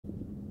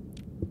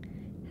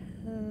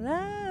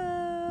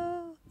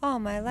Hello? Oh,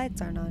 my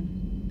lights aren't on.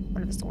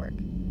 One of us will work.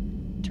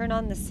 Turn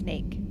on the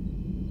snake.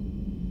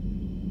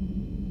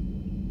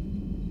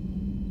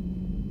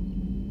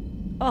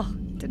 Oh,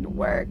 it didn't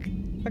work.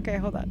 Okay,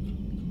 hold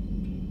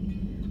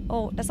on.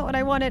 Oh, that's not what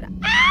I wanted.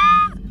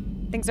 Ah!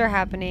 Things are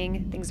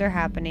happening. Things are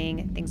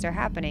happening. Things are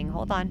happening.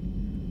 Hold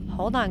on.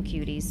 Hold on,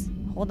 cuties.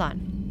 Hold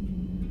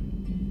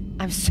on.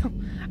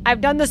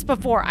 I've done this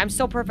before. I'm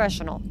so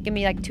professional. Give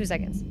me like 2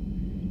 seconds.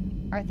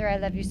 Arthur, I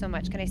love you so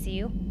much. Can I see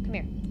you? Come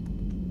here.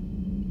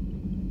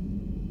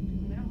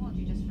 I'm gonna hold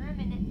you just for a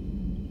minute.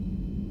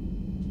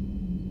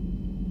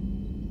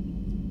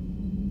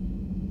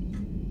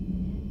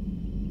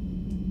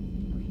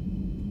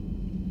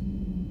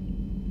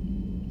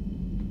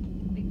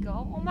 Here we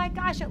go. Oh my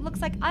gosh, it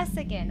looks like us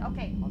again.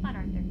 Okay, hold on,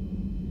 Arthur.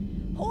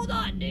 Hold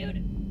on, dude.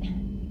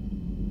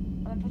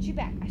 I'm gonna put you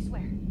back, I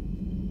swear.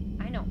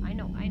 I know.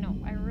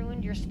 I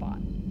ruined your spot.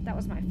 That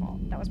was my fault.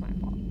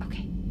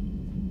 Okay.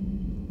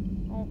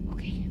 Oh,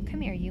 okay.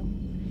 Come here, you.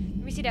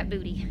 Let me see that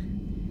booty.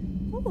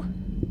 Ooh.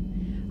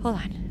 Hold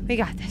on. We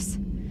got this.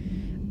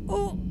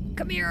 Oh,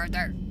 come here,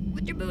 Arthur.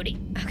 With your booty.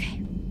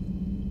 Okay.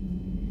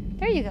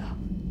 There you go.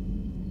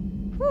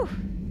 Whew.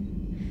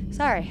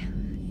 Sorry.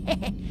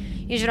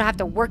 Usually don't have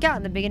to work out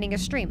in the beginning of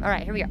stream. All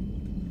right, here we go.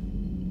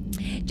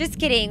 Just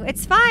kidding.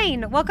 It's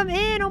fine. Welcome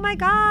in. Oh my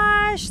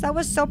gosh. That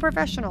was so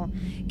professional.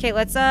 Okay,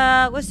 let's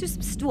do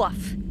some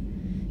stuff.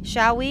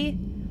 Shall we?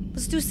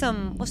 Let's do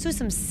some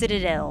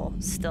Citadel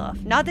stuff.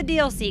 Not the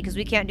DLC, because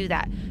we can't do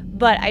that.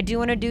 But I do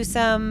want to do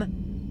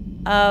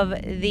some of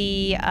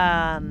the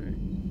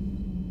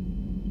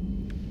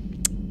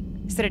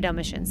Citadel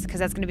missions, because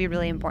that's going to be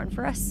really important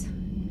for us.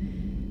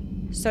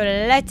 So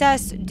let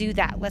us do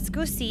that. Let's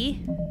go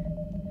see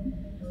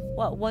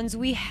what ones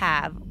we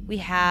have. We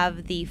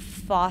have the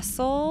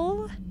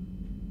fossil.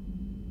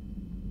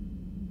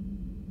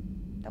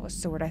 That was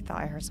so weird. I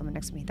thought I heard someone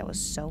next to me. That was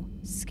so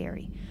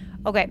scary.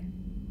 Okay.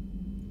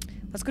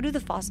 Let's go do the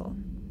fossil.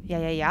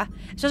 Yeah.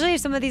 Especially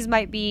if some of these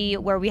might be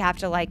where we have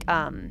to, like,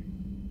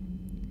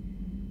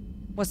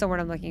 what's the word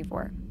I'm looking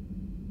for?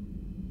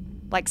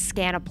 Like,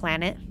 scan a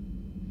planet.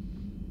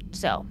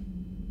 So.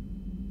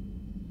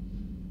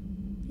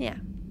 Yeah.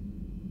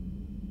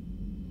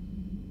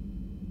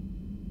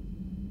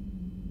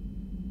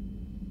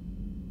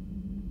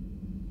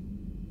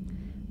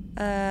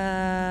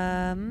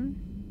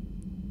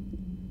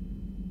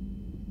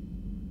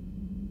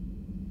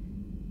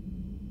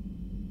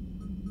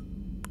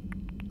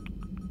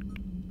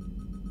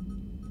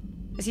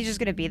 Is he just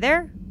gonna be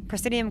there?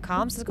 Presidium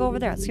comms? Let's go over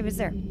there. Let's see if it's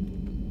there.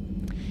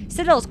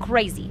 Citadel's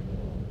crazy.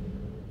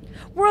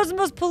 World's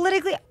most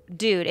politically...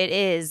 Dude, it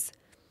is.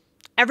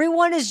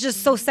 Everyone is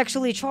just so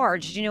sexually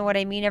charged. You know what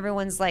I mean?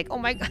 Everyone's like, oh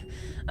my god.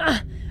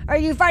 Are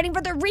you fighting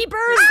for the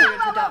Reapers?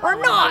 Or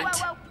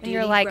not? And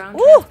you're like,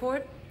 ooh.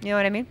 You know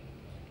what I mean?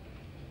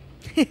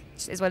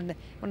 It's one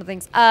of the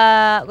things.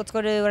 Let's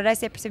go to, what did I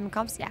say? Presidium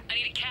comms? Yeah. I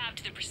need a cab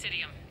to the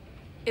Presidium.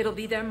 It'll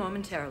be there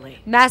momentarily.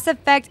 Mass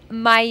Effect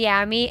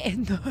Miami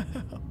in the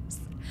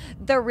house.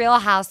 The Real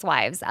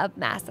Housewives of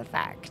Mass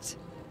Effect.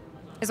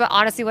 Is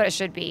honestly what it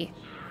should be.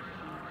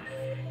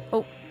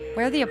 Oh,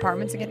 where are the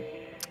apartments again?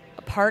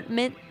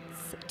 Apartments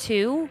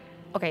 2?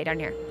 Okay, down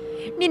here.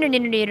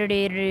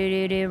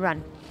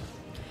 Run.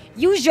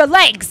 Use your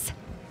legs.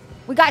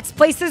 We got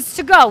places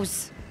to go.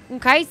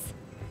 Okay? Is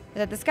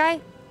that this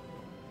guy?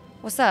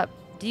 What's up?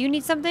 Do you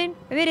need something?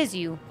 Maybe it is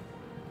you.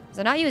 Is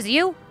it not you? Is it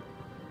you?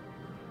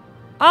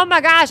 Oh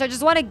my gosh, I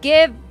just want to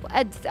give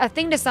a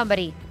thing to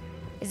somebody.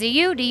 Is it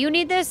you? Do you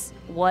need this?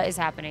 What is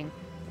happening?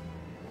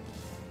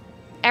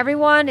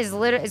 Everyone is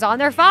on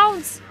their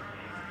phones.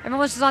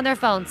 Everyone's just on their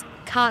phones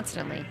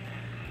constantly.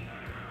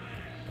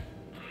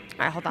 All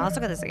right, hold on. Let's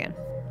look at this again.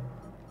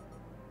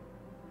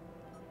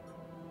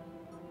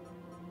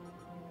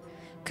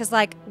 Because,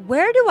 like,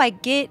 where do I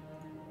get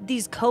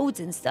these codes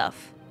and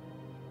stuff?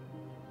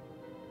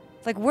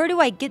 Like, where do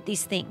I get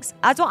these things?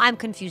 That's what I'm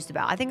confused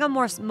about. I think I'm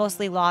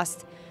mostly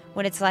lost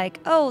when it's like,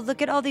 oh,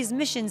 look at all these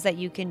missions that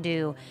you can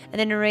do. And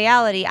then in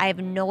reality, I have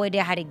no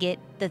idea how to get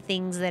the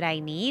things that I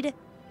need.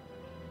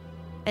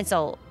 And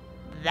so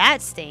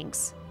that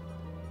stinks.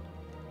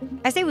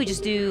 I say we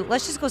just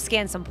let's just go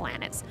scan some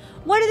planets.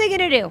 What are they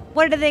going to do?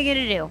 What are they going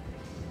to do?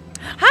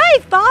 Hi,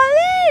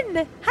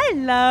 Fallen! Hi,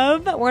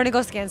 love. We're going to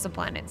go scan some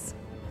planets.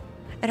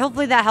 And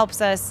hopefully that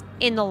helps us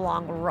in the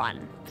long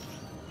run.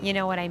 You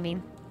know what I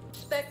mean?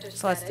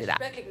 So let's do that.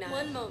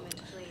 One moment,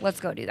 please. Let's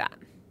go do that.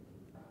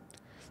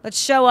 Let's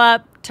show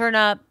up, turn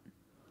up,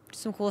 do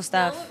some cool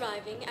stuff. Now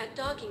arriving at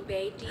docking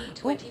bay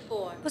D24.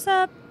 Ooh, what's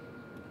up?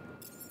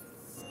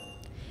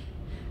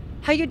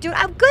 How you doing?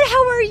 I'm good.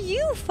 How are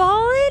you,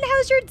 Fallen?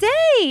 How's your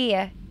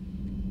day?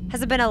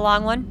 Has it been a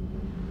long one?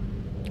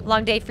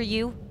 Long day for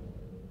you?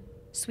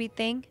 Sweet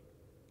thing.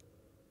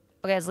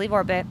 Okay, let's leave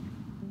orbit.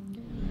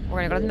 We're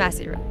gonna go to the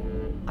master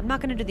room. I'm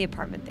not gonna do the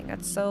apartment thing.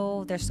 There's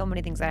so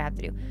many things that I have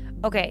to do.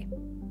 Okay,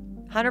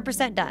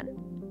 100% done.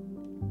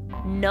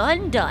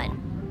 None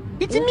done.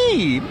 It's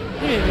me.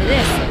 We need to do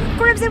this.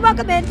 Crimson,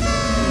 welcome in.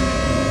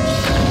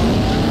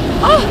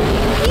 Oh,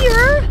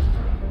 here.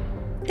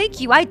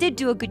 you. I did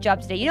do a good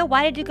job today. You know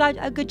why I did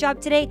a good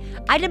job today?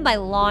 I did my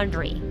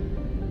laundry.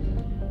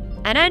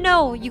 And I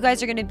know you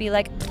guys are going to be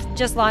like,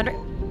 just laundry.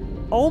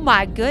 Oh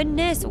my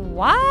goodness.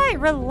 Why?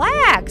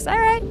 Relax. All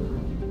right.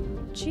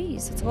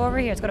 Jeez. Let's go over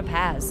here. Let's go to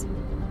Paz.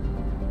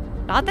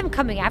 Not them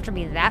coming after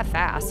me that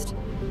fast.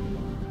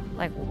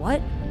 Like,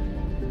 what?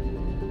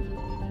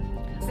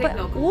 But,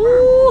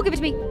 ooh, give it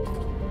to me.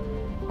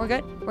 We're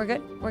good. We're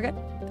good. We're good.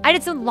 I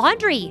did some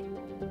laundry.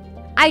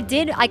 I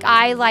did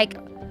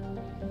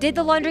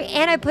the laundry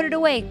and I put it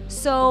away.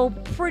 So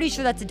pretty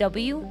sure that's a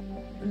W.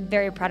 I'm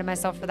very proud of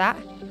myself for that.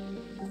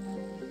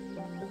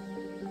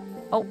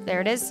 Oh,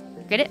 there it is.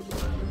 Get it?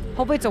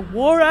 Hopefully it's a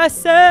war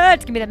asset.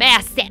 Give me the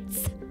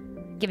assets.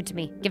 Give it to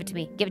me. Give it to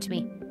me. Give it to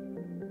me.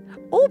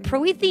 Oh,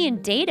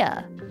 Proethionean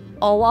data.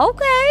 Oh,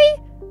 okay.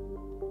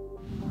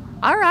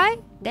 All right.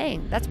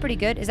 Dang, that's pretty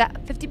good. Is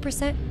that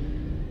 50%?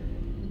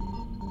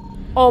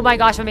 Oh my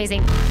gosh,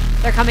 amazing.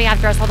 They're coming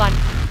after us. Hold on.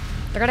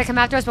 They're gonna come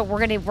after us, but we're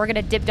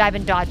gonna dip, dive,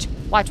 and dodge.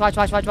 Watch, watch,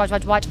 watch, watch, watch,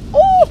 watch, watch.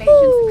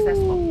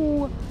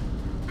 Oh!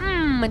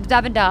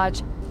 Dive and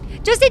dodge.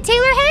 Justin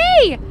Taylor,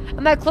 hey!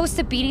 Am I close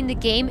to beating the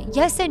game?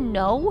 Yes and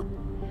no.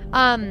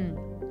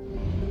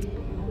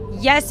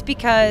 Yes,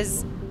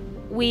 because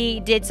we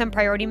did some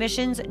priority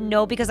missions.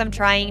 No, because I'm not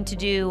trying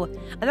to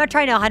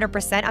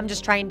 100%. I'm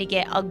just trying to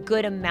get a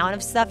good amount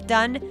of stuff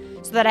done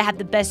so that I have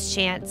the best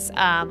chance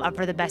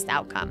for the best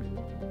outcome,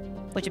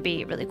 which would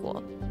be really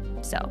cool.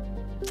 So,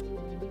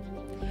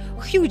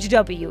 huge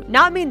W.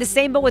 Not mean the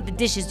same, but with the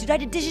dishes. Dude, I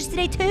did dishes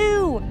today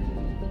too.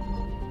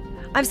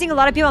 I'm seeing a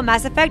lot of people on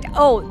Mass Effect.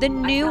 Oh, the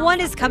new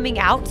one is coming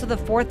out, so the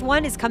 4th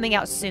one is coming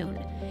out soon.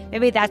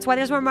 Maybe that's why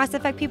there's more Mass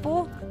Effect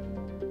people.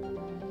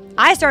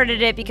 I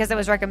started it because it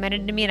was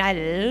recommended to me and I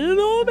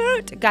love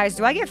it. Guys,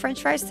 do I get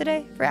french fries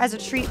today as a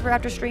treat for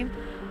after stream?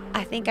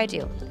 I think I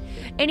do.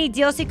 Any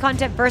DLC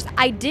content first?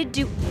 I did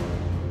do...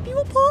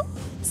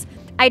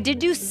 I did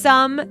do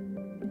some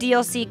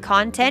DLC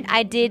content.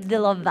 I did the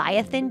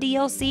Leviathan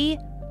DLC.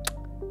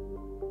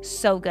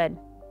 So good.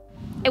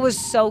 It was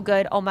so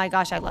good. Oh my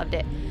gosh, I loved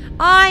it.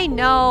 I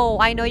know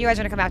you guys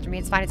are gonna come after me.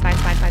 It's fine, it's fine,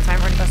 it's fine, it's fine, it's fine.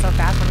 We're gonna go so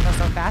fast, we're gonna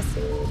go so fast.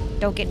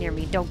 Don't get near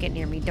me, don't get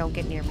near me, don't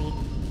get near me.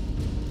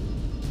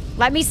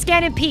 Let me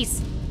scan in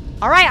peace.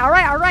 All right, all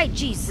right, all right,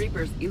 jeez.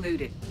 Reapers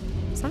eluded.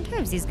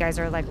 Sometimes these guys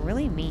are like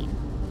really mean.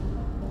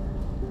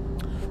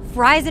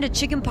 Fries in a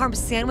chicken parm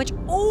sandwich.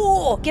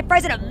 Oh, get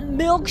fries in a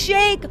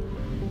milkshake.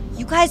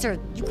 You guys are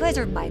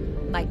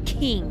my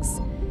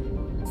kings.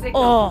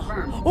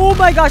 Oh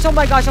my gosh, oh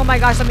my gosh, oh my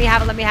gosh. Let me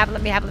have it, let me have it,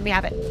 let me have it, let me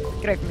have it.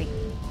 Get away from me.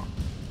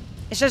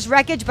 It's just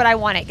wreckage, but I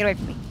want it. Get away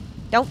from me.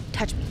 Don't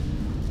touch me.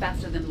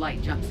 Faster than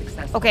light jump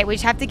successful. Okay, we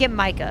just have to get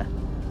Micah.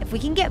 If we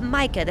can get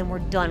Micah, then we're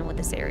done with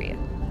this area.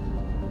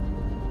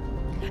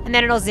 And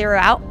then it'll zero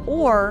out,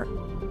 or,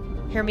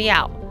 hear me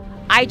out,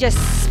 I just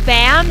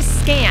spam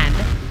scan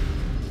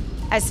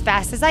as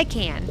fast as I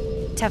can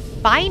to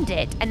find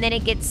it, and then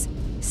it gets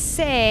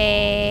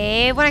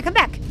saved when I come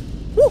back.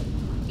 Woo!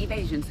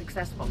 Evasion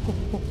successful.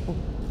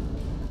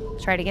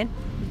 Let's try it again.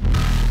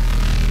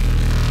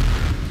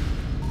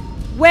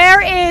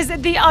 Where is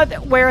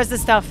the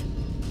stuff?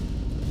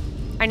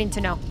 I need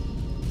to know.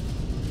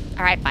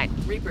 All right, fine.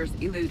 Reapers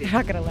eluded. They're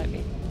not gonna let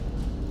me.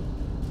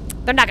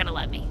 They're not gonna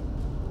let me.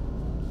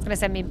 It's gonna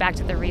send me back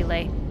to the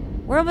relay.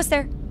 We're almost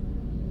there.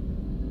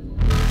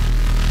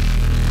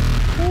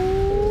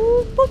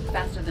 Ooh, boop.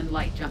 Faster than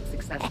light jump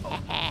successful.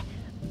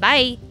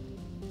 Bye.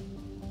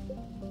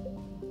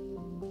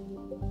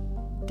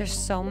 There's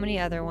so many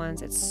other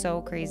ones. It's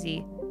so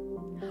crazy.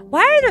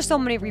 Why are there so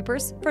many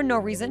Reapers? For no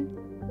reason.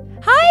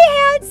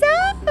 Hi,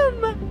 handsome!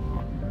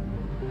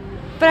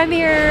 But I'm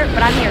here.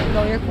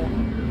 No, you're cool.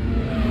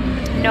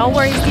 No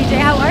worries, DJ.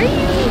 How are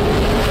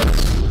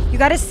you? You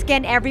gotta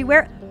scan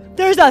everywhere.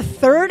 There's a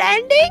 3rd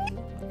ending?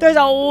 There's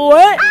a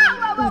what?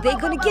 Ooh, they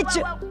gonna get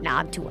you. Nah,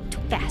 I'm too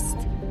fast.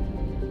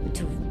 I'm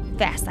too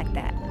fast like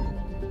that.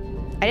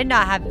 I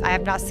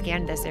have not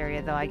scanned this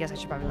area though. I guess I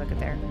should probably look at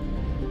there.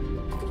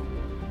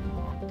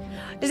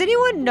 Does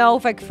anyone know,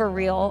 if, like, for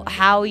real,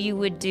 how you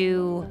would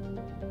do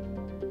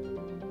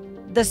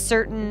the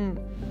certain...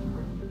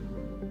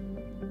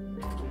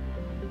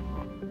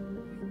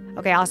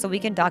 Okay, also, we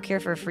can dock here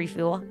for free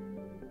fuel.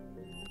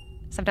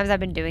 Sometimes I've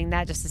been doing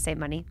that just to save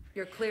money.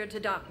 You're cleared to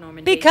dock,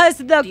 Normandy. Because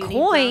the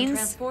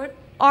coins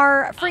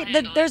are free.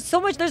 There's so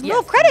much, there's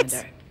no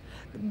credits.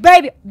 Commander.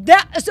 Baby,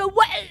 so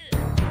what?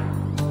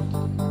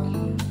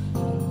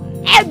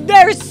 And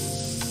there's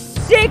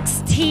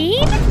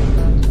 16?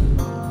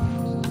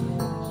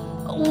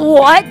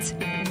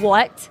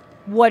 What?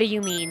 What do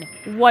you mean?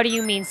 What do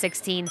you mean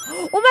 16?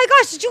 Oh my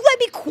gosh, did you let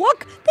me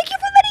cook? Thank you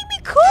for letting me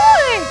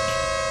cook!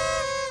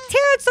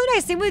 Tara, it's so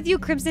nice. Same with you,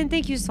 Crimson.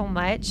 Thank you so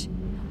much.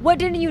 What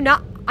didn't you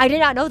not? I did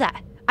not know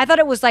that. I thought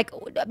it was like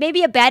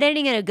maybe a bad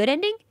ending and a good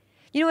ending.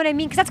 You know what I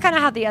mean? Because that's kind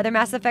of how the other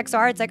Mass Effects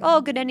are. It's like,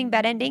 oh, good ending,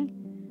 bad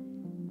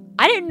ending.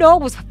 I didn't know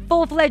it was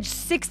full-fledged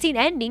 16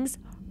 endings.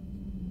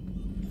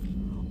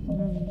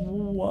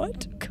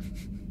 What?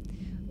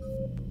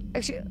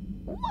 Actually,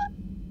 what?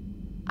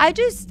 I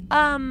just,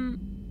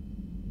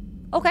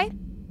 okay.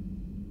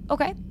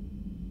 Okay.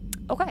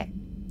 Okay.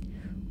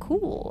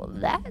 Cool.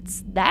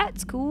 That's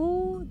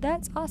cool.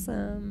 That's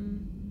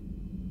awesome.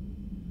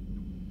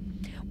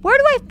 Where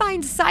do I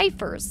find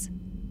ciphers?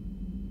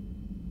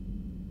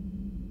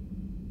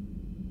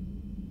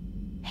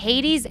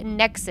 Hades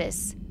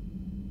Nexus.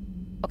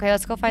 Okay,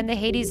 let's go find the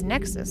Hades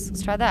Nexus.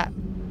 Let's try that.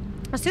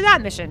 Let's do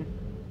that mission.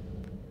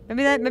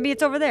 Maybe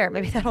it's over there.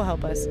 Maybe that'll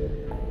help us.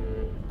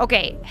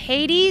 Okay,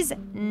 Hades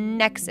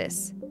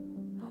Nexus.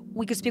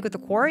 We could speak with the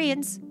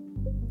Quarians.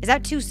 Is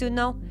that too soon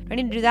though? Do I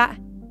need to do that?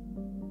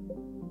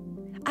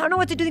 I don't know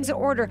what to do things in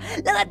order.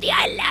 Lilith,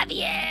 I love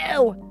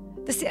you!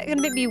 This is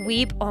gonna make me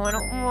weep. Oh, I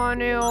don't want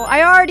to.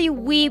 I already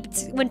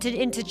weeped into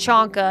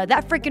Chonka.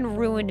 That freaking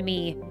ruined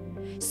me.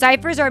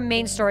 Ciphers are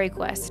main story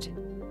quest.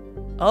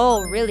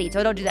 Oh, really?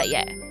 So don't do that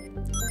yet.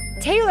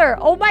 Taylor,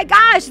 oh my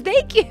gosh,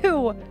 thank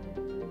you!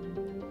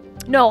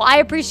 No, I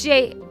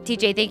appreciate...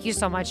 TJ, thank you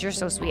so much. You're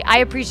so sweet. I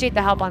appreciate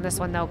the help on this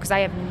one, though, because I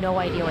have no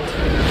idea what to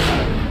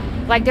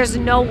do. Like, there's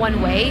no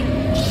one way.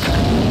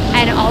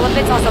 And all of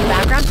it's also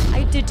background.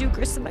 I did do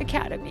Grissom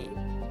Academy.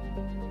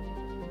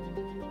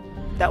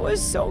 That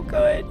was so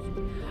good.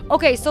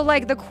 Okay, so,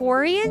 like, the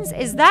Quarians,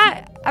 is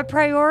that a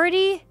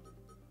priority?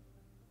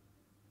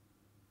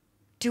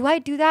 Do I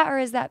do that, or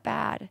is that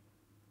bad?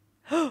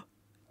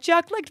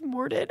 Jack liked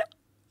Morden.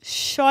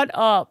 Shut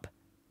up.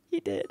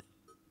 He did.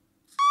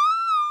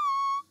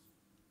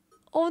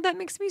 Oh, that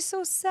makes me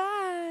so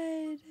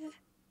sad.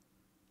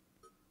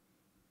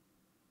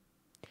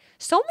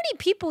 So many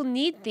people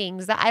need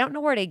things that I don't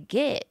know where to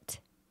get.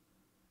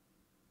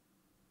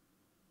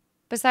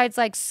 Besides,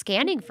 like,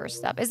 scanning for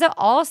stuff. Is it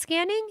all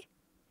scanning?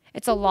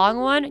 It's a long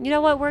one. You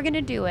know what? We're going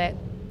to do it.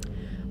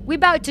 We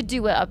about to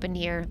do it up in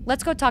here.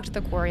 Let's go talk to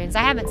the Quarians.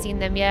 I haven't seen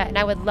them yet, and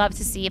I would love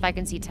to see if I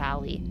can see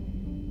Tally.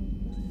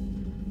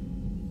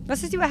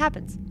 Let's just see what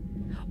happens.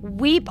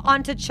 Weep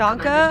onto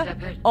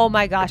Chonka. Oh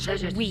my gosh,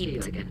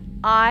 weep.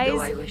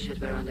 Eyes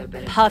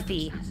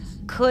puffy.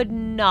 Could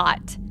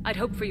not. I'd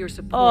hope for your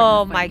support.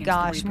 Oh my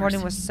gosh,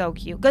 Morden was so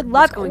cute. Good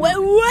luck.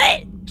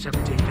 What?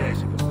 17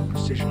 days ago,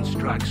 precision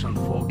strikes on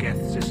 4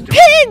 Geth systems.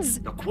 Pins!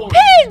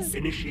 Pins!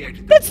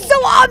 Initiated That's so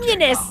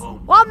ominous.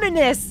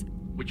 Ominous.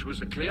 Which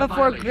was a clear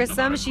Before violation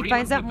Grissom, of she our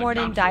finds out agreement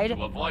Morden with the Council died.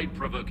 to avoid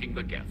provoking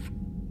the Geth.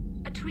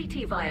 A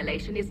treaty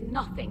violation is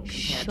nothing compared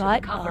Shut to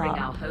recovering up.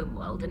 our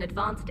homeworld and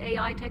advanced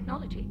AI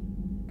technology.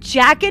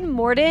 Jack and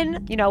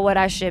Morden, you know what?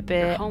 I ship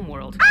it.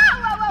 Homeworld.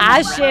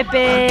 I ship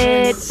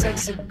it.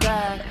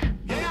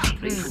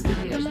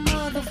 300 years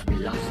later, we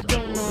lost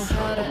all of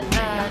our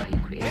AI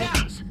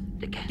creations.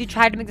 The Geth. You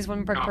tried to make this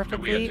one work After we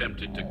perfectly.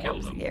 attempted to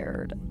kill them.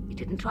 Scared. We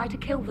didn't try to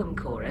kill them,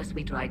 Chorus.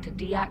 We tried to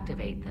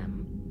deactivate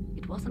them.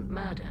 It wasn't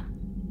murder.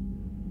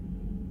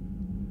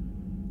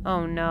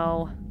 Oh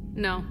no.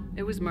 No,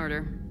 it was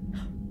murder.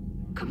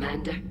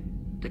 Commander,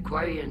 the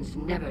Quarians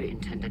never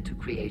intended to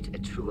create a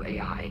true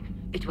AI.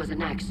 It was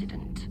an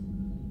accident.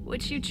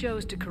 Which you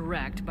chose to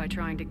correct by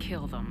trying to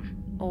kill them.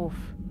 Oof.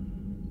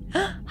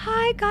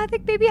 Hi,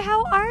 Gothic baby.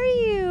 How are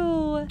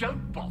you?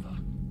 Don't bother.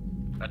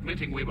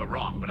 Admitting we were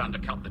wrong would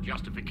undercut the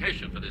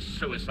justification for this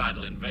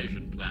suicidal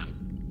invasion plan.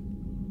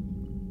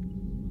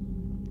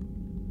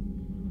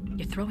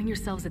 You're throwing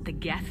yourselves at the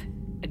Geth?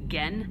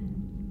 Again?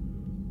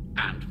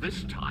 And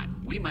this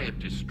time, we may have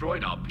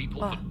destroyed our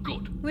people for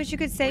good. Wish you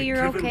could say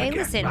you're okay. Back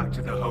Listen,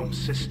 to the home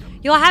system.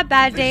 you'll have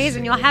bad This days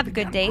and you'll signal have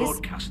good began days.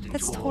 broadcasting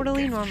That's to all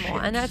totally Geth normal,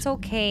 and ships. that's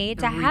okay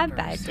to The have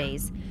Reapers. bad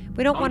days.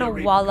 We don't want to Under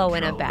Reaper wallow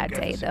in a control, bad the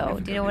day, Geth though.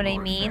 Do you know what I significantly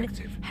more mean?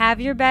 effective.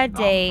 Have your bad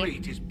Our day,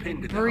 fleet is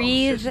pinned at the home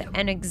breathe, system.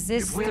 and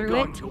exist If we're through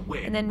going it, to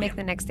win, and then make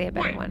the next day a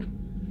better Win. one.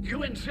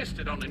 You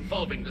insisted on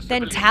involving the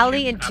Then civilian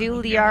Tally ships in 2,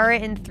 and the Liara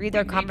Geth. in 3, We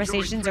their need to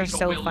conversations are retreat or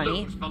so we'll funny.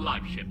 lose the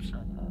life ships.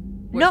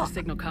 Where's No. the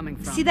signal coming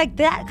from? See, like,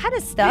 that kind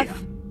of stuff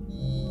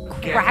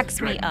Geth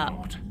cracks me up.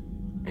 dreadnought.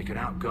 It can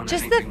outgun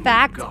Just the anything we've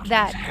fact got.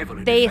 that It's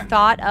heavily they defended.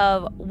 thought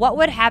of what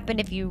would happen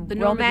if you The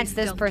Normandy romance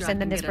this stealth person, draft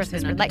then can this get us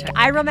person. in Like,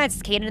 undetected. I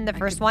romanced Kaden in the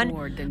first Active one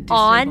board, then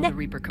disable the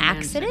Reaper on command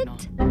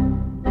accident.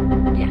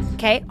 signal. Yes.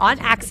 Okay, on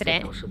The accident.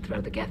 signal should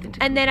throw the Geth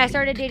into And then I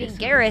started complete dating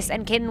disarray. Garrus,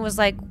 and Kaden was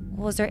like,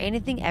 well, is there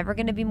anything ever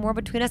going to be more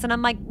between us? And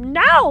I'm like,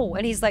 no!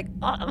 And he's like,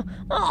 Well,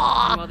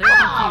 they're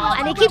confused.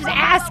 and he keeps Relay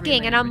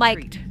asking, and I'm like,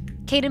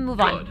 retreat. Kaden, move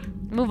on.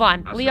 Good. Move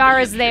on. Our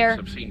Liara's civilian there.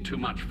 ships have seen too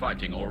much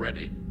fighting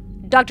already.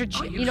 Dr.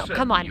 Are you know, certain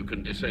come on. You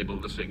can disable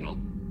the signal.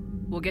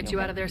 We'll get you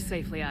out of there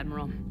safely,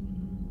 Admiral.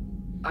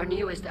 Our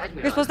newest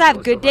admiral. You're supposed to have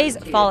also good days,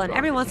 volunteered fallen to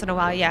every offer once in a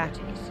while, yeah.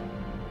 duties.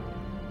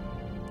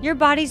 Your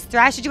body's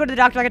thrashed. Did you go to the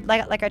doctor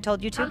like I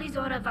told you to?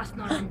 Alizora Vas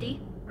Normandy,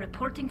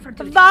 reporting for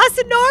duty. Voss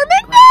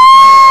Normandy!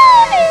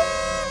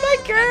 My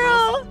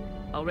girl!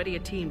 Already a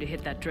team to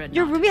hit that dreadnought.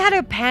 Your roomie had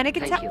a panic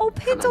Thank attack. you, Oh,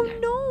 Pins, oh Commander.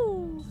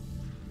 no.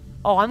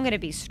 Oh, I'm gonna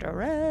be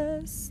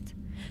stressed.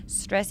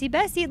 Stressy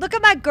Bessie. Look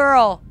at my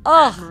girl.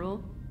 Ugh.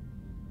 Admiral,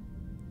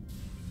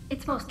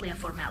 It's mostly a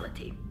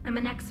formality. I'm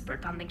an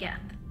expert on the Geth.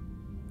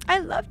 I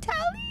love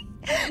Tally.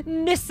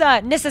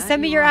 Nissa,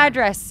 send me your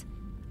address.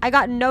 I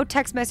got no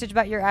text message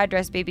about your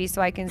address, baby,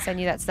 so I can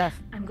send you that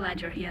stuff. I'm glad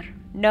you're here.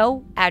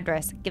 No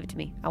address. Give it to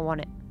me. I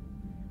want it.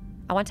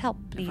 I want help,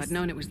 please. If I'd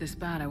known it was this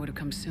bad, I would have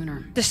come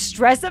sooner. The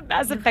stress of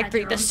Mass You've Effect had 3.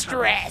 your The own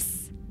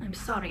stress. troubles. I'm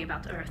sorry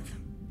about Earth.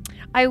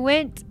 I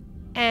went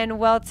and,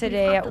 well,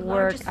 today We've got at the work,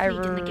 largest I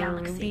fleet in the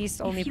galaxy. released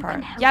If only you part.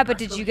 can help Yeah, but us,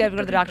 did we'll you hit go to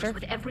the reapers doctor?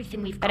 with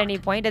everything we've At got. any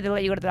point? Did they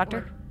let you go to the doctor?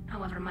 Or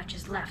however much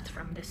is left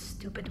from this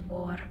stupid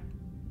war.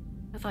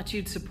 I thought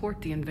you'd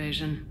support the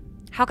invasion.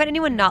 How can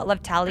anyone not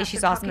love Tally? After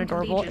She's awesome and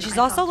talking to adorable. Legion, She's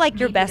I also thought like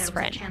your maybe best there was a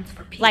friend. chance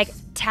for Like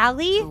peace.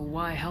 Tally, So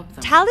why help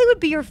them? Tally would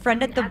be your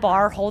friend at the Admiral,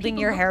 bar holding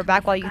people your look hair to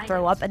back me while for you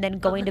throw up guidance. and then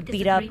going to Public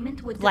beat up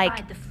disagreement would like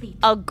divide the fleet.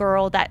 a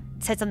girl that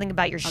said something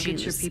about your I'll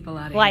shoes. get your people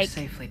out of Like,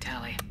 here safely,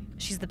 Tally.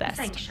 she's the best.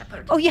 Thanks,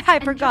 Shepard. Oh yeah, I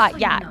And just forgot. so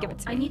Yeah, you know, give it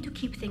to I me. need to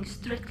keep things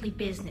strictly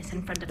business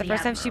in front of The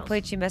first time she admirals.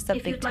 played, she messed up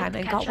If big you'd like time to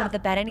and catch got one of up, the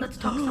bad endings. Let's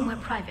talk somewhere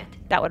private.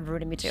 That would have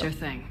ruined me too. Sure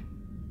thing.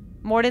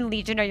 Mord and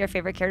Legion are your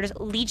favorite characters.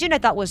 Legion I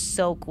thought was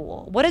so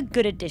cool. What a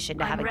good addition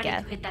to have I'm a ready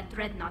guest. to hit that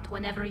dreadnought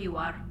whenever you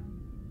are.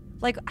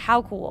 Like,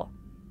 how cool.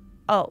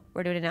 Oh,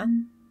 we're doing it now?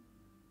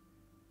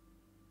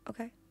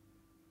 Okay.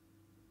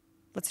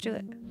 Let's do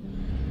it.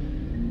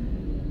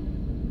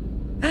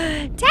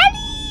 Tally!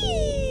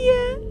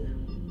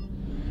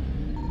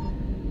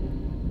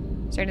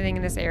 Is there anything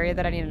in this area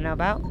that I need to know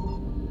about?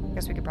 I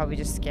guess we could probably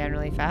just scan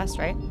really fast,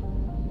 right?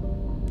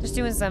 Just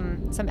doing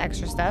some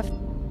extra stuff.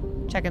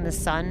 Checking the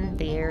sun,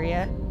 the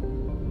area.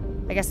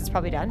 I guess it's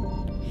probably done.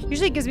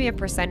 Usually it gives me a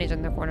percentage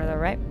in the corner though,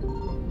 right?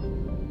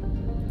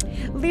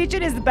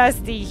 Legion is the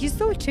bestie. He's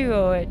so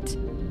cute.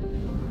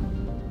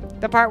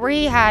 The part where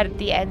he had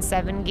the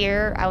N7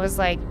 gear, I was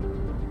like,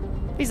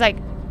 he's like,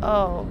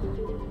 oh.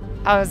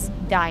 I was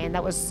dying.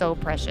 That was so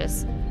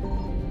precious.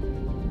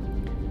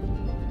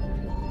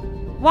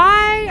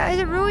 Why does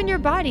it ruin your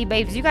body,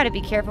 babes? You gotta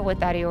be careful with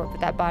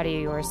that body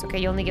of yours. Okay,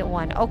 you only get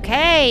one.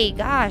 Okay,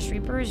 gosh,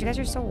 Reapers, you guys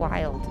are so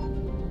wild.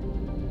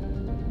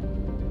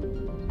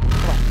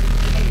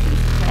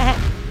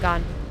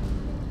 Gone.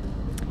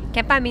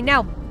 Can't find me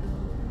now.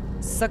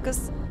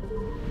 Suckers.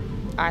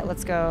 Alright,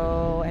 let's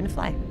go and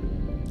fly.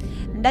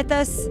 Let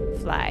us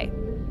fly.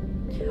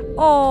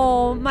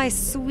 Oh, my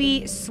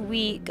sweet,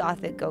 sweet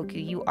Gothic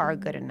Goku. You are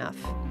good enough.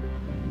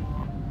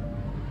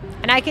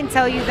 And I can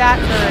tell you that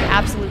for an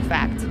absolute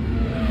fact.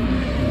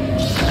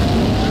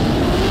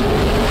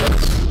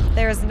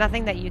 There is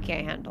nothing that you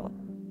can't handle.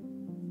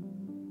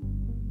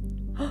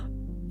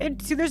 And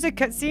see, there's a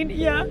cutscene.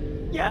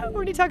 Yeah,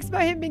 when he talks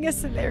about him being a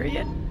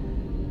Salarian.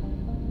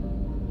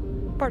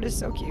 Part is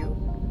so cute.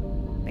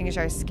 Making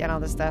sure I scan all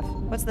this stuff.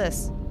 What's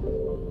this?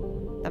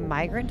 The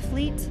migrant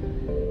fleet?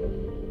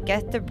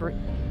 Get the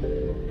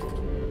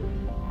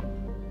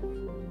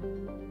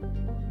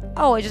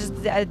oh, it just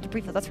a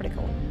debris field. That's pretty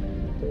cool.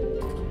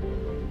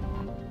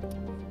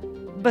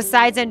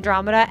 Besides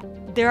Andromeda,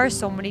 there are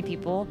so many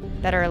people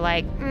that are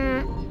like,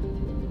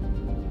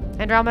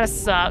 Andromeda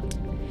sucked.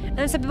 And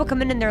then some people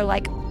come in and they're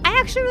like, I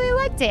actually really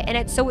liked it. And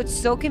it's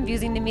so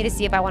confusing to me to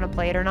see if I want to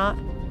play it or not.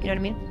 You know what I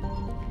mean?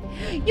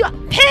 You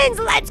Pins,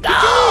 let's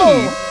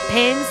go!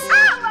 Pins.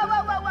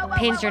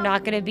 Pins, you're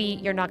not gonna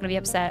be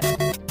upset.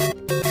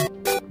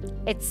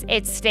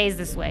 It stays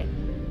this way.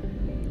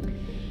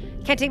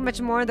 Can't take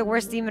much more. The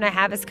worst demon I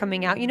have is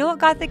coming out. You know what,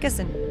 Gothic?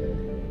 Listen.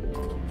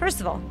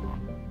 First of all,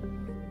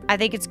 I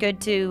think it's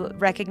good to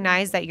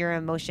recognize that your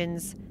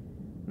emotions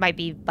might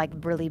be like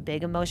really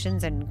big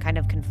emotions and kind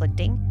of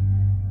conflicting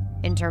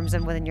in terms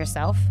of within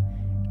yourself.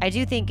 I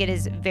do think it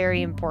is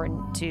very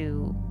important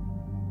to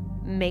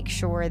make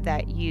sure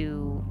that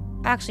you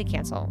actually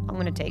cancel. I'm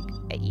gonna take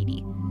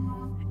Edie.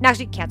 No,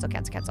 actually cancel.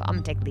 I'm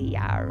gonna take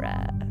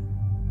Liara.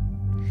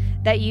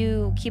 That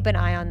you keep an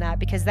eye on that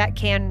because that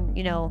can,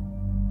 you know,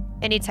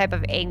 any type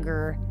of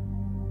anger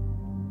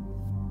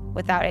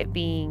without it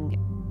being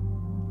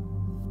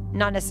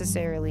not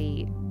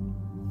necessarily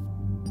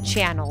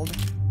channeled,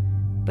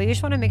 but you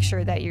just want to make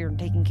sure that you're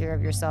taking care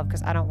of yourself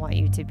because I don't want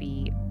you to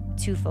be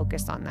too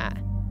focused on that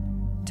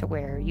to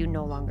where you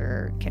no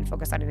longer can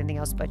focus on anything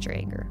else but your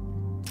anger.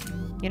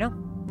 You know?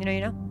 You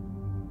know?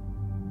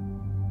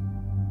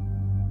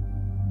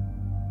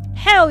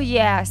 Hell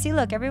yeah! See,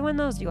 look, everyone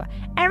knows you are.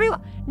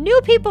 Everyone, new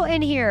people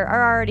in here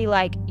are already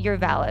like, you're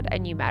valid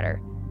and you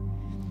matter.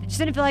 Just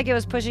didn't feel like it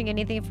was pushing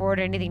anything forward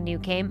or anything new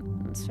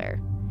came. That's fair.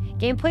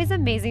 Gameplay's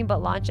amazing,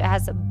 but launch it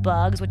has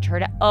bugs which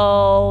hurt it.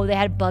 Oh, they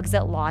had bugs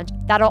at launch.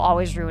 That'll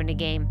always ruin a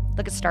game.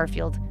 Look at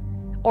Starfield.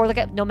 Or look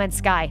at No Man's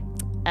Sky.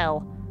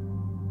 L.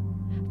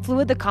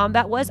 Fluid the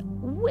combat was.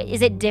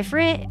 Is it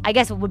different? I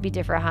guess it would be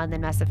different, huh,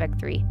 than Mass Effect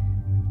 3.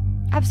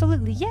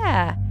 Absolutely,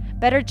 yeah.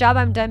 Better job.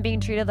 I'm done being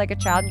treated like a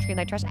child and treated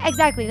like trash.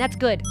 Exactly, that's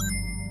good.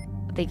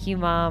 Thank you,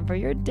 Mom, for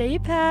your day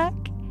pack.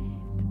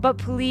 But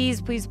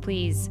please, please,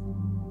 please,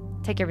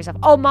 take care of yourself.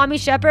 Oh, Mommy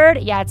Shepherd?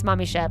 Yeah, it's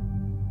Mommy Shep.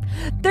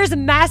 There's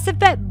Mass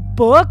Effect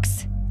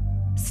books?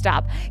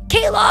 Stop.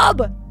 Caleb!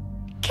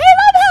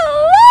 Caleb,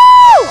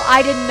 hello!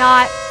 I did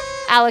not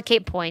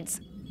allocate points.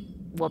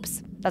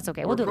 Whoops. That's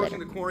okay. We'll do it later.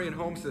 Approaching the quarry and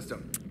home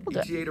system. We'll do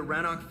it. ETA to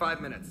Rannoch,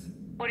 5 minutes.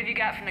 What have you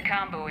got from the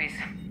comboys?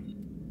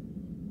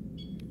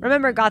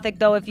 Remember, Gothic,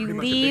 though, if you Pretty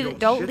much a big leave, old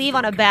don't leave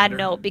on a shitstorm, bad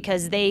Commander. note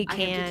because they I have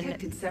can,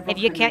 detected several if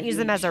you can't use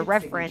them as a ship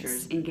reference,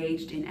 signatures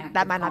engaged in active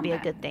that might not be a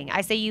combat. good thing.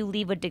 I say you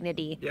leave with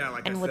dignity Yeah,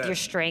 like and I with said. your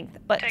strength,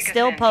 but Take us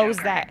still in, pose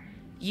Joker. that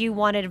you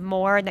wanted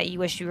more and that you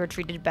wish you were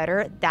treated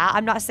better. That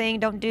I'm not saying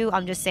don't do.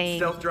 I'm just saying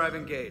Self-drive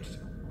engaged.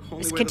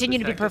 Only just way continue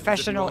to they'll be detect us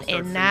is if you professional all start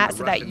in singing that the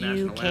so that Russian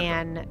you national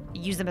anthem.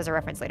 can use them as a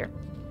reference later.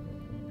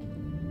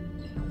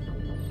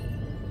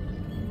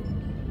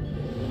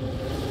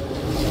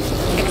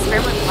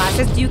 Experiment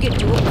classes, do you get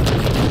dual?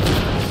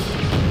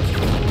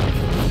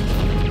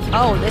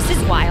 Oh, this is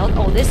wild.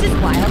 Oh, this is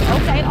wild.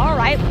 Okay, all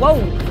right.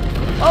 Whoa.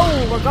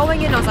 Oh, we're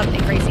going in on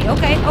something crazy.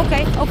 Okay.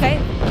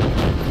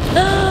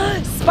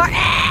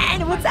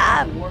 Spartan, what's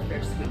up?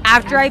 Warfare suite.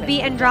 After I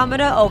beat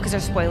Andromeda. Oh, because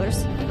there's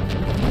spoilers.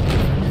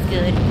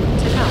 Good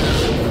to know.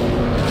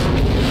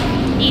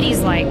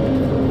 Edie's like,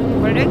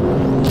 what are you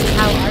doing?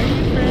 How are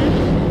you, friend?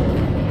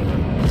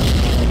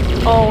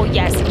 Oh,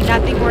 yes.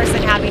 Nothing worse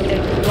than having to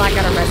black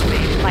out a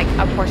resume. Like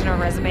a portion of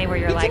a resume where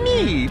you're like,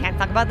 can't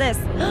talk about this.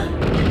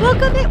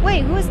 Welcome in.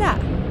 Wait, who is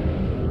that?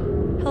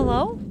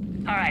 Hello?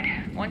 All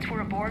right. Once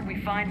we're aboard, we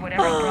find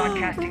whatever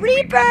broadcasting.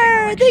 Reaper!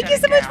 Thank you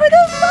so much for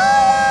the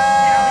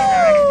Tally's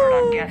our expert on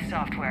follow! guest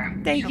software.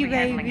 Thank She'll you, be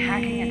handling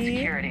hacking and baby.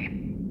 security.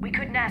 We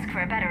couldn't ask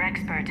for a better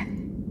expert.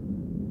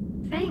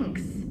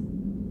 Thanks,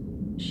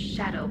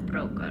 Shadow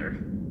Broker.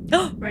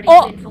 Ready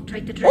Oh. to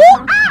infiltrate the Oh!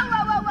 dreadnought?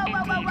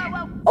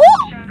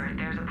 Oh! Shepard,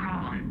 there's a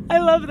problem. I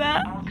love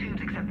that. All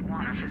tubes except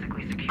one are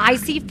physically secure. I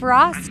see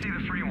Frost See the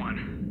free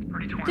one.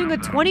 Pretty torn doing a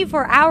up, though.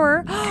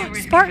 24-hour. risky for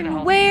the Spartan,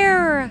 whole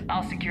where?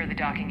 I'll secure the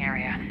docking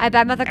area. I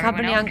bet met the Everyone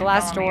company else on can follow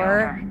me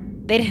Glassdoor. over.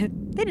 They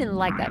didn't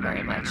like that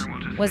very much. We'll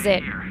just Was stay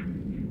it? here.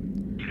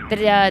 You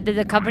know, Did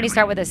the company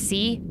start with a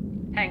C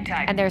Hang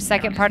tight. and their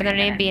second It'll part of just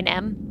their be a name be an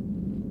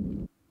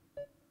M?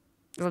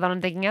 Is that what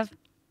I'm thinking of?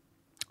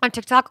 On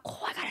TikTok?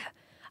 Oh,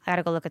 I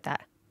gotta go look at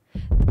that.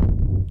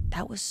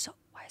 That was so.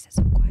 Why is it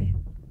so quiet?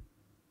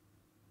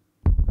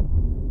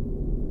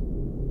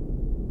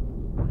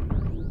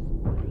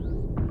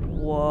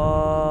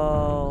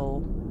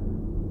 Whoa.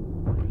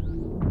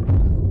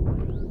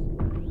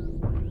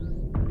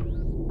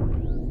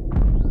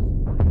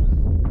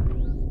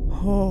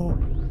 Oh.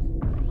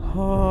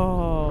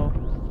 Oh.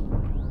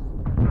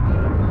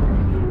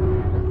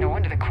 No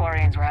wonder the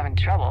Quarians were having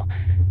trouble.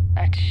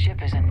 That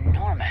ship is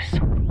enormous.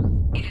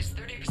 It is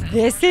 30%.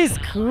 This is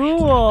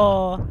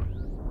cool.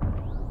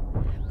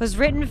 Was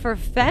written for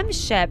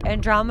femship.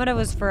 Andromeda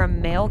was for a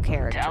male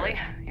character. Tally,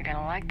 you're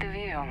gonna like the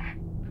view.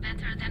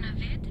 Better than a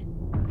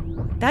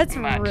vid? That's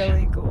Much.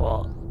 really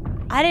cool.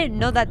 I didn't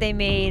know that they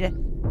made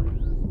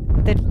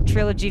the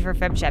trilogy for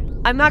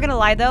femship. I'm not gonna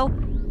lie though.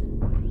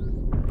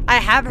 I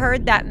have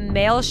heard that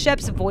male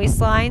ship's voice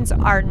lines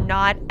are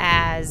not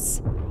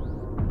as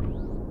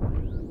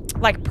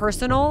like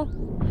personal.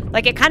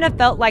 Like it kind of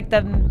felt like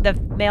the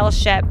male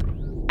ship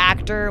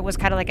actor was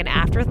kind of like an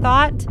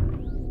afterthought.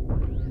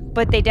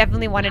 But they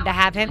definitely wanted to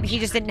have him. He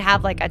just didn't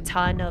have like a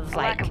ton of The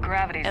like lack of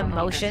gravity is a little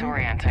emotion.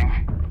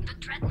 disorienting. The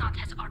dreadnought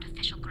has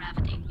artificial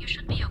gravity. You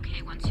should be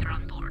okay once you're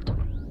on board. Till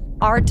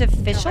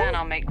Artificial? then,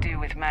 I'll make do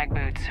with mag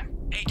boots.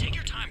 Hey, take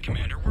your time,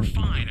 Commander. We're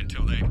fine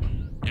until they,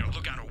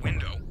 look out a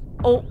window.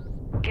 Oh,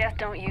 Geth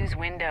don't use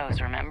windows,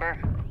 remember?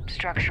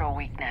 Structural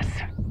weakness.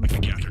 The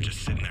Geth are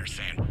just sitting there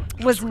saying,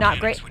 was not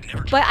great. would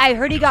never But try I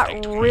heard he got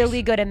windows twice.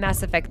 really good in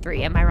Mass Effect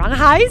 3. Am I wrong?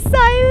 Hi,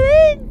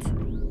 Silent!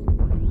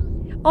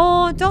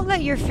 Oh, don't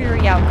let your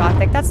fury out,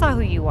 Gothic. That's not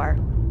who you are.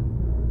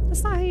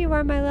 That's not who you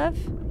are, my love.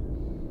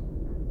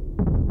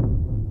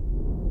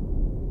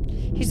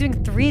 He's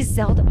doing 3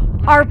 Zelda.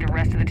 Our The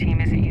rest of the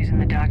team isn't using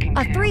the docking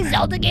a tube. 3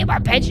 Zelda game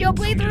arpeggio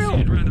playthrough.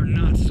 I'd rather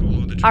not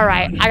solo the All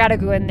right, I gotta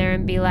go in there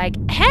and be like,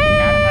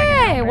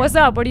 hey, what's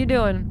up? What are you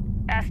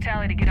doing? Ask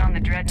Tally to get on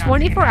the dreadnought.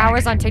 24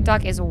 hours on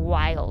TikTok is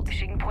wild.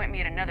 She can point me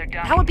at another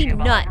docking That would be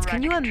tube. I'll nuts. override Can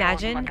the you controls and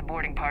imagine let the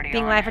boarding party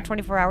being on. live for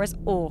 24 hours?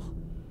 Oh.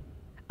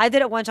 I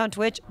did it once on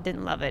Twitch.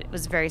 Didn't love it. It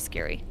was very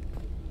scary.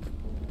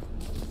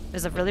 It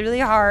was really, really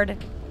hard.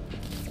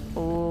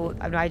 Oh,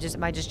 am I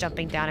just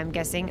jumping down? I'm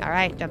guessing. All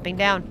right, jumping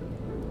down.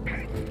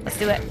 Let's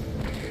do it.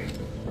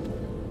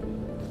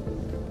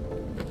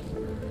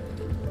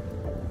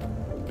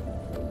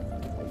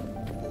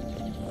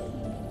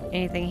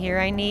 Anything here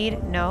I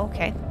need? No?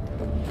 Okay.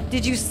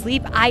 Did you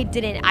sleep? I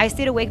didn't. I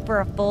stayed awake for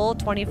a full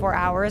 24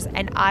 hours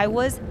and I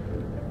was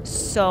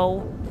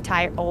so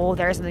tired. Oh,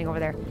 there's something over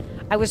there.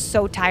 I was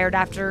so tired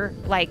after,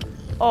 like,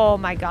 oh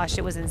my gosh,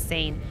 it was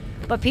insane.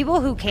 But people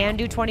who can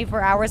do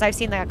 24 hours, I've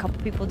seen like a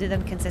couple people do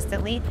them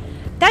consistently.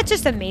 That's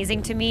just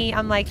amazing to me.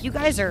 I'm like, you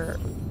guys are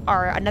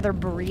another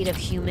breed of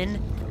human.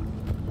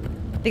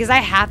 Because I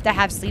have to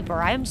have sleep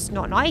or I am just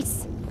not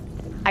nice.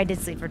 I did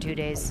sleep for 2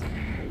 days.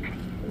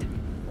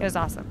 It was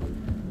awesome.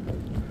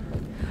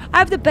 I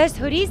have the best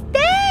hoodies.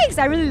 Thanks!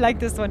 I really like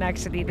this one,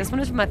 actually. This one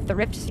is from a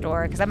thrift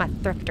store, because I'm a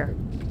thrifter.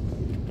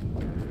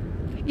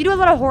 You do a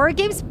lot of horror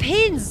games?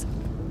 Pins!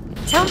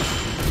 Tell me...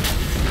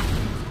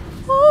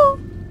 Oh.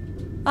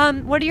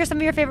 What are some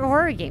of your favorite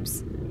horror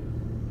games?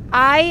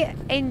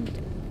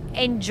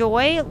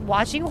 enjoy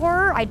watching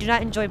horror. I do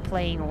not enjoy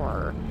playing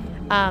horror.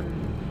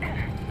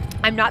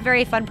 I'm not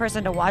very fun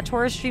person to watch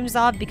horror streams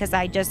of because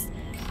I just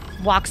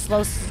walk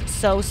so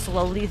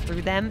slowly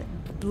through them.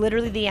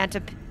 Literally, the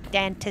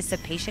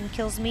anticipation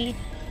kills me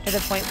to the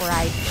point where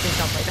I just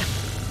don't play them.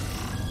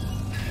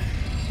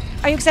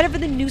 Are you excited for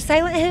the new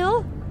Silent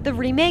Hill? The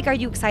remake? Are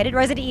you excited?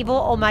 Resident Evil?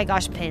 Oh my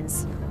gosh,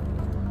 pins.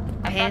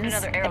 Pins.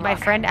 If my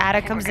friend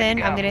Ada comes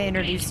in, I'm going to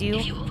introduce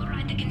you.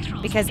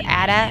 Because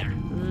Ada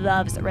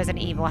loves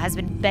Resident Evil. Has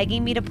been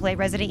begging me to play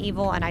Resident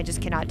Evil, and I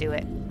just cannot do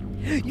it.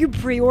 You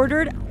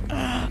pre-ordered?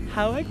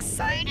 How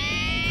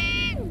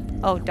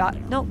exciting! Oh,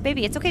 no,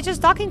 baby, it's okay. It's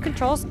just docking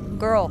controls.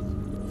 Girl,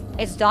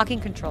 it's docking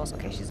controls.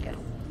 Okay, she's good.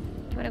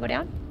 You want to go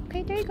down?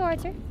 Okay, there you go,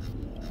 Arthur.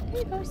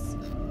 There you go.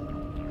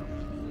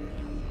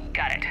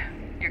 Got it.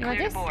 You're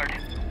clear to board.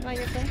 You want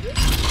your blankie?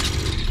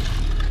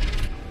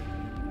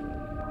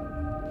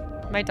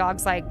 My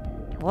dog's like,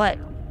 what?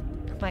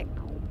 I'm like,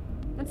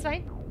 that's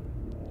fine.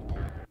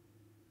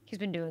 He's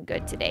been doing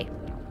good today.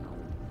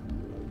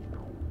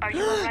 Are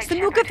you all right,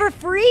 Samuka Shepard? for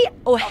free?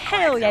 Oh,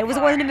 hell yeah. It was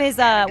one of his,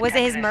 was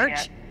it his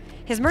merch?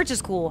 His merch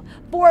is cool.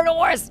 4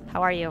 doors.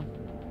 How are you?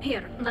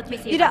 Here, let me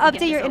see. You need to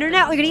update your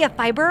internet? We're gonna get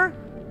fiber?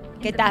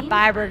 Get that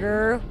fiber,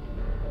 girl.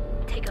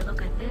 Take a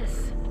look at this.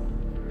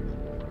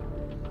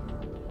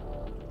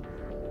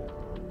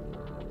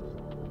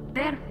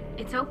 There,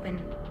 it's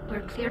open.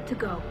 We're clear to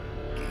go.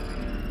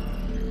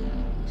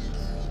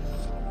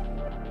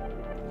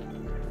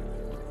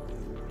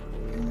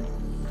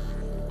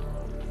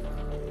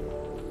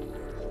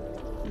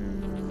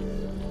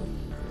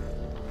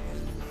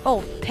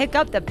 Oh, pick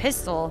up the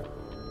pistol.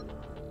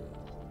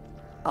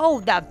 Oh,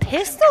 the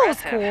pistol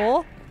is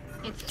cool.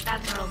 It's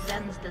Admiral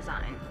Zen's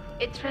design.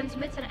 It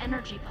transmits an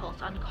energy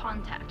pulse on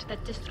contact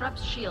that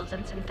disrupts shields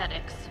and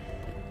synthetics.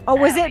 Oh,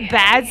 was it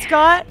bad,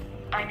 Scott?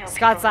 I know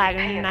Scott's people like,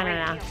 pay a no.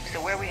 great deal,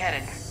 so where are we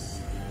headed?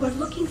 We're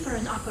looking for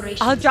an operation.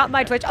 I'll drop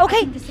my Twitch.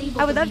 Okay,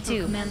 I would love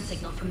to. Command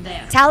signal from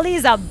there.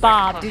 Tally's a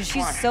bob, dude.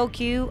 She's so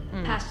cute.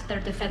 Past their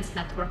defense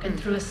network and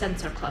through a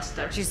sensor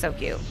cluster. She's so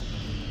cute.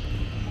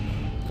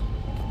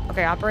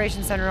 Okay,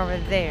 operations center over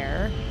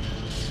there.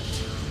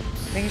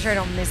 Making sure I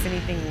don't miss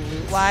anything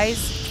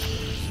loot-wise.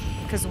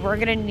 Because we're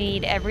going to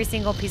need every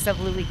single piece of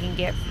loot we can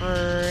get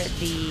for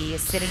the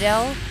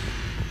Citadel.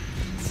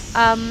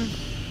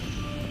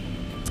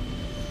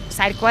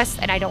 Side quest,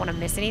 and I don't want to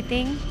miss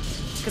anything.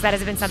 Because that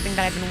has been something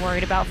that I've been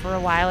worried about for a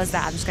while, is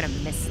that I'm just going to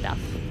miss stuff.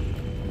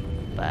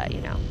 But,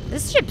 you know,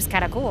 this ship is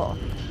kind of cool.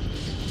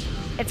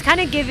 It's kind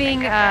of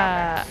giving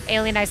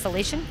Alien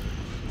Isolation.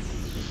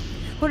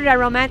 Who did I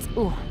romance?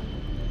 Ooh.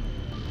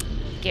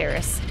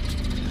 Garrus.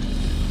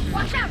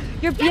 Watch out!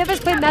 Your BF has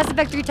played Mass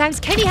Effect 3 times.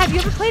 Kenny, have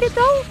you ever played it,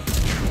 though?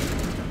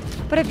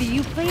 But have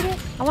you played it?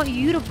 I want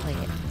you to play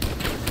it.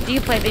 Do you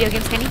play video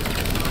games, Kenny?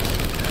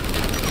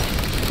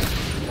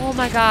 Oh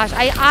my gosh.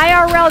 I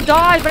IRL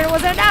dodged, but it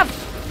wasn't enough.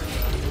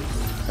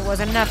 It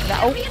wasn't enough for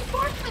that. Oh.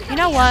 You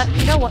know what?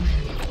 You know what?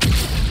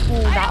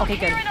 Oh, that. Okay,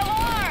 good.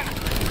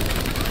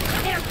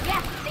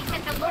 Yes, they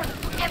sent alerts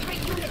to every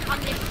unit on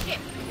this ship.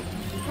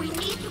 We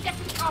need to get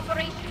to the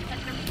operations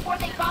center before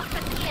they box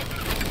us in.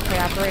 Okay,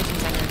 operations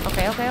center.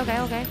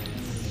 Okay.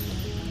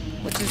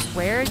 Which is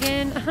where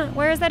again?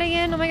 Where is that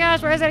again? Oh my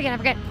gosh, where is that again? I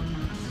forget.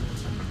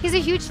 He's a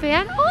huge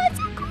fan. Oh, that's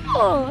so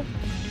cool.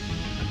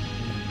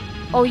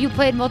 Oh, you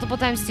played multiple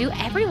times too?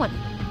 Everyone.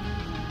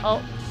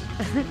 Oh.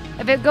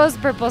 If it goes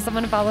purple,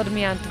 someone followed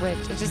me on Twitch.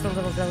 It's just a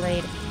little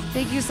delayed.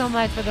 Thank you so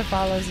much for the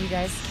follows, you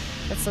guys.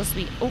 That's so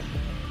sweet. Oh.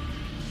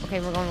 Okay,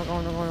 we're going.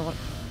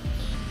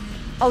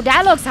 Oh,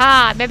 that looks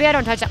hot. Maybe I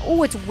don't touch that.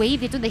 Oh, it's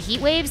wavy. It's doing the heat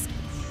waves.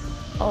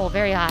 Oh,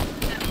 very hot.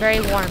 Very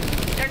warm.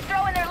 They're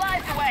throwing their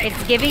lives away.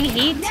 It's giving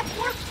heat.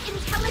 Network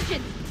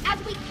intelligence. As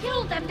we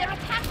kill them, their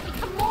attacks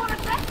become more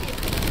aggressive.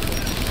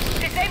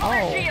 Disable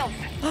their shields.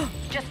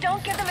 Just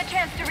don't give them a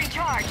chance to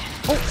recharge.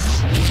 Oh.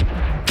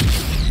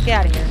 Get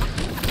out of here.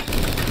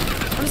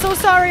 I'm so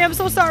sorry. I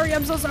feel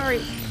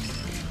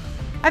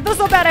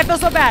so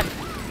bad.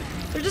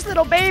 They're just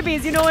little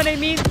babies, you know what I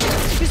mean?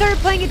 You started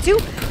playing it too?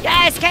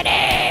 Yes,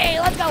 Kenny!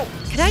 Let's go!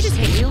 Can I just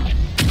hit you?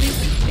 Please?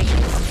 Thank you.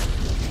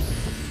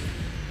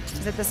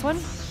 Is it this one?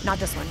 Not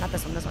this one,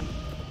 this one.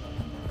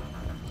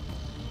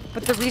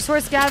 But the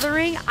resource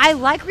gathering, I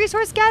like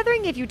resource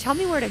gathering if you tell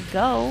me where to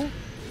go.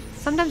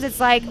 Sometimes it's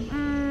like,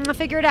 I'll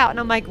figure it out. And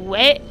I'm like,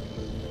 wait.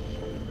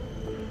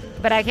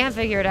 But I can't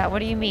figure it out. What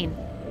do you mean?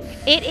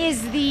 It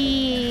is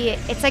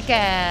it's like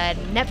a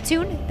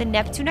Neptune. The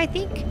Neptune, I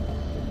think.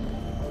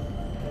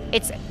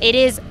 It's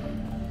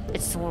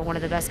one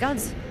of the best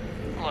guns.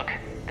 Look,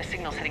 the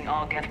signal's hitting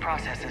all Geth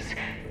processes.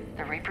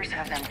 The Reapers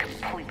have them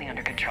completely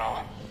under control.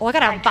 Oh, I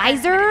got a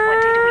visor.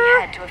 What data we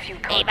had to a few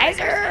code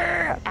visor.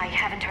 breakers. I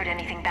haven't heard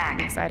anything back.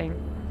 Exciting.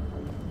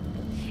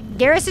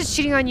 Garrus is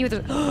cheating on you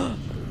with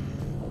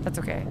That's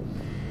okay.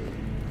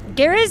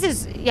 Garrus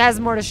has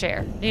more to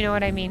share. You know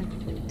what I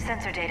mean?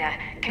 Sensor data.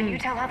 Can you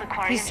tell how the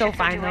Quarian He's so ships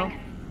are fine though. doing?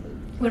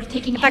 We're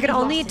taking If I could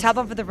heavy only losses. tell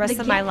them for the rest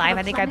The of my Geth life, have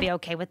I a think I'd be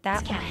planet okay with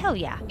that. Oh, scanning. hell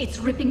yeah. It's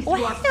ripping Oh,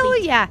 through our hell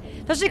fleet. yeah.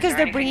 Especially because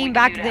they're anything we bringing can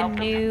back do to the help them?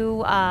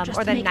 new, Just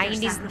or the make their 90s,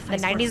 the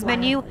sacrifice 90s worthwhile.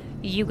 menu.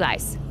 You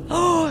guys.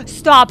 Oh,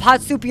 stop.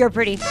 Hot soup, you're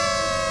pretty.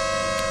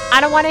 I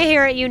don't want to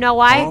hear it. You know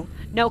why? Huh?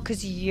 No,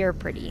 because you're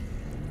pretty.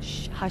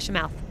 Shh, hush your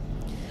mouth.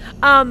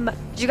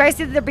 Did you guys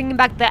see that they're bringing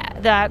back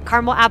the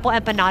caramel apple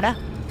empanada?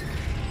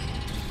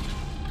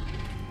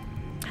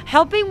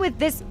 Helping with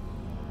this.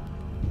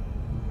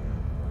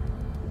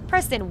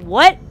 Preston,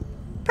 what?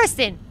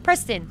 Preston.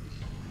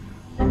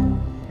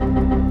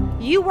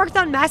 You worked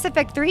on Mass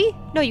Effect 3?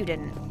 No, you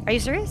didn't. Are you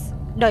serious?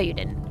 No, you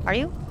didn't. Are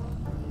you?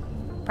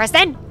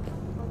 Preston!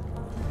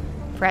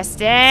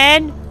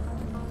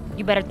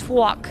 You better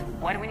talk.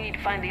 Why do we need to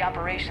find the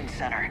operations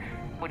center?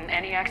 Wouldn't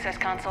any access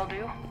console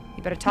do?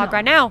 You better talk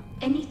right now.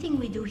 Anything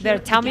we do here, Better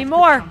tell the me Geth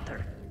more. will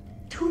counter.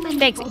 Too many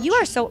Thanks. vultures. You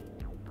are so...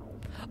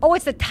 Oh,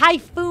 it's the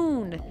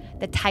Typhoon.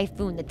 The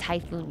Typhoon,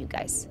 you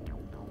guys.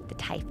 The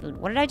Typhoon.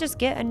 What did I just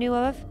get a new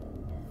of?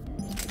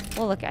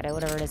 We'll look at it,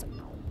 whatever it is.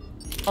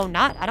 Oh,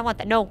 not? I don't want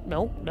that. No.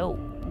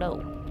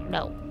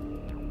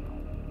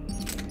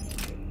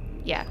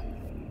 Yeah.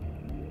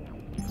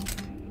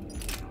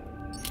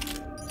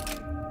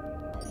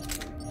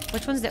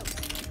 Which one's the...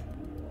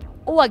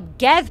 Oh, a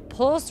Geth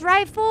pulse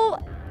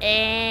rifle?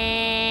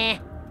 I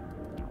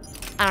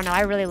don't know.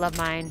 I really love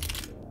mine.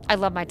 I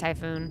love my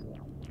Typhoon.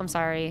 I'm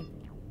sorry.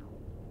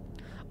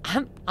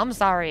 I'm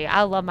sorry.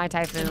 I love my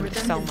Typhoon so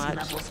Redundancy much.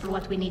 levels for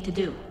what we need to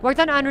do. Worked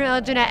on Unreal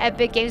Engine at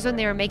Epic Games when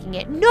they were making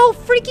it. No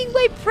freaking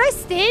way,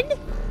 Preston!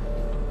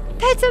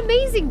 That's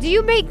amazing. Do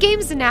you make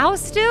games now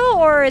still?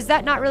 Or is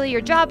that not really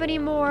your job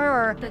anymore?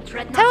 Or The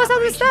Dreadnought's tell us all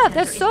this operations stuff. center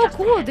That's is so just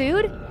cool, ahead.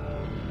 dude.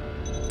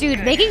 Dude,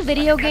 Good. making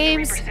video Let's cut the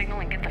games, Reaper signal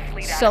and get the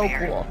fleet out so of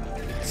here. cool.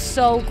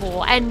 So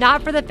cool. And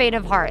not for the faint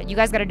of heart. You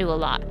guys gotta do a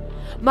lot.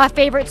 My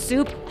favorite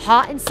soup,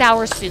 hot and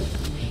sour soup.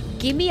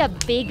 Give me a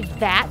big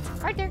vat.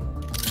 Right there.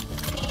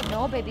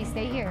 No, baby,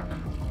 stay here.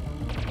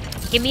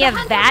 Give me a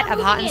vat of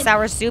hot and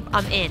sour soup.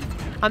 I'm in.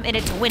 I'm in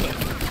it to win it.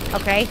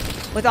 Okay?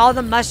 With all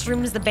the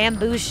mushrooms, the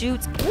bamboo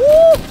shoots.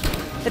 Woo!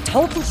 The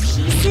tofu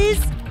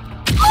pieces.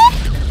 Oh!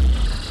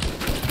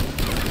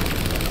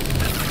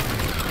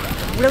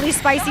 Really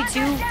spicy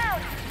too.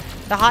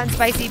 The hot and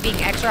spicy being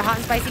extra hot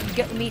and spicy.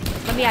 Let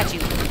me at you.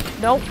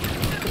 Nope.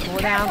 Cool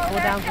down.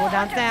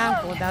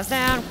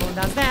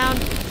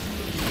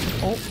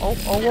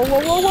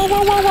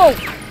 Oh.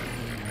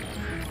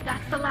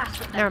 That's the last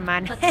of them. Never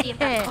mind. Let's see if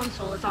that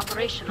console is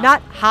operational.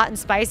 Not hot and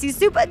spicy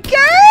soup, but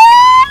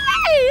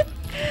curry!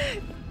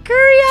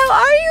 Curry, how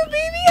are you,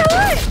 baby?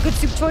 Hot. Good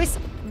soup choice.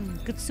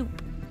 Good soup.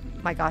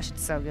 My gosh,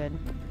 it's so good.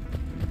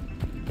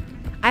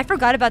 I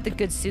forgot about the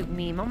good soup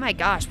meme. Oh my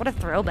gosh, what a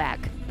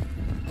throwback.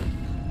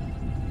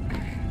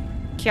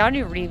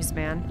 Keanu Reeves,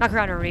 man. Not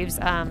Keanu Reeves,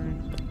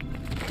 Adam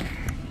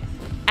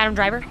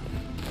Driver.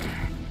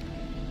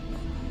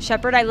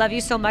 Shepard, I love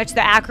you so much.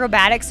 The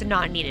acrobatics are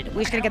not needed.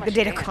 We're just gonna get the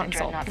data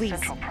console, please.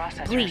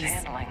 Please.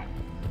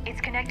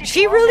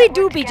 She really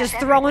do be just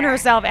throwing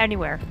herself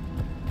anywhere.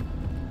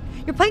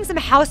 You're playing some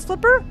House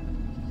Flipper?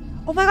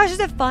 Oh my gosh, is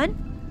it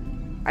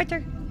fun?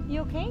 Arthur,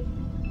 you okay?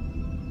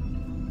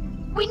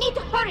 We need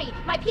to hurry.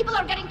 My people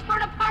are getting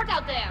torn apart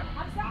out there.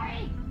 I'm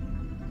sorry.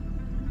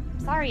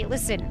 Sorry,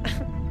 listen.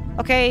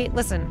 Okay,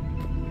 listen.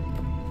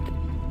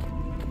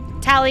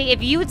 Tally,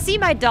 if you would see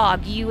my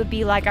dog, you would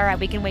be like, all right,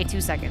 we can wait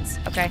 2 seconds,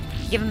 okay?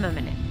 Give him a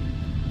minute.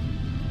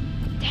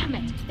 Damn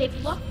it.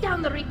 They've locked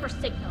down the Reaper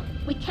signal.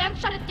 We can't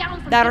shut it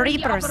down from That here in the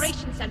Reapers.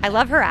 operations center. I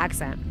love her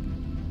accent.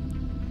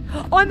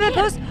 Oh, I'm gonna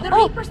post. The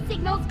Oh, Reaper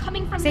signal's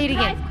coming from Say the it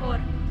again. drive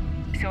core.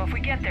 So if we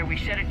get there, we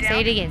shut it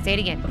down? say it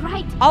again.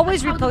 Right.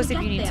 Always but how do repost we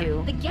if you get need there?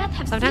 to. The Geth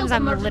have Sometimes sealed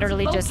I'm emergency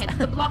literally just, bulkheads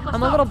to block us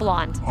I'm a little off.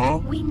 blonde. Huh?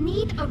 We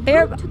need a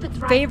route to the drive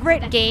core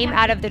Favorite that game can't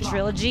out of be the blocked.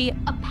 trilogy? A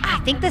I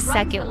path think that the runs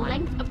second the one.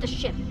 length of the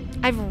ship.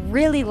 I've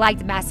really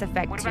liked Mass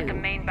Effect What about the 2.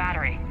 main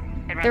battery?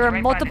 It runs There were right by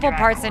the multiple drive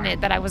parts core. in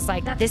it that I was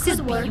like, That this is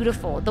could work.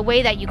 beautiful. The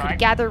way that you could But-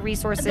 gather The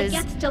resources.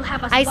 Geth still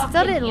have us I locked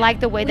still in didn't here. like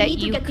the way We that need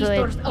to you get these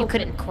doors couldn't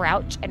open.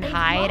 crouch and They've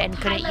hide locked and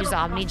couldn't use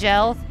high-level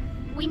Omnigel.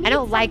 processes. We need I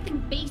don't like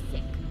something basic.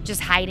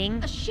 just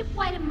hiding A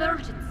shipwide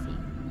emergency.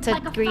 to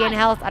like a 3 in fire.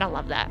 health. I don't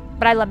love that.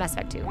 But I love Mass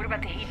Effect 2. What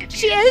about the heat diffuser?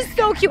 She is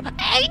so cute.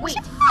 Angel! Wait,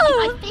 if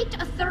I faked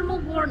a thermal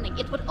warning,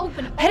 it would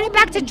open all Heading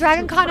back to the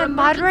Dragon windows Con for and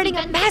moderating a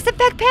emergency Mass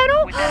Effect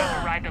panel? Would that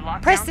override the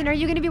lockdown? Preston, are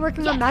you going to be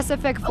working on Yes. Mass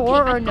Effect 4 Okay,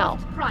 or I've no? got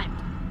it primed.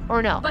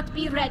 Or no? But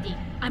be ready.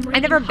 I've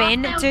never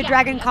been to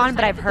Dragon Con,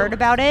 but I've heard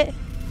about it.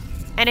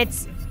 And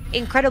it's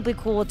incredibly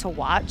cool to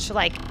watch,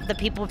 like, the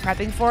people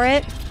prepping for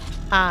it.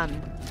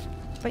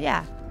 But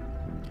yeah.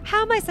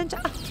 How am I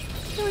sunshine? Oh,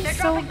 doing They're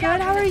so dropping good. down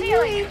How from are the you,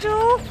 ceiling.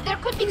 Angel? There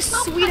could be You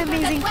smoke sweet, fighters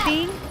amazing as well.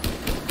 thing.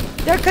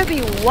 There could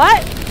be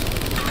what?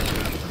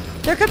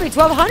 There could be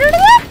 1,200 of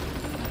them?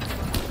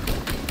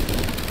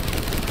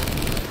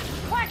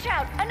 Watch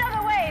out!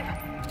 Another wave!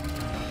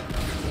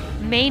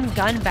 Main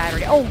gun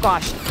battery. Oh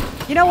gosh.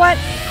 You know what?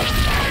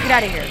 Get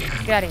out of here.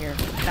 Get out of here.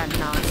 That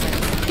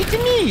nonsense. It's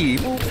me.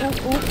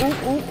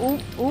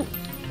 Ooh.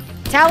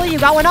 Tally, you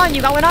got one on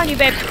you,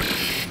 babe.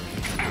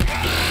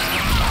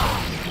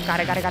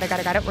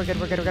 Got it. We're good.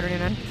 We're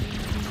done.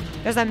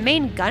 There's a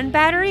main gun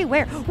battery?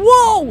 Where?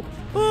 Whoa!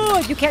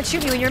 Oh, you can't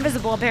shoot me when you're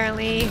invisible,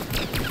 apparently.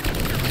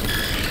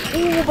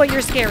 Ooh, but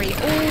you're scary.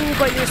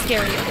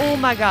 Oh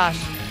my gosh.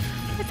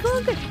 It's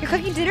going good. You're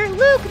cooking dinner?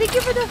 Luke, thank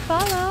you for the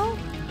follow.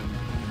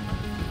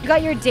 You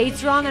got your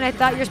dates wrong, and I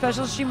thought your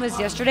special stream was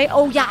yesterday.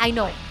 Oh, yeah, I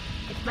know.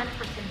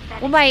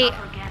 Well,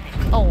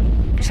 oh,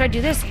 should I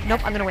do this?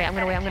 Nope, I'm gonna wait. I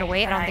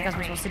don't think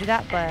I'm supposed to do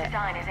that, but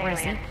we're gonna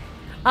see.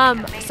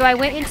 So I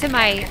went into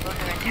my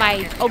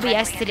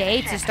OBS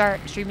today to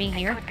start streaming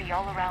here,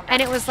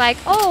 and it was like,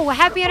 oh,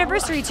 happy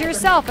anniversary to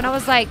yourself, and I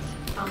was like,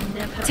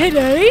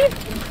 today?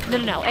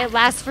 No, it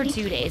lasts for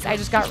 2 days. I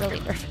just got really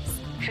nervous.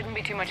 Shouldn't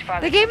be too much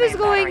farther. The game is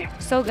going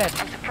so good.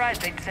 I'm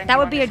surprised they'd send That you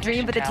would on be a this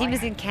dream, mission, but the team Tally.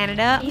 is in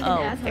Canada.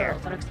 Oh, fair.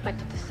 are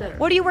expected to serve.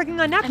 What are you working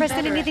on now,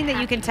 Preston? Anything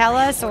that you can tell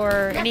us,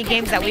 or any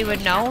games that we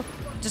would know,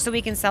 just so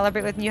we can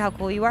celebrate with you how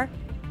cool you are?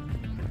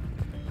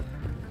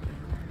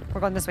 We're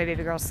going this way,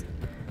 baby girls.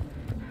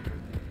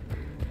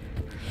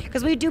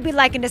 Because we do be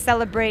liking to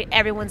celebrate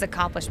everyone's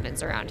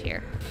accomplishments around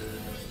here.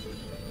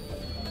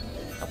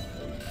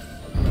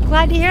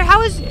 Glad to hear.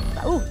 How is...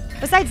 Ooh,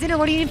 besides dinner,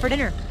 what are you eating for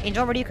dinner?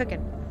 Angel, what are you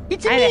cooking?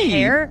 It's I have a me.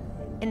 hair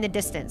in the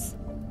distance.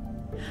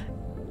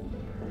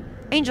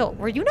 Angel,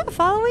 were you not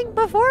following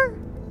before?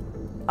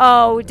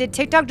 Oh, did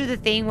TikTok do the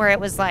thing where it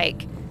was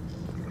like,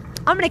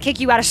 I'm going to kick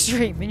you out of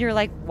stream? And you're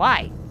like,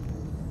 why?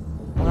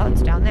 Well,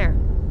 it's down there.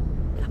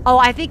 Oh,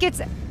 I think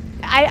it's...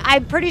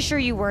 I'm pretty sure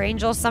you were,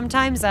 Angel.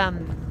 Sometimes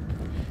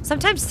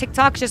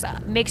TikTok just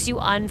makes you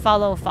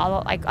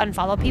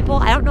unfollow people.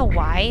 I don't know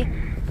why,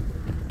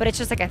 but it's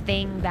just like a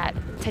thing that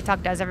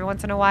TikTok does every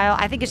once in a while.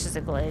 I think it's just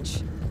a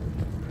glitch.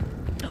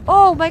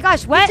 Oh my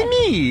gosh, what?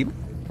 It's me.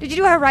 Did you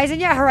do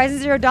Horizon yet? Horizon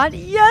Zero Dawn?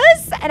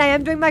 Yes! And I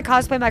am doing my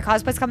cosplay. My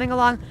cosplay's coming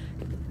along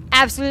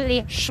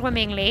absolutely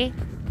swimmingly.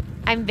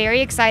 I'm very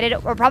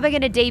excited. We're probably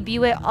going to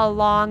debut it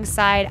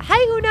alongside... Hi,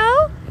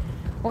 Uno!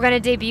 We're going to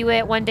debut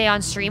it one day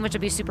on stream, which will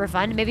be super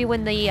fun. Maybe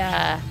when it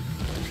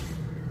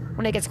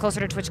gets closer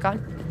to TwitchCon.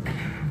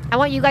 I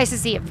want you guys to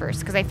see it first,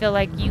 because I feel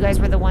like you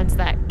guys were the ones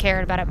that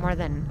cared about it more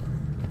than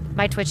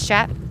my Twitch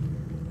chat.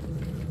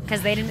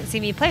 Because they didn't see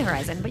me play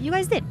Horizon, but you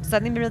guys did. So I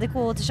think it'd be really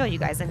cool to show you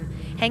guys and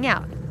hang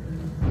out.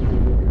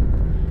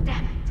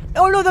 Damn it.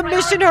 Oh no, the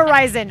mission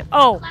Horizon!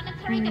 Oh,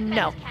 Planetary defense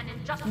no. cannon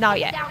just Not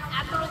took yet. down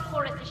Admiral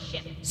Chorus's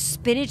ship.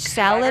 Spinach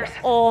salad?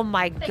 Oh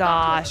my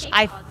gosh.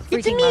 I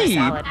freaking love me.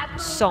 salad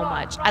so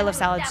much. I love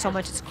salad so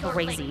much, it's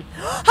crazy.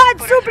 Hot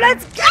soup,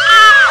 let's go!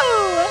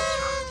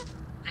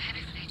 The heavy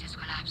fleet is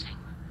collapsing.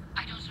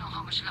 I don't know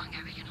how much longer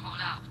we can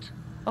hold out.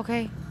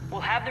 Okay.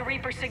 We'll have the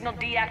Reaper signal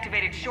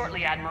deactivated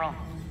shortly, Admiral.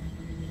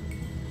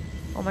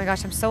 Oh my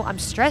gosh, I'm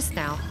stressed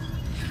now.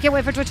 Can't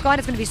wait for TwitchCon.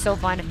 It's gonna be so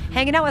fun.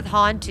 Hanging out with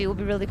Han too will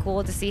be really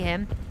cool to see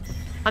him.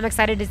 I'm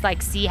excited to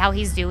like see how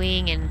he's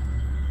doing, and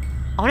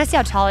I want to see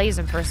how tall he is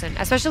in person.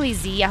 Especially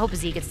Z. I hope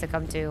Z gets to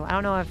come too. I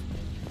don't know if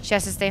she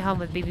has to stay home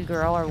with baby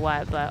girl or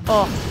what, but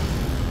oh,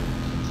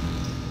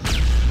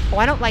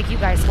 I don't like you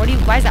guys. Why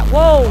is that?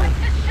 Whoa! What's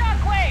the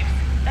shockwaves?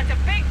 That's a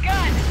big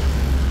gun.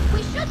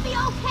 We should be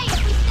okay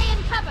if we stay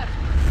in cover.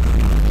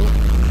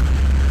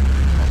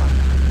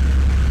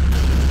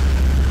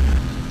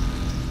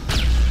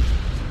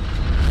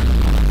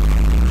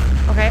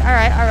 Okay, all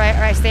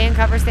right. Stay in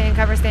cover.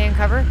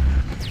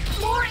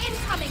 More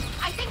incoming.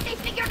 I think they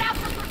figured out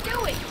what we're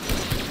doing.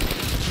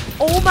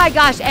 Oh my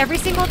gosh, every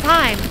single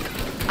time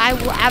I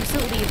will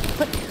absolutely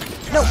put...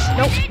 Nope.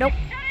 Shut it down.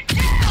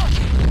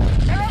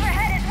 They're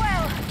overhead as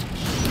well.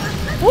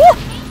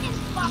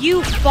 Woo!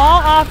 You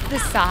fall off the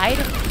side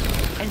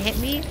and hit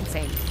me?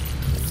 Insane.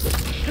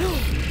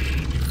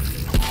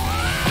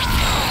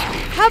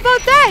 How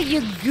about that,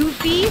 you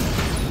goofy?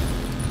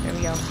 There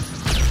we go.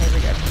 Okay,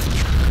 we're good.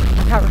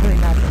 I got really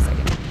mad for a second.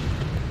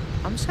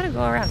 I'm just gonna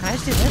go around. Can I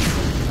just do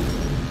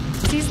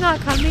this? He's not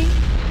coming.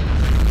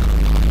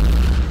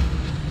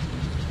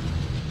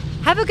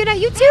 Have a good night.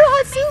 You too,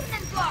 Hatsu.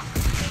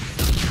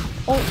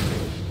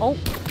 Oh,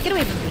 get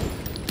away from me.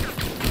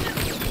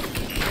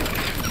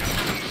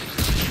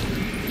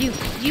 You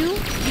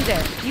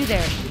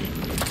there.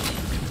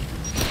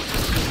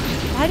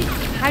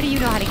 How do you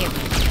know how to get me?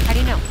 How do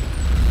you know?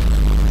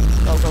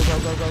 Go.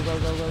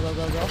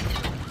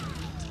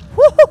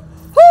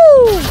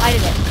 Woo-hoo-hoo! I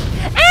did it.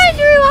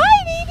 Andrew, hi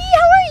baby,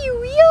 how are you,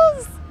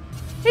 Wheels?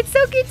 It's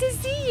so good to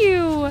see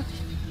you.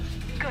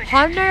 Good.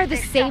 Han and I are the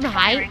They same stopped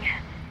height. firing.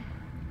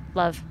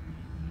 Love.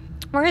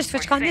 Where is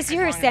TwitchCon this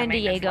year or San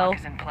Diego?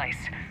 In place.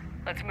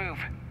 Let's move.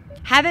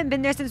 Haven't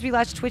been there since we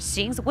launched Twitch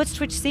Sings. What's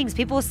Twitch Sings?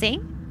 People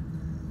sing?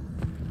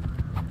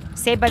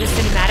 Saved by the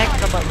cinematic,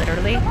 no, but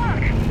literally.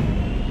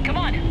 Come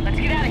on, let's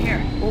get out of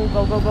here. Oh,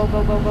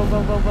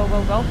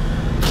 go.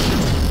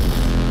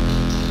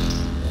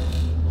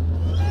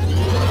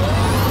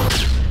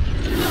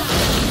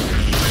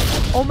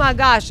 Oh my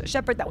gosh,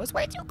 Shepard, that was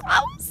way too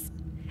close.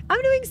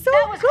 I'm doing so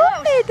good.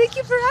 close. Thank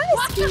you for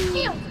Watch your asking.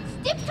 shield.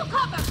 Stick to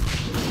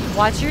cover.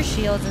 Watch your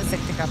shields and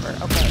stick to cover.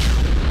 Okay.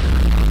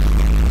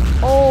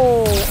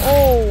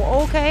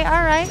 Oh, okay,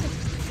 all right.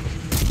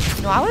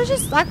 No, I was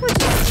just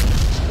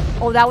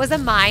Oh, that was a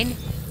mine.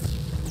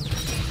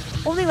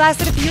 Only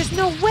lasted a few years.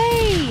 No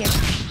way.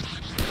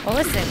 Well,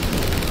 listen.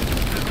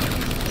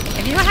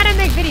 If you know how to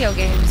make video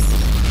games,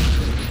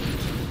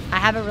 I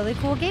have a really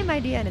cool game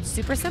idea, and it's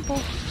super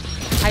simple.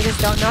 I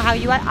just don't know how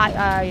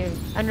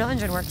Unreal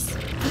Engine works.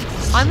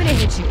 I'm gonna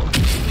hit you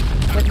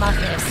with my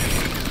fist.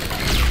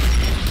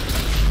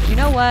 You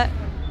know what?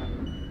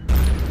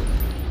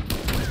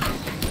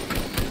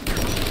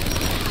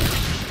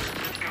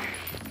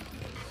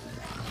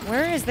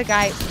 Where is the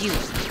guy? You.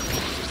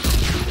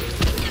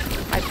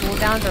 My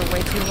cooldowns are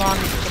way too long.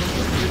 It's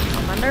getting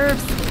on my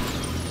nerves.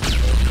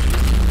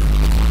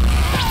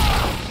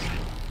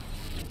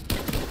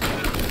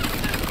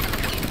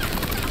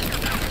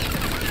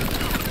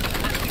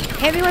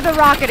 Hit me with a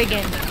rocket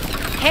again.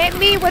 Hit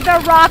me with a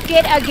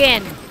rocket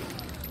again.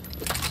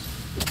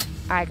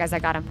 Alright, guys, I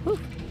got him. Whew.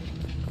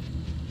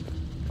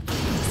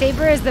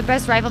 Saber is the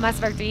best rifle Mass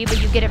Effect 3,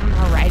 but you get it from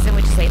Horizon,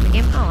 which is late in the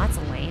game. Oh, that's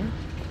lame.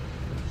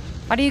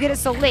 Why do you get it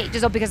so late?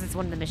 Just because it's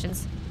one of the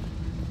missions.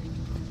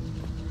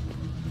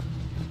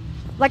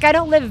 Like, I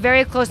don't live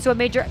very close to a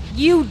major...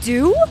 You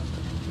do?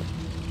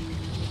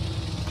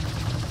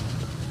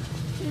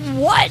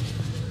 What?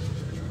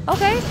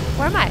 Okay,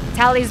 where am I?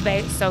 Tally's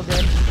Bay, so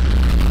good.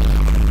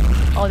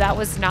 Oh, that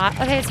was not...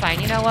 Okay, it's fine.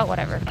 You know what?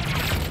 Whatever.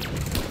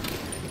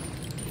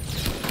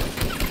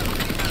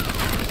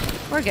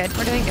 We're good.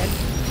 We're doing good.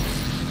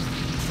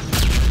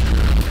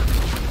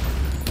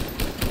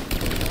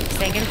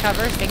 Staying in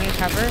cover,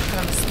 because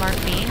I'm a smart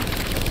bean.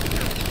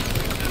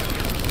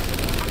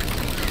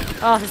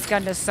 Oh, this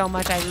gun does so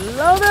much. I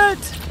love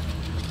it!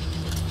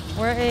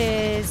 Where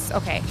is...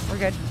 Okay, we're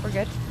good. We're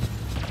good.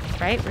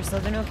 Right? We're still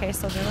doing okay.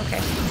 Still doing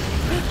okay.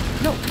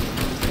 No!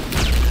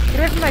 Get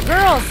away from my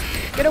girls!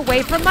 Get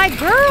away from my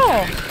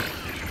girl!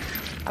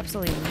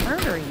 Absolutely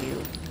murder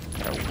you.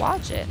 Better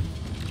watch it.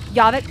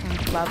 Javik.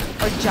 Love.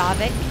 Or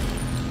Javik.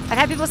 I've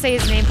had people say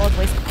his name both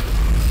ways.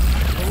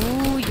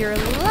 Ooh, you're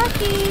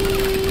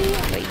lucky.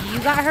 But you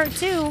got hurt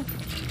too.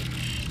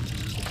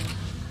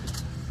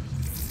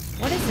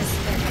 What is this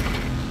thing?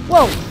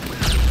 Whoa!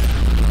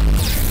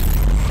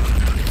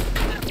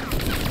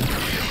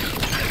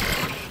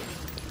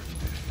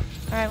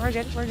 Alright, we're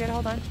good. We're good.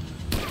 Hold on.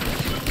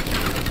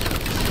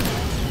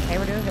 Okay,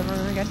 we're doing good. We're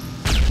doing good.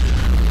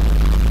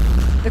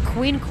 The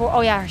Queen Core.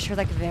 Oh, yeah, sure,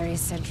 like a very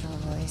central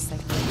voice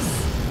like this.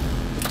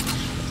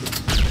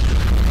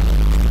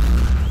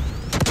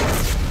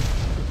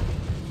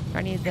 Do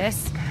I need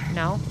this?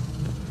 No.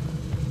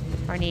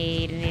 Do I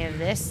need any of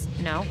this?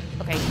 No.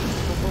 Okay.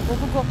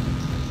 Go.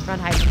 Run,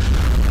 hide.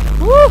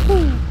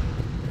 Woohoo!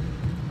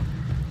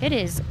 It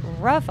is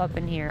rough up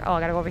in here. Oh, I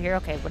gotta go over here.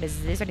 Okay, what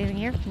is this? Anything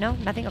here? No?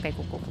 Nothing? Okay,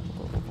 cool.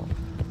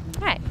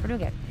 Alright, we're doing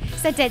good.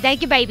 Sent it.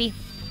 Thank you, baby.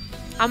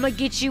 I'm gonna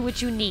get you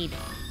what you need.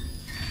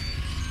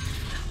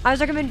 I was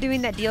recommend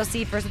doing that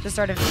DLC first at the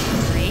start of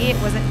 3. It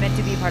wasn't meant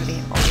to be part of the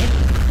game.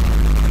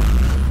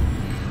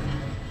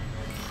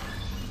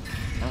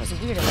 That was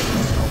weird. It like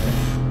open.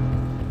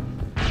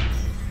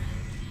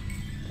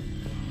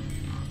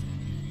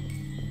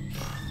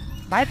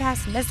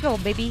 Bypass. Let's go,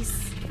 babies.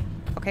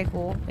 Okay,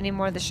 cool. Any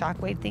more of the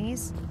shockwave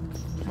thingies?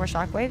 More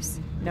shockwaves?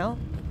 No?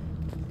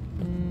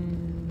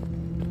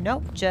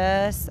 Nope.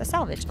 Just a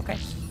salvage. Okay.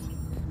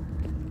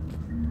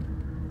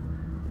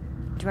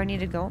 Do I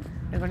need to go?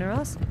 Do I go anywhere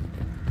else?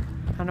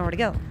 I don't know where to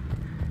go.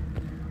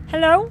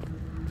 Hello?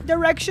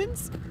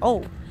 Directions?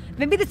 Oh,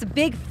 maybe this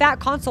big fat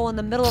console in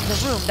the middle of the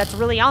room. That's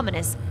really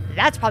ominous.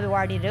 That's probably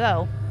where I need to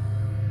go.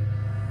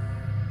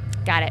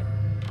 Got it.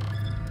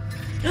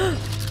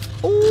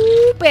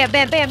 Ooh, bam.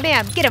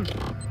 Get him.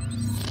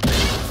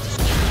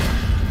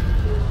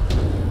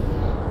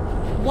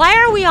 Why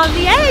are we on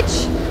the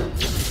edge?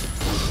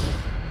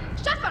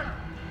 Shepard!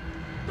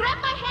 Grab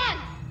my hand!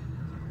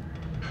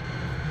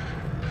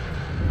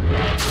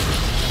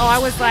 Oh, I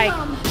was like,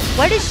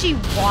 what does she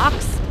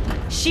walks?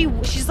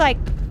 She's like,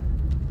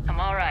 I'm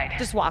all right.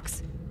 just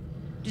walks.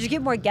 Did you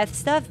get more Geth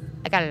stuff?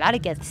 I got a lot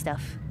of Geth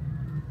stuff.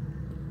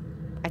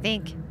 I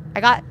think.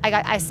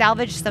 I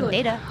salvaged some Good.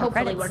 data.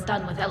 Hopefully we're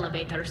done with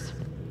elevators.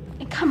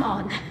 Come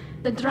on,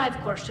 the drive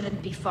core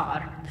shouldn't be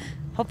far.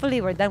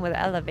 Hopefully we're done with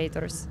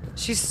elevators.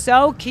 She's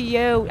so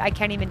cute. I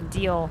can't even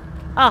deal.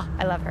 Oh,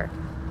 I love her.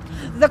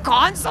 The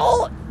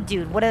console?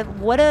 Dude, what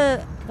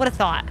a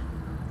thought.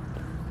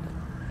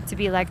 To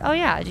be like, oh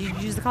yeah, you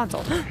use the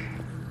console.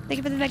 Thank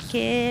you for the med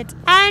kit.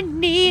 I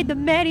need the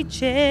medi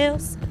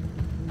chills.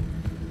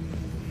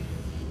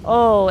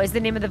 Oh, is the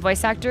name of the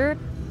voice actor?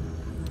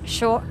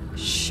 Shorey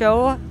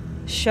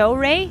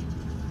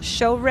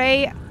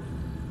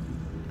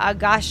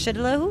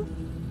Agashidlahu?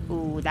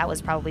 Ooh, that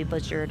was probably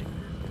butchered.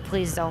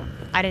 Please don't.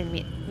 I didn't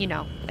mean,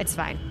 it's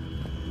fine.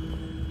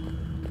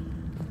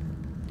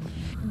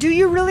 Do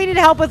you really need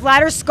help with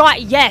ladders,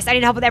 Scott? Yes, I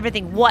need help with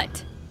everything.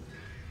 What?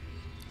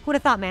 Who would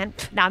have thought, man?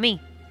 Not me.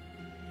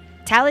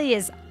 Tally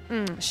is,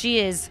 she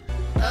is.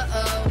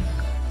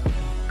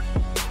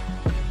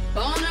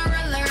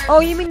 Oh,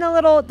 you mean the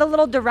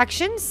little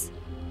directions?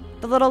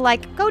 The little,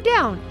 like, go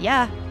down.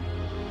 Yeah.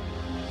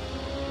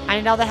 I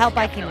need all the help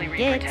I can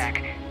get.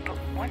 But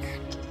what's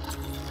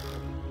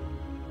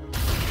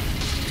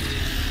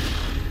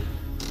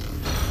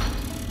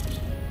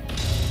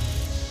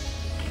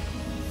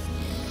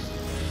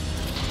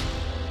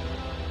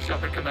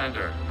Shepard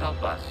Commander,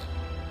 help us.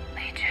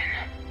 Legion.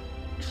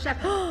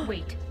 Shepard,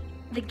 wait.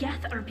 The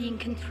Geth are being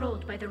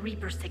controlled by the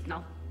Reaper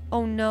signal.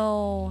 Oh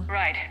no.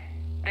 Right.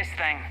 This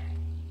thing.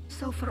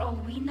 So for all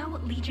we know,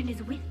 Legion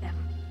is with them.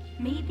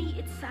 Maybe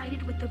it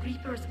sided with the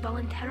Reapers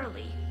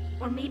voluntarily.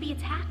 Or maybe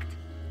it's hacked.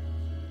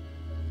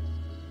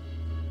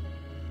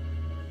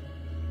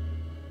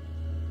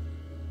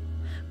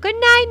 Good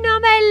night,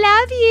 Nom. I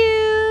love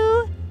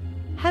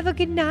you. Have a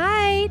good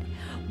night.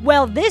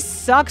 Well, this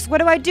sucks. What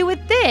do I do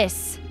with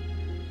this?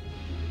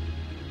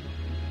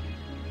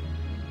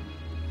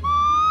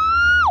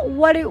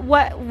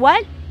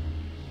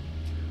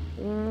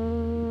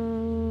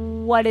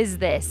 What is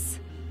this?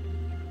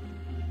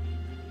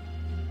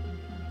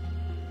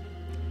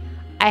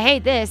 I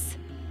hate this.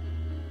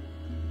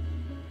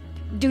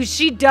 Dude,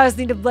 she does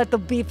need to let the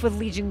beef with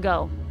Legion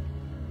go.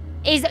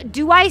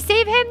 Do I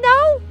save him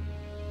though?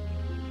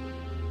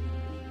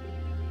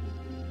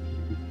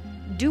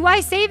 Do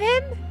I save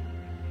him?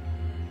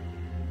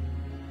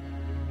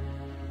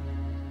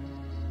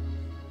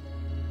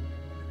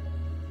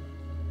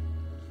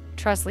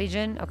 Trust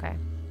Legion? Okay.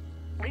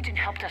 Legion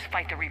helped us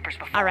fight the Reapers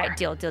before. All right,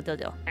 deal.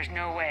 There's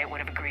no way it would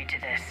have agreed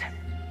to this.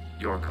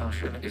 Your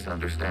caution is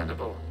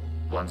understandable.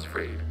 Once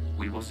freed,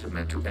 we will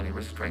submit to any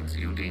restraints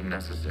you deem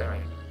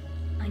necessary.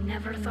 I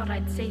never thought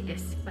I'd say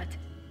this, but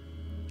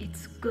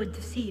it's good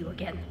to see you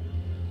again.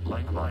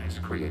 Likewise,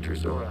 Creator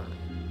Zora.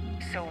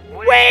 So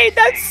what Wait,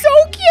 that's so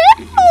It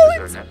cute!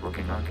 uses our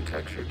networking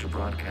architecture to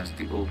broadcast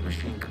the old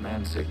machine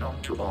command signal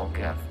to all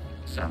Geth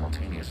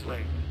simultaneously.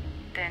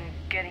 Then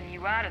getting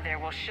you out of there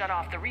will shut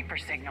off the Reaper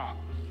signal.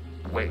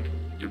 Wait,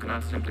 you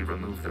cannot simply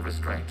remove the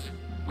restraints.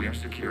 We are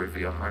secured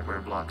via hardware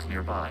blocks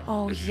nearby.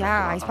 Oh This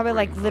yeah, shuttle he's probably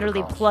like operating literally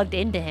protocols. plugged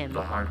into him.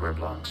 The hardware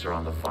blocks are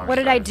on the far What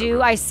did side I of the do?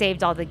 room. I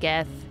saved all the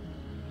Geth.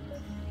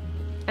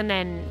 And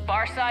then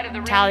Far side of the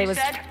room, Tally you was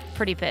said?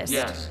 pretty pissed.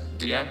 Yes,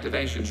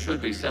 deactivation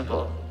should be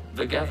simple.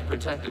 The Geth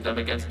protected them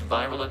against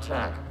viral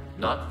attack,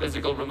 not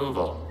physical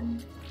removal.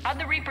 How'd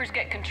the Reapers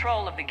get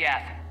control of the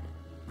Geth?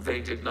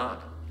 They did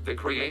not. The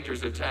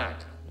creators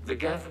attacked. The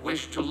Geth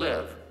wished to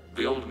live.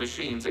 The old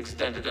machines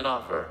extended an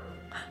offer.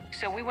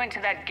 So we went to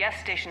that Geth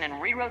station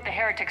and rewrote the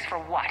heretics for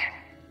what?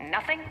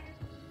 Nothing?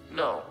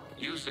 No,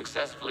 you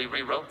successfully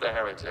rewrote the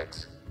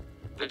heretics.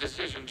 The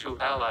decision to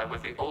ally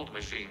with the old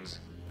machines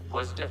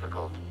was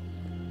difficult.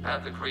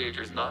 Had the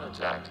creators not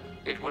attacked,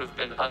 it would have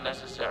been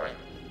unnecessary.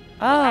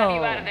 Oh. We'll have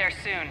you out of there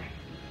soon.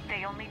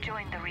 They only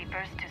joined the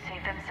Reapers to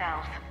save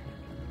themselves.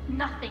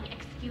 Nothing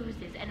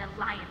excuses an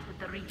alliance with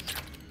the Reapers.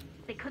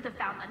 They could have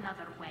found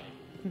another way.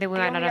 They The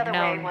might not only have other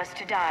way known. was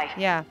to die.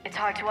 Yeah. It's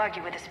hard to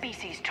argue with a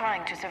species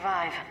trying to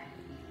survive.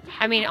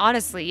 I mean,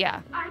 honestly,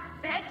 yeah. I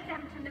begged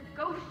them to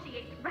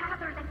negotiate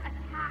rather than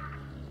attack.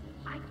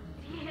 I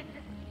did.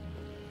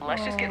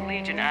 Let's just get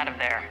Legion out of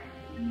there.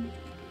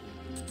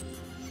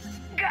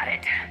 Got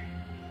it.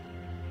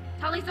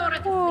 Tali Zora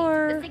to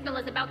Poor- fleet. The signal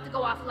is about to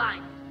go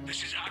offline.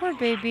 This is Poor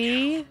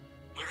baby.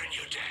 We're in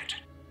your debt.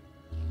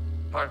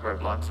 Hardware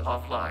blocks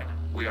offline.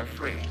 We are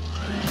free.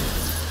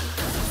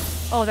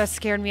 Oh, that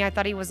scared me. I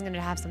thought he wasn't going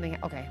to have something.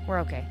 Okay, we're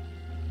okay.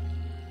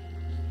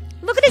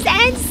 Look at his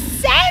end.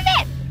 Save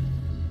it!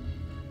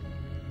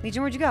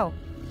 Legion, where'd you go?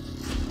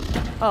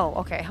 Oh,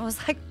 okay. I was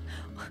like,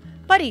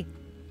 buddy.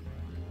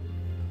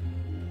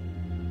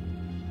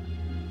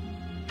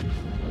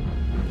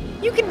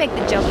 You can make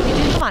the jump,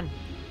 Legion. Come on.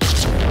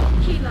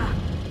 Keela.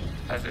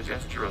 As a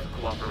gesture of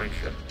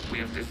cooperation, we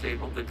have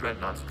disabled the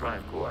Dreadnought's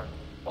drive core.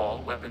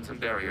 All weapons and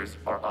barriers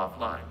are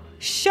offline.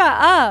 Shut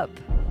up.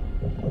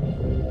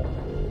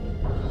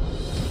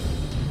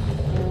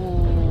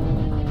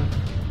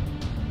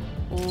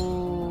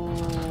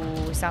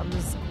 Ooh,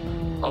 something's.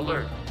 Ooh.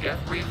 Alert!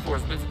 Geth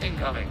reinforcements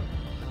incoming.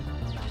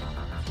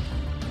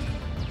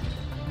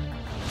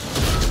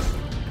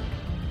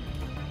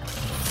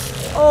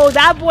 Oh,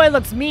 that boy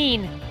looks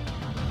mean.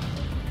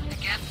 The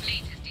Geth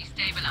fleet is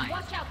destabilized.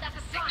 Watch out, that's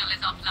a Signal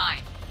is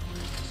offline.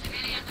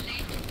 Civilian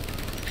fleet,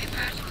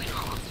 prepare to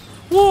withdraw.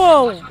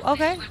 Whoa. Watch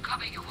Okay. will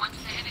cover you once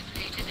the enemy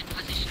fleet is in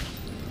position.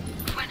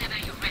 Whenever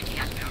you're ready,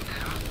 Admiral.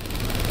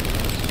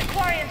 The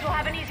Quarians will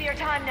have an easier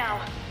time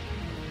now.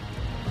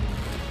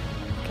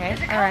 Okay.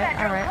 There's a All right.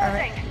 combat All drone right. All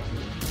right. closing.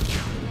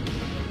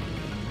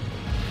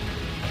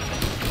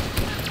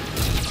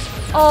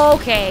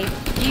 Okay.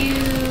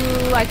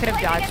 I could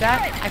have dodged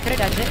that. I could have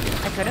dodged it.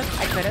 I could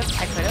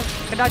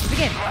have. Could dodge it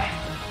again.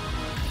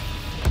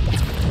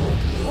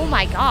 Oh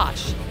my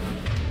gosh.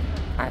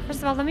 Alright, first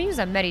of all, let me use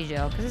a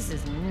Medijo, because this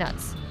is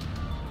nuts.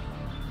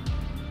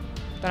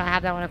 Don't I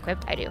have that one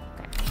equipped? I do.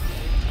 Okay.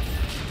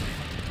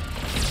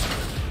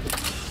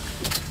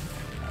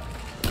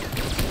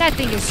 That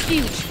thing is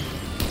huge.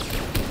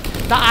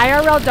 The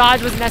IRL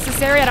dodge was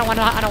necessary. I don't want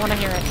to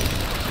hear it.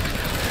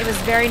 It was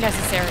very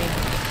necessary.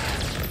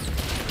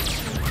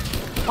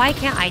 Why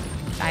can't I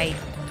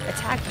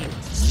attack you?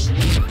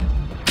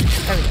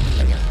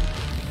 There we go.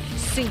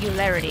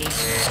 Singularity.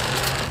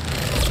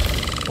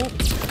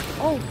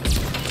 Oh.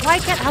 Why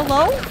can't,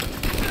 hello?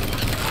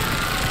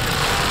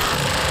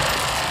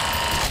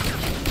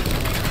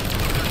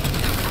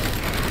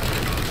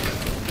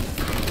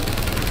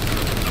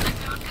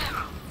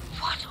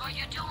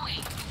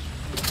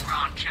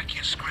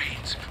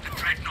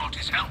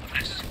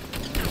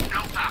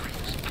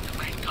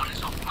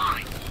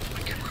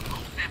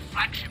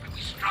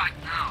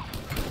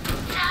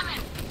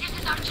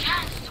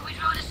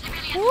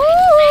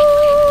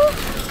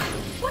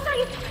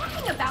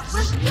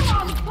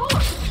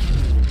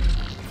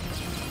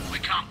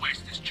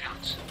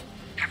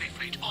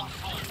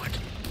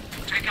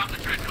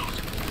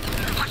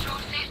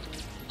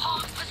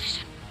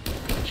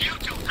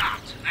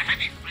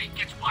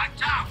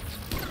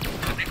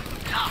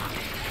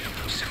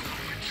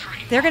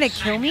 They're gonna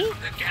kill me?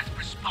 The Geth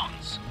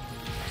response.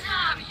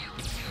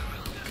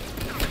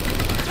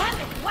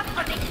 What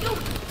are they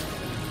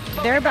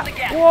doing? They're about.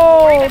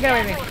 Whoa! Get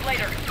away from me!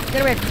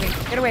 Get away from me!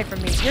 Get away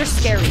from me! You're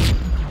scary.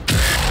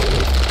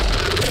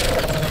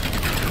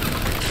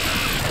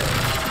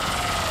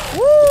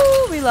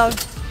 Woo! Reload.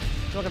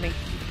 Look at me.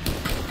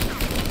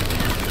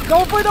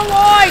 Go for the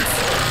lights!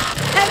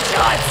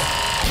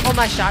 Headshots! Oh,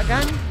 my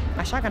shotgun?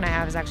 My shotgun I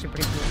have is actually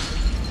pretty cool.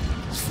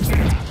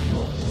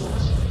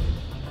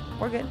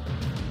 We're good.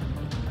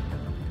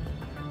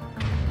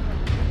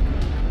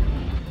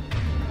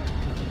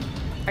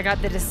 I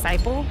got the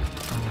Disciple.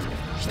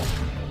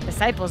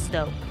 Disciple's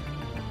dope.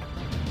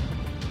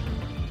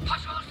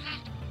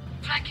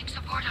 Flanking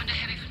support on the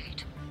heavy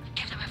fleet.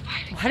 Give them a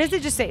fighting. Why does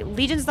it just say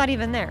Legion's not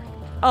even there?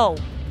 Oh,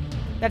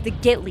 you have to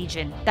get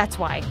Legion. That's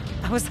why.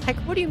 I was like,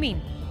 what do you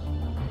mean?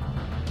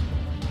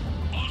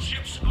 All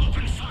ships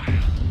open fire.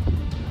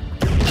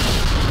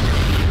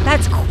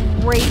 That's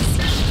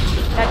crazy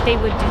that they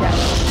would do that.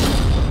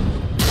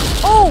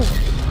 Oh!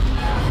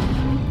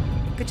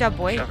 Good job,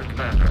 boy. Shepard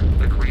Commander,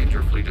 the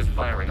creature fleet is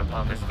firing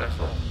upon this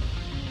vessel.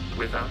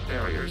 Without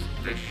barriers,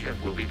 this ship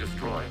will be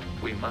destroyed.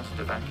 We must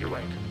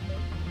evacuate.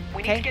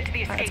 We need to get to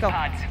the escape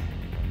pods.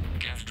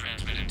 Geth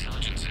transmit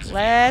intelligence.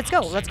 Let's go.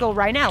 Let's go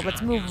right now.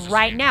 Let's move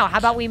right now. How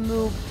about we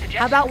move?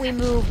 How about we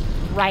move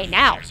right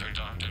now?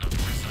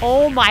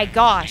 Oh my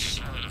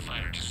gosh.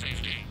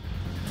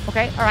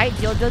 Okay, all right.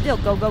 Deal, deal, deal.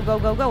 Go, go, go,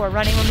 go, go. We're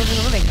running, we're moving,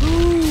 we're moving.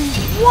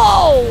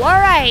 Whoa!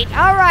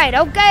 All right.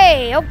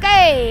 Okay,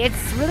 okay.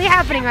 It's really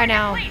happening right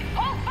now.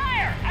 Hold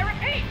fire! I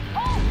repeat,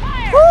 hold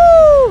fire!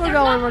 Woo! We're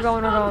going, we're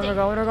going, we're going, we're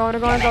going, we're going, we're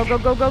going. Go, go,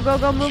 go, go, go,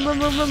 go. Move, move,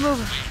 move, move,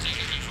 move.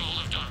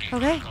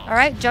 Okay, all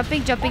right.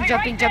 Jumping, jumping,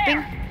 jumping,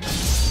 jumping.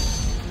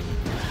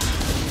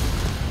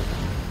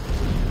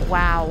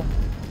 Wow.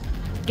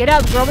 Get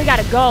up, girl. We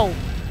gotta go.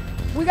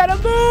 We gotta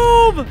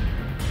move!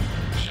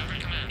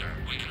 Shepard Commander,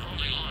 we can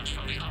only launch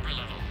from the upper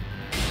level.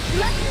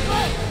 Let's go!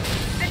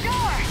 The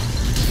door!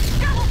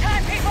 Double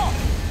time, people!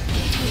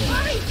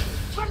 Hurry!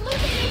 We're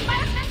losing the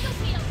environmental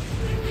field!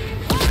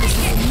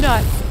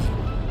 Nuts.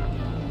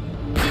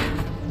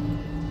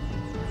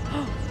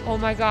 Oh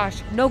my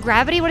gosh. No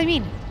gravity? What do you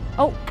mean?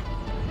 Oh.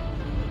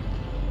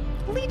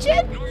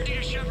 Legion?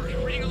 Nordia Shepard,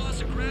 reading a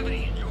loss of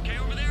gravity. You okay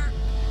over there?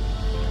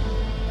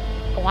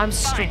 Oh, I'm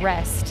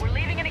stressed. We're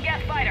leaving in a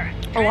Geth fighter.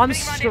 Oh, I'm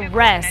Transmitting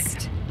rendezvous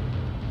stressed.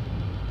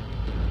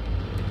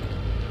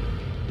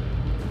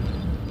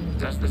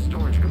 Does the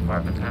storage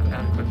compartment have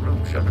adequate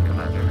room, Shepard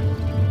Commander?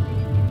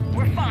 coordinates.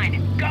 We're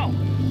fine. Go!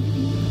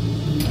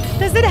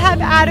 Does it have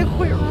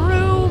adequate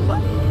room?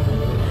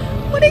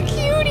 What a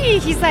cutie.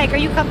 He's like, are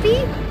you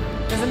comfy?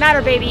 Doesn't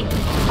matter, baby.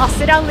 I'll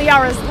sit on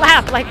Liara's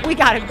lap like we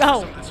gotta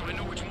go. So I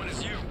know which one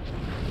is you.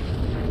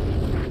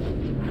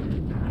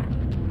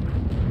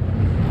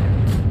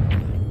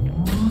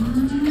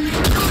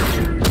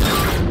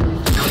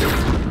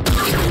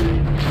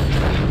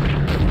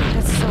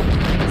 That's so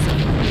crazy.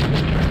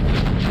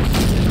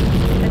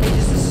 And they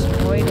just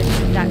destroyed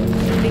that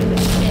big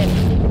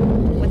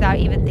ship without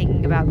even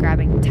thinking about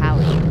grabbing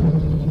Tally.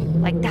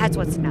 Like, that's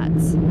what's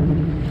nuts.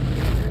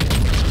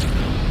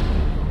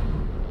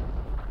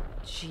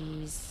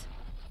 Jeez.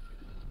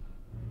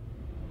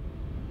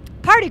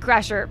 Party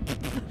Crasher.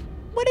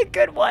 What a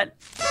good one.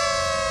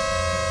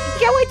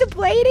 Can't wait to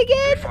play it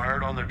again. They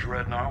fired on the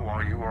Dreadnought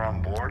while you were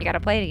on board? You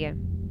gotta play it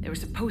again. They were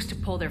supposed to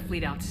pull their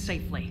fleet out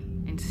safely.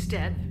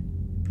 Instead,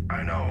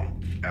 I know.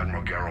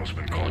 Admiral Garrow's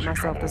been causing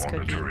trouble on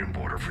the Turian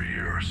border for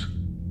years.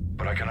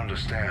 But I can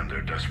understand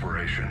their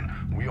desperation.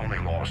 We only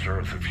lost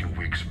Earth a few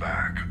weeks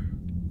back.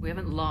 we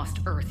haven't lost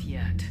Earth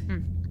yet.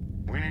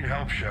 We need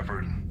help,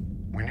 Shepard.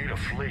 We need a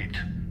fleet.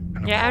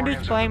 And the Yeah, I'm Quarians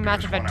just are playing the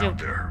Mass biggest Effect one 2. out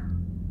there.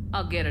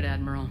 I'll get it,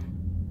 Admiral.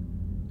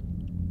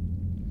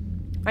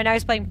 Right now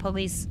he's playing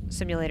Police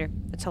Simulator.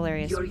 It's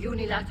hilarious. Your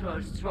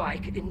unilateral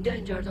strike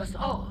endangered us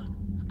all.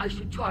 I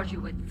should charge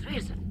you with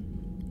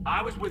treason.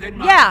 I was within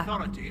my Yeah.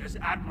 authority as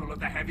Admiral of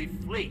the Heavy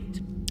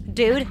Fleet.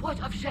 Dude. What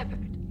of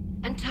Shepard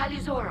and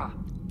Talizora?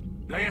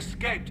 They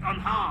escaped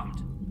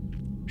unharmed.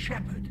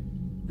 Shepard,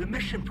 the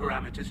mission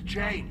parameters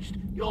changed.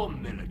 You're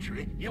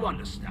military. You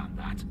understand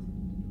that.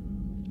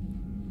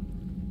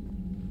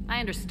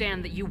 I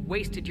understand that you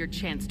wasted your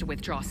chance to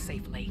withdraw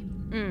safely.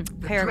 The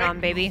Paragon,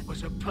 baby. Dreadnought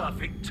was a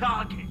perfect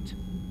target.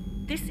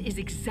 This is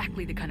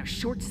exactly the kind of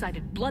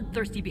short-sighted,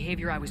 bloodthirsty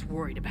behavior I was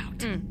worried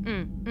about.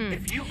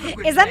 If you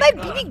could Is that my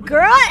retake baby Earth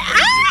girl?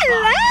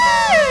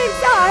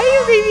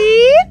 Hi,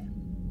 baby.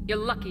 You're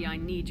lucky I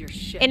need your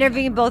ship.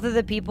 Interviewing both of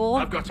the people.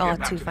 I've got to Oh, get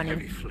back too to the funny.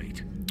 Heavy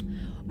Fleet.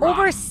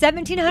 Over Right.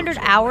 1,700 We'll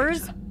talk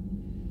hours?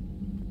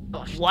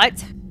 later.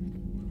 What?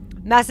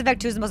 Mass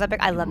Effect 2 is the most epic.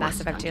 I love Mass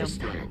Must Effect 2.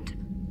 understand.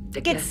 The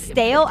It gets Geth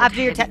stale inflicted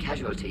after your heavy 10.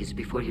 casualties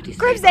before you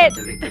Grim's disabled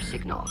it. the Reaper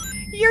signal.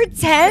 You're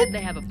Said 10?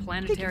 they have a Thank you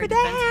planetary for the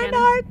defense hand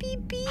cannon.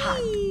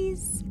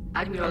 RPPs.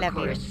 I Admiral love you.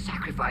 Koris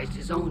sacrificed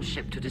his own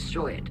ship to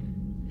destroy it.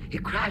 He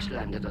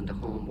crash-landed on the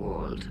home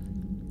world.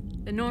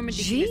 The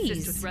Normandy can Jeez.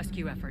 assist with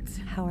rescue efforts.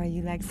 How are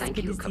you, Lex? Thank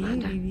Good you, to see you,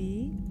 Commander.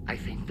 baby. I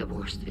think the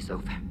worst is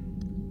over.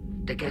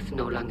 The Geth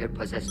no longer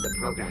possess the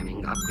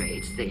programming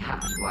upgrades they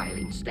had while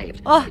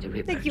enslaved Oh, by the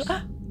Reapers. thank you.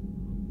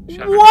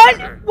 Shepard What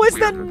Commander, was we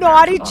the are prepared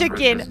naughty to offer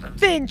chicken? assistance.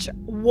 Finch,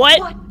 what?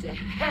 What the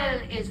hell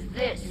is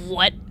this?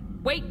 What?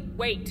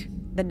 Wait.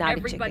 The naughty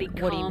Everybody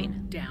chicken. What do you calm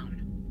mean?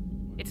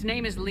 down. Its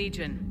name is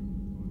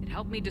Legion. It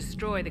helped me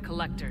destroy the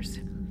Collectors.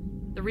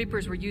 The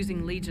Reapers were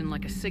using Legion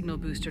like a signal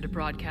booster to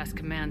broadcast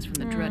commands from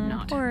the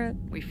Dreadnought.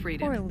 We freed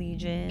Poor it.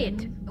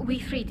 Legion. We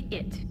freed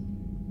it.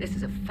 This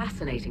is a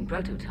fascinating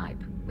prototype.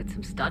 With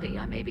some study,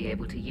 I may be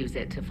able to use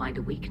it to find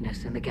a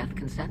weakness in the Geth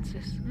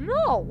consensus.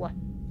 No.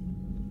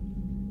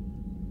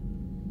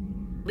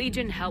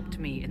 Legion helped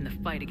me in the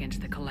fight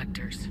against the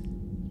Collectors.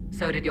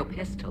 So did your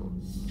pistol.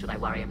 Should I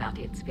worry about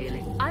its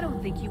feelings? I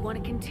don't think you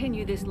want to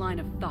continue this line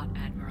of thought,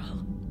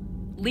 Admiral.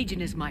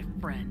 Legion is my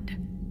friend.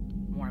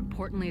 More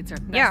importantly, it's our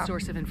best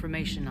source of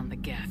information on the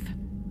Geth.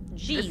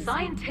 Jeez. The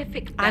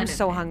scientific I'm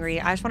so benefits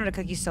hungry. I just wanted a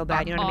cookie so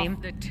bad, you know what I mean?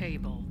 Off the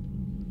table.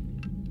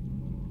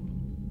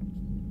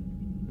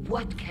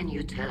 What can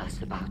you tell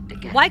us about the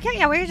Geth? Why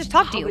can't we just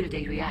talk to How will you?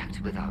 they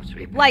react without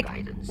Reaper Like,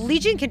 guidance?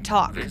 Legion can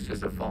talk. This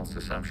is a false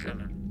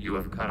assumption. You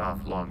have cut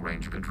off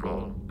long-range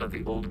control, but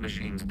the old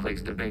machines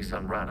placed a base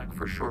on Rannoch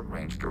for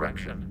short-range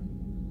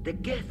direction. The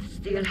Geth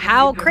still have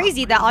How Reaper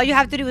crazy that all you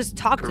have to do is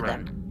talk to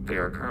Correct. them. They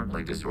are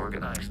currently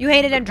disorganized. You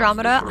hated But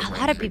Andromeda? once the A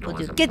lot of short-range people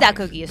signal do. is Get in that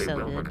place, cookie, is they so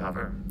will good.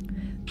 recover.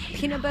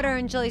 Peanut butter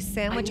and jelly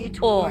sandwich. I need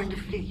to Oh, warn the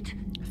fleet.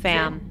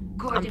 fam. Then I'm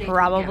coordinate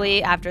probably,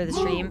 together. after the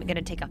stream, Move.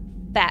 gonna take a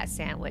fat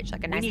sandwich.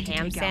 Like a We nice need to ham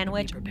take out the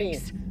sandwich. Reaper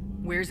base.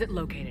 Where's it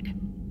located?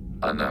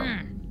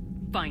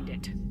 Unknown. Find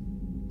it.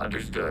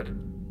 Understood.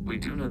 We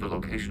do know the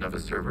location of a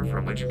server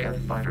from which Geth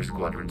fighter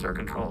squadrons are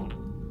controlled.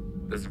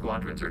 The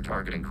squadrons are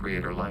targeting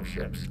creator life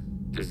ships.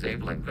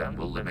 Disabling them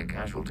will limit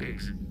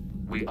casualties.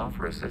 We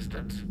offer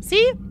assistance.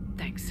 See?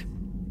 Thanks.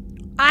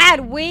 I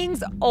had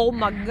wings. Oh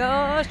my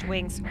gosh,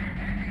 wings.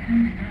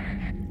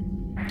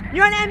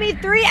 You're on enemy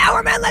 3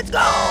 hour, man. Let's go.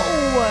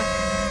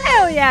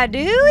 Hell yeah,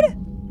 dude.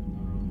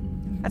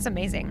 That's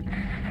amazing.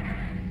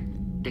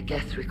 The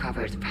Geth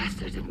recovered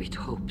faster than we'd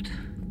hoped.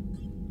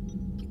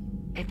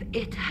 If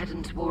it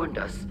hadn't warned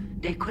us,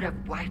 they could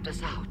have wiped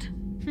us out.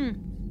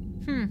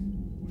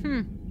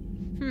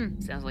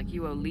 Sounds like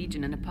you owe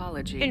Legion an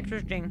apology.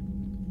 Interesting.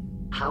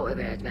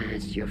 However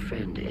advanced your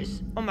friend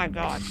is, Oh my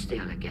god. it's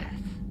still a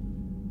Geth.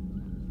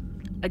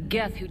 A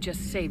Geth who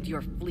just saved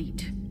your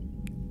fleet.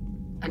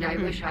 And I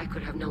wish I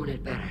could have known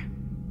it better.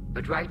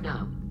 But right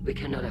now, we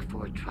cannot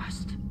afford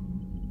trust.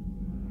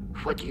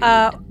 What do you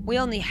need? We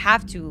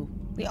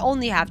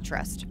only have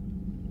trust.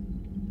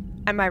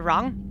 Am I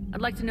wrong?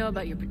 I'd like to know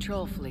about your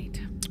patrol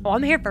fleet. Oh,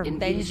 I'm here for In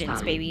vengeance,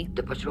 peacetime, baby.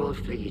 The patrol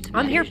fleet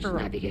I'm here managed for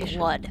navigation,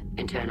 blood.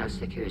 internal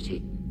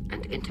security,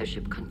 and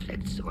intership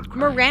conflicts or crimes.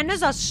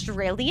 Miranda's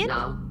Australian?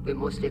 Now, we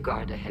mostly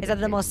guard the heavy Is that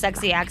the most fleet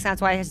sexy flank. accent?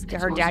 That's why It's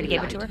her dad mostly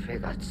gave it to light her?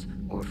 frigates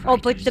or Oh,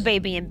 put fighters. the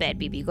baby in bed,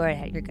 BB. Go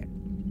ahead. You're good.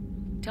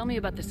 Tell me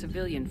about the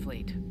civilian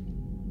fleet.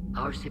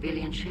 Our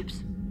civilian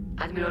ships?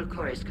 Admiral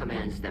Corus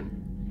commands them.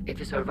 If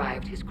he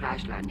survived his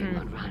crash landing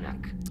on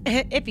Rannoch.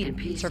 If he In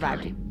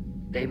survived.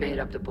 peacetime, they made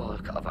up the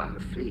bulk of our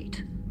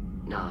fleet.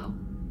 Now,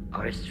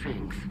 our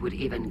strength would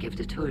even give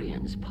the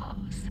Turians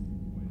pause.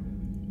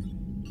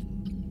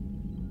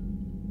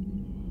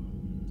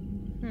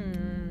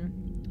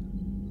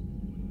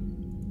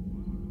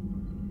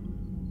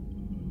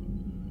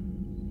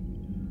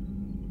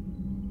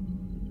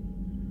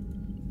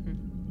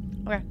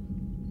 Okay.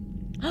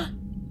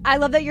 I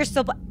love that you're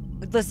still.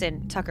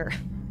 Listen, Tucker.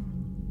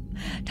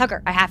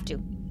 Tucker, I have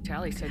to.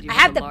 Tally said you I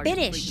have have the to largest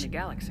finish. fleet in the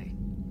galaxy.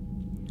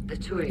 The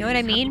Turians know what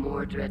I mean? have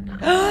more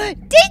dreadnoughts.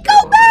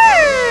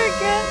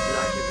 Dinkelberg!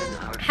 Larger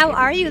than our How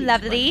are heavy you, fleet by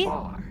lovely?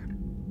 far.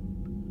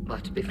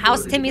 But before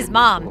How's we Timmy's began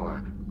mom? this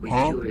war, we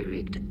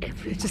jury-rigged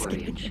every Just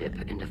Quarian ship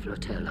in the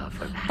flotilla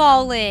for battle.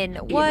 Fallen.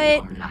 Even What?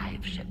 our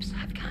live ships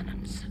have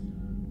cannons.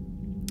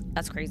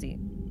 That's crazy.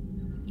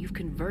 You've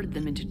converted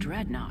them into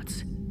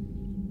dreadnoughts.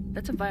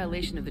 That's a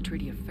violation of the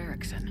Treaty of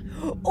Ferrixon.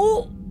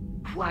 Oh,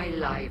 Why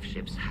live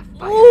ships have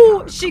oh,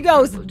 firepower she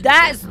goes, comparable to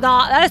that's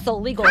dreadnoughts. that's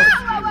illegal.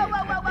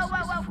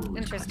 Whoa.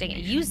 Interesting.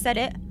 You said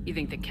it. You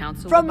think the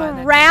council From will buy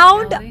that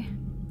round Tally?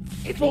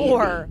 If need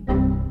 4. be,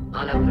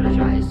 I'll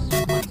apologize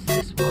once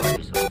this war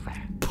is over.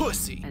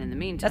 Pussy. And in the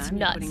meantime, That's you're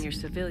nuts. putting your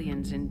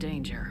civilians in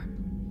danger.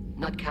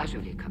 Not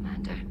casually,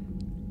 Commander.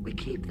 We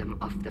keep them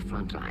off the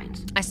front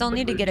lines. I still but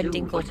need to we'll get a do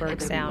Dinkelberg whatever we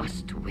sound.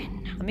 must to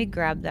win. Let me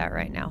grab that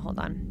right now. Hold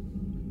on.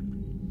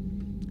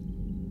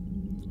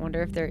 I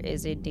wonder if there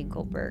is a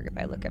Dinkelberg if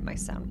I look at my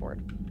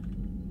soundboard.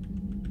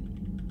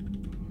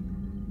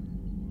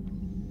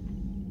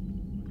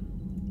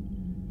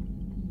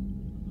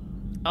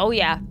 Oh,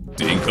 yeah.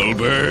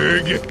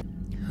 Dinkelberg.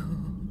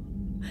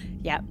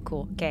 Yeah,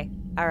 cool. Okay.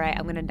 All right,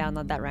 I'm going to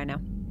download that right now.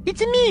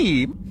 It's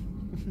me.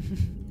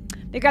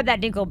 Let me grab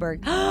that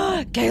Dinkelberg.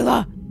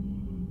 Kayla!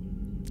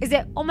 Is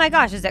it... Oh my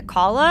gosh, is it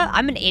Kala?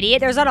 I'm an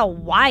idiot. There's not a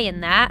Y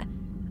in that.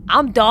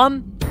 I'm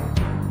dumb.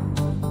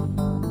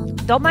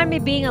 Don't mind me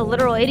being a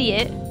literal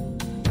idiot.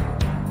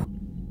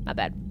 My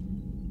bad.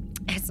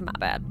 It's my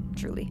bad,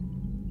 truly.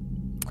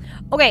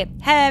 Okay,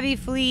 heavy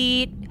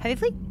fleet. Heavy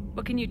fleet?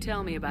 What can you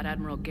tell me about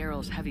Admiral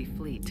Garrel's heavy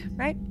fleet?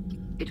 Right?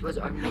 It was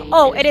our main.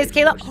 Oh, it is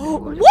Kayla.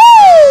 Woo!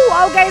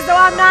 Okay, so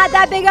I'm not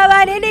that big of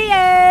an idiot.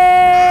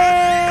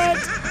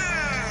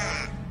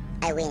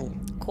 I win.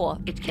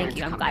 Cool. Thank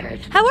you. I'm glad.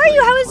 compared How are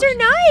you? How was your to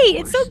night?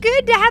 It's so course.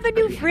 good to have a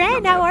new We have friend.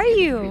 number How of are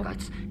heavy you?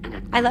 frigates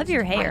and I love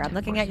your advanced hair. I'm fighter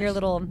looking at your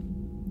little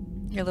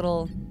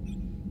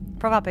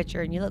profile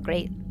picture, and you look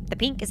great. The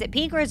pink, is it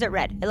pink or is it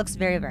red? It looks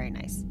very, very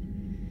nice.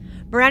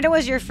 Miranda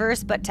was your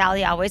first, but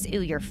Tally always,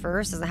 ooh, your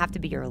first doesn't have to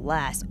be your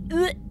last.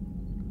 Ugh.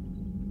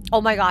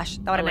 Oh my gosh,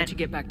 that would I'll have let meant. you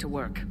get back to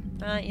work.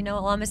 You know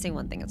what? Well, I'm missing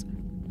one thing.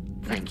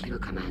 Thank you,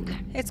 Commander.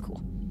 It's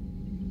cool.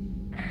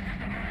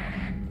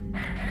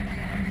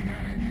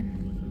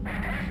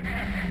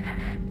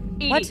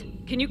 Edie, What?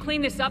 Can you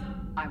clean this up?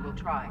 I will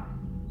try.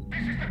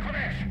 This is the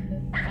Kodesh.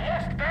 We've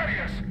lost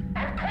barriers.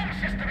 Our comm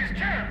system is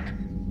jammed.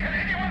 Can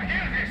anyone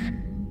hear this?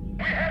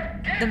 We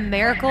have The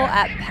miracle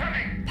at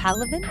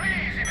Palavin? Please,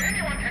 if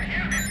anyone can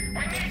hear this,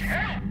 we need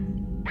help.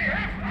 We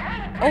have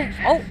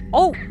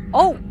Oh.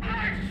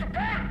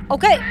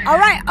 Okay,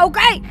 alright,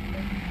 okay.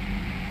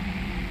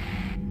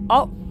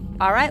 Oh,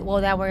 alright, well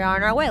then we're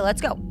on our way.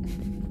 Let's go.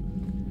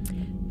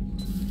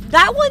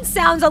 That one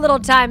sounds a little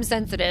time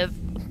sensitive.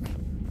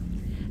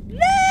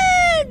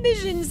 That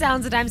mission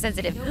sounds time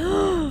sensitive.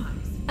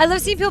 I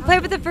love seeing people play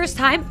for the first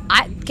time.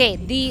 Okay,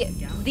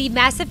 the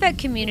Mass Effect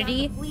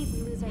community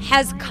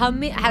has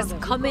come in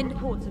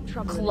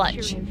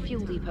clutch.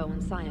 Fuel depot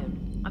on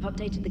Scion. I've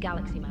updated the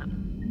galaxy map.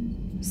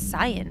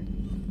 Scion?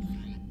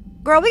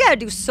 Girl, we gotta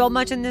do so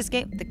much in this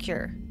game. The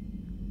cure.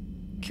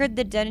 Cured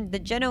the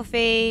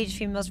genophage.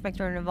 Female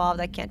spectrum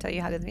involved. I can't tell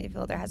you how good it made me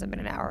feel. There hasn't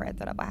been an hour. I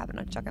thought about having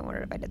a check. I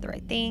wondered if I did the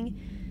right thing.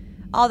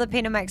 All the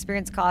pain of my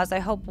experience caused. I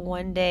hope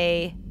one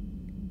day...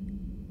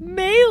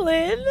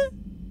 Malin?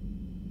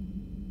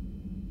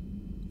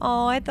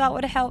 Oh, I thought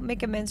would help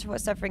make amends for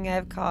what suffering I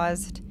have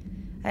caused.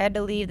 I had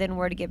to leave, then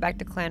word to get back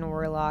to Clan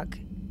Warlock.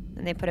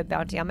 And they put a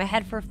bounty on my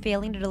head for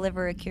failing to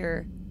deliver a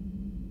cure.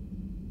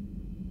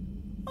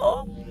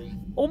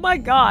 Oh my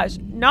gosh,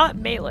 not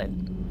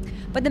Malin.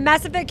 But the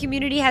Mass Effect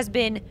community has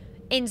been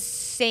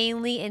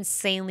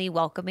insanely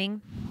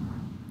welcoming.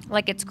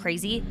 Like, it's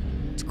crazy.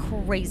 It's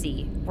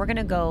crazy. We're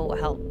gonna go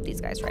help these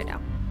guys right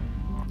now.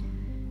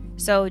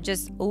 So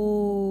just,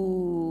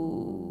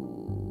 ooh.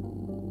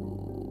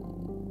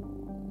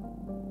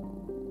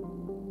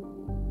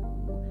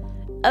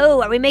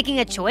 Oh, are we making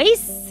a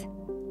choice?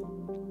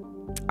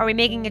 Are we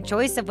making a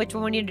choice of which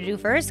one we need to do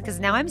first? Because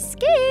now I'm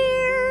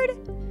scared.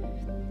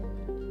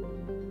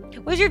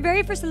 Was your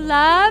very first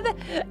love? Does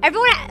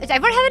everyone have an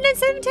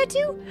N7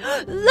 tattoo?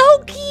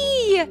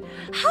 Loki!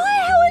 How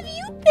the hell have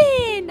you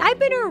been? I've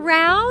been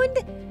around.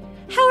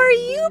 How are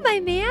you, my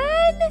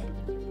man?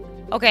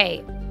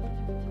 Okay.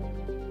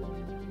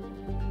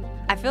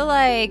 I feel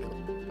like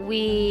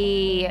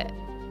we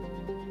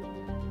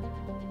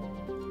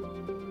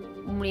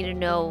need to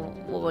know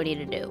what we need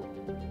to do.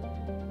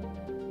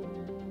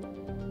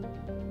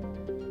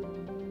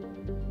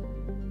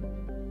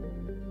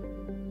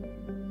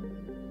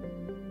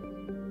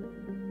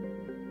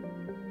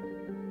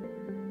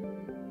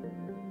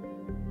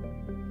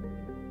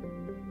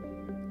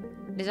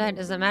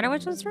 Does it matter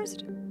which one's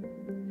first?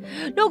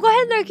 No, go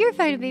ahead, Lark. You're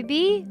fine,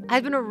 baby.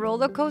 I've been a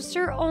roller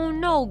coaster. Oh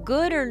no,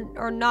 good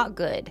or not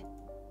good?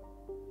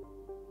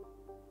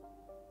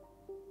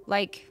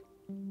 Like,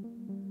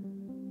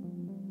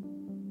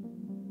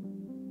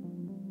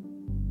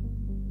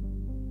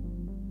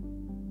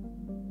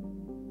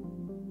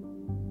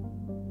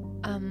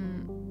 I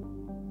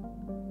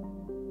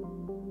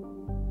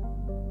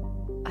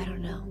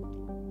don't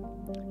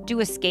know. Do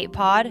escape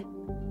pod?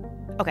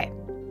 Okay.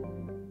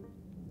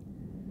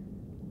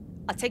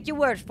 I'll take your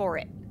word for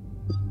it.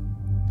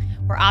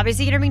 We're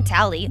obviously gonna bring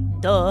Tally,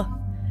 duh.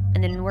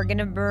 And then we're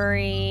gonna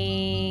bring...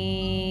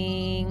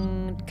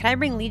 Can I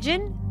bring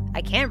Legion?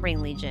 I can't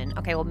bring Legion.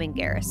 Okay, we'll bring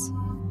Garrus.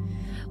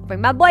 We'll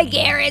bring my boy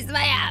Garrus if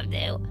I have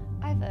to.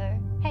 Arthur.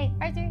 Hey,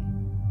 Arthur.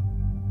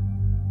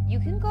 You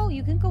can go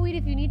eat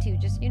if you need to.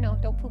 Just, you know,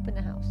 don't poop in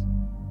the house.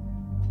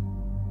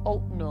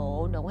 Oh,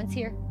 no one's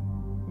here.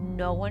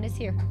 No one is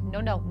here.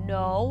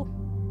 No.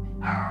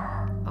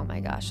 Oh my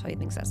gosh, he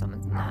thinks that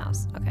someone's in the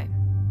house. Okay.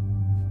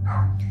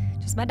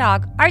 Just my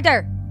dog.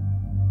 Arthur!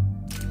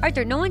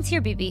 Arthur, no one's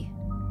here, BB.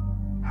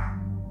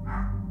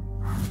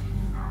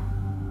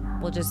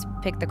 We'll just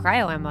pick the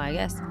cryo ammo, I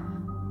guess.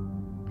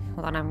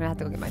 Hold on, I'm gonna have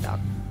to go get my dog.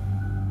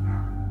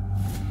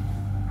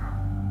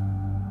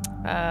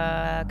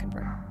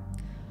 Confirm.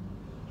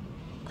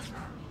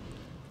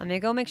 Let me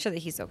go make sure that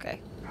he's okay.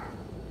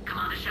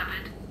 Commander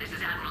Shepard, this is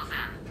Admiral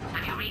Zan.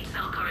 Have you reached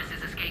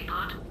Zelchorus' escape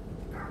pod?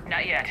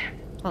 Not yet.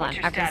 Hold on, What's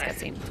your after this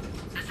status? cutscene.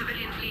 The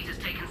civilian fleet has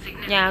taken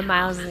significant Yeah,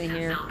 Miles isn't losses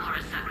here. as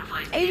Zelchorus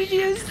sacrificed AG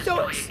is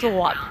so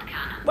stop.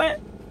 What?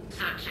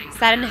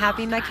 Sad and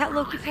happy, my cat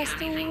Loki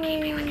passed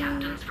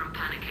away.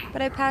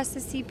 But I passed the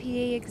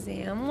CPA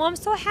exam. Well, I'm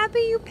so happy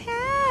you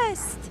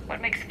passed.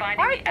 What makes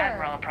finding the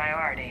Admiral a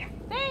priority?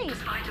 Thanks.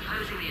 Despite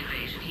opposing the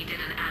invasion, he did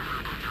an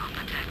admirable job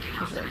protecting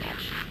our civilian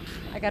ships.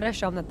 I gotta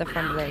show him that the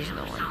front of there is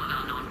no one. Some of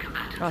our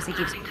Or else he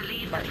keeps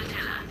barking.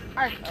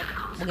 Alright, okay.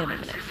 We'll get him in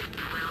a minute.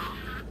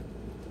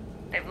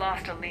 They've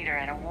lost a leader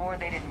in a war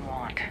they didn't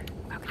want.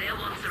 Their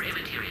wants are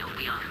immaterial.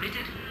 We are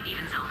committed.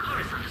 Even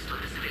Zalcoris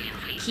understood the civilian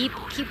fleet.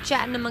 Keep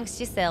chatting amongst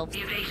yourselves.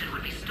 The invasion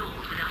would be stalled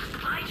without a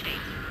supply chain,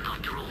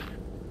 after all.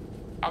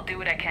 I'll do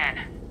what I can.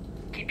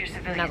 Keep your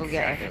civilians Now go get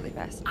safe. Arthur really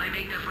fast. I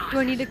make no promises. Do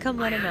I need to come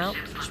let him out?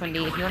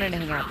 Shwendy, if you wanted to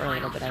hang out for a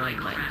little bit, I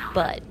wouldn't mind.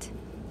 But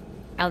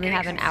I only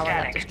have an hour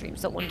left to stream,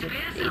 so it wouldn't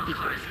it'd be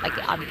cool. Like,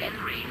 I'm good.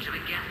 Range of a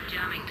geth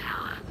jamming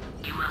tower.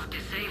 You must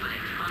disable it.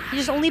 He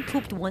just only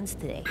pooped once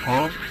today.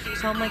 Huh?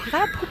 So I'm like, you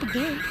gotta poop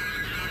again.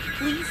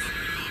 Please.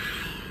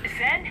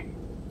 Zen?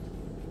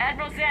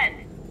 Admiral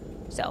Zen.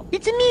 So.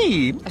 It's a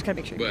me. I just gotta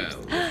make sure. Well, this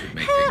would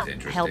make things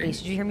interesting. Help me.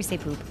 Did you hear me say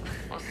poop?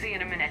 We'll see you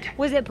in a minute.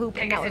 Was it poop?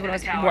 And Take that us was what I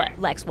was. into the tower. What?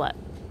 Lex, what?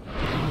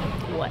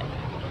 What?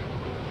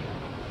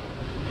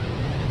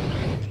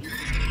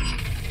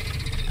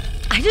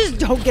 I just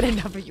don't get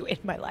enough of you in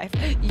my life.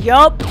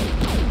 Yup.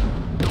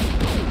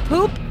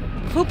 Poop.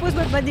 Poop was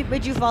what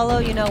made you follow.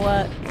 You know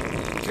what?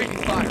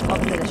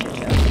 Welcome to the shit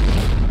show.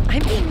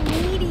 I'm being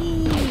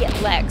needy.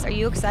 Lex, are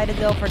you excited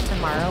though for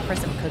tomorrow for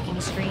some cooking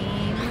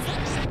streams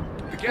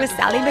with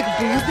Sally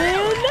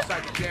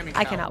McBoozin?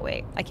 I cannot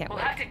wait. I can't We'll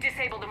wait. have to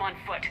disable them on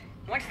foot.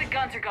 Once the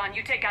guns are gone,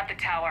 you take out the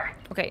tower.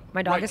 Okay,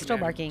 my dog is still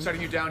barking.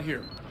 Setting you down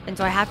here. And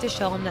so I have to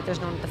show him that there's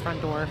no one at the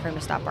front door for him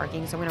to stop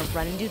barking. So I'm gonna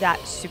run and do that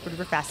super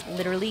duper fast.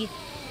 Literally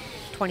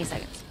 20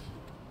 seconds.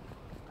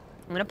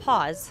 I'm gonna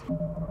pause.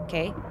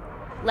 Okay.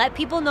 Let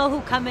people know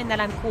who come in that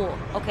I'm cool.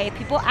 Okay.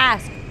 People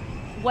ask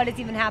what is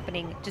even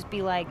happening. Just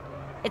be like,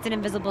 it's an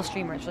invisible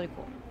streamer. It's really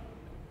cool.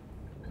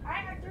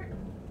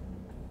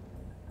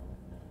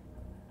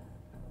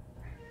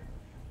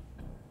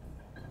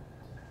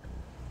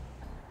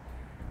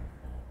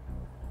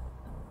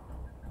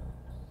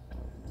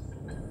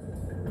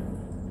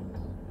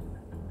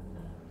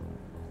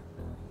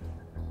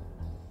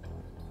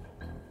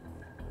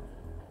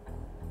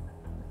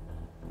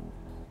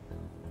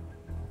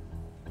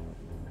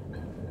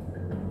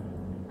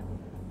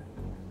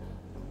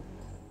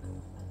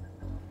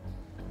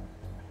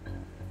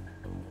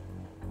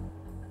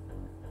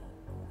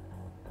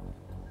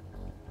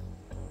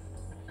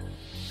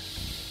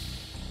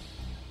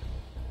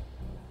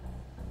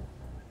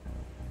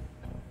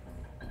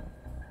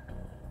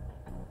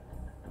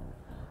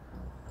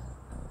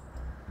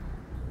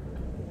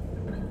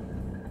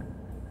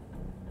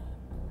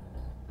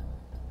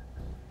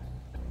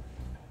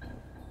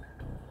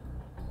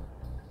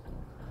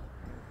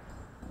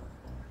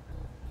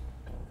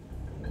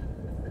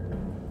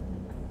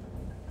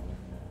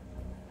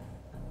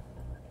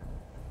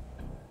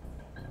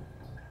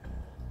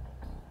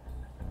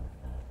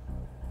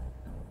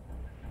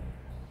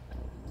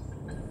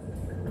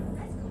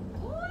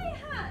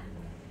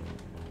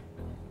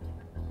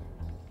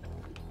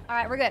 All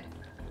right, we're good.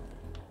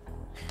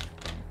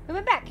 We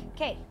went back.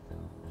 Okay,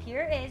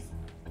 here is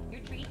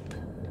your treat.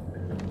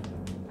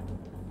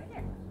 Right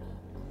there.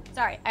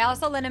 Sorry, I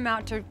also let him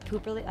out to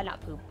poop really,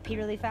 pee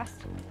really fast.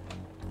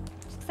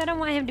 Just 'cause I don't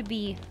want him to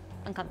be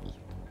uncomfy.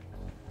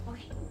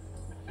 Okay.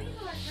 There you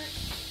go, Arthur.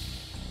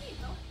 There you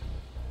go.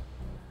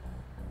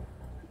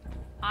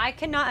 I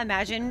cannot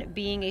imagine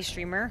being a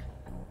streamer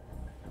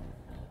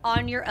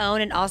on your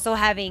own and also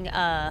having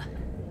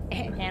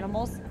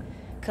animals,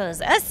 'cause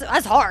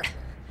that's hard.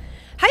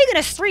 How are you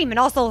gonna stream and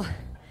also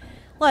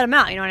let them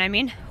out? You know what I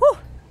mean? Whew.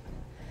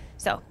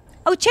 So,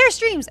 oh, chair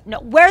streams. No,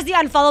 where's the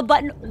unfollow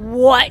button?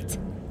 What?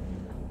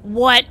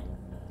 What?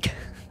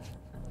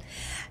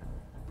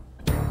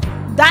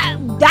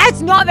 That's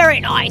not very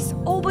nice.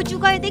 Oh, but you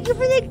guys, thank you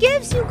for the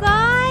gifts, you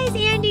guys.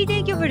 Andy,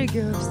 thank you for the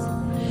gifts.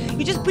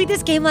 You just played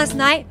this game last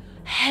night?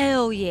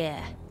 Hell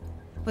yeah.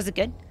 Was it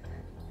good?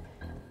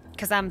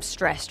 Because I'm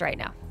stressed right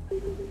now.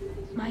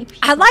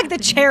 I like the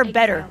chair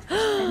better.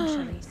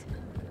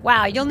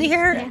 Wow, you only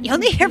hear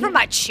from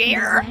my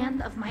chair.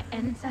 Land of my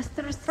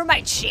ancestors. From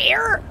my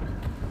chair?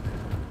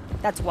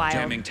 That's wild.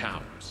 Jamming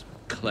towers.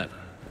 Clever.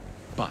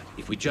 But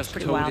if we just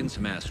Pretty towed wild. in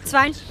some asteroids... It's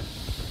fine.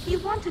 You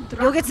want to drop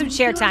You'll get some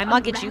chair meteors time. on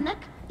I'll get you. Brannock?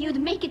 You'd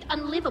make it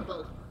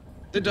unlivable.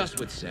 The dust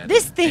would settle.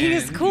 This thing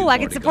is and cool. you've I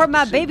can already support got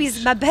my the babies,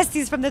 suits. my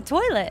besties from the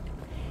toilet.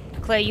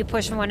 Clay, you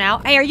pushing one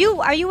out. Hey, are you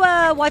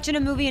watching a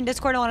movie in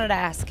Discord? I wanted to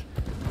ask.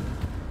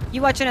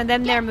 You watching a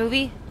them there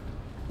movie?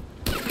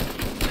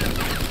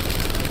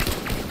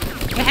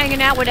 You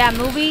hanging out with that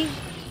movie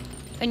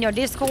in your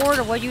Discord,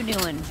 or what you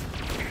doing?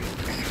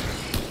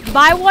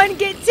 Buy one,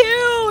 get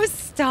two.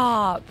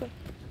 Stop.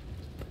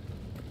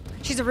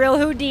 She's a real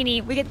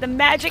Houdini. We get the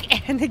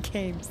magic and the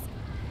games.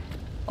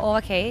 Oh,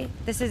 okay.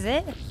 This is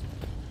it.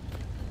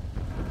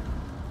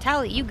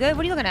 Tally, you good?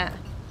 What are you looking at?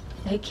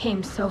 They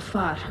came so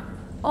far.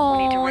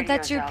 Oh,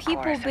 that's your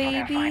people,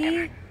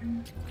 baby.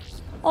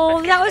 Oh,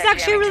 Let's get that to was that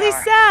actually jamming really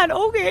tower. sad.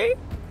 Okay.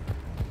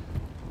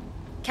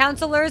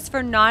 Counselors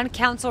for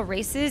non-council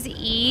races.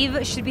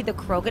 Eve should be the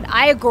Krogan.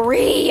 I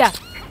agree.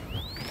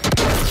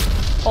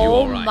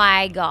 Oh right.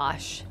 my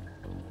gosh.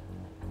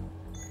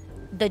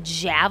 The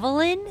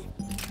javelin?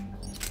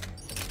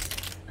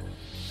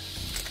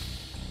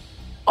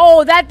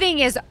 Oh, that thing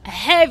is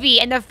heavy,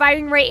 and the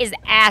firing rate is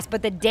ass,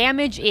 but the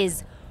damage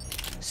is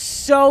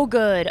so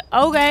good.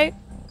 Okay.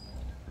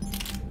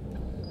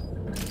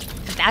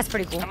 That's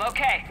pretty cool. I'm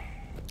okay.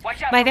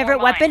 Watch out. My for favorite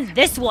more weapon, mines.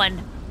 this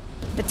one.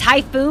 The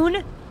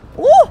Typhoon.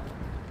 Ooh!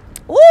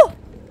 Ooh!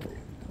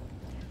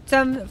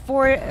 Some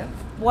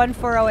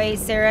 1408,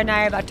 Sarah and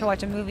I are about to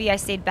watch a movie. I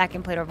stayed back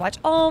and played Overwatch.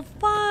 Oh,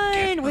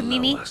 fun! With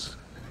Mimi.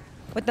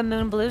 With the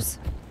Moon Blues.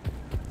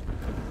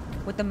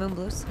 With the Moon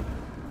Blues.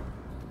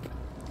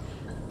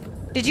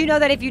 Did you know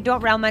that if you don't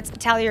round max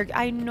tally your...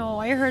 I know,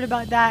 I heard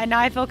about that, and now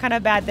I feel kind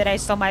of bad that I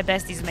stole my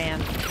bestie's man.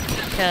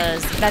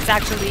 Because that's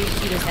actually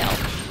cute as hell.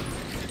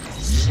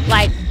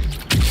 Like,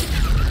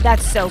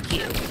 that's so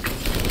cute.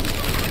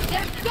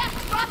 There's gas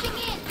dropping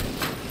in.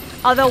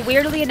 Although,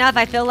 weirdly enough,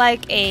 I feel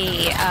like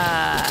a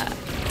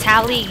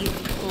Tally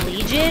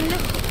Legion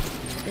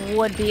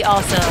would be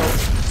also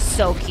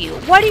so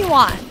cute. What do you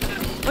want?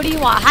 What do you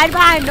want? Hide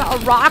behind a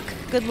rock?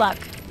 Good luck.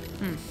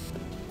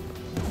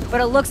 But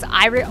it looks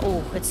Irish.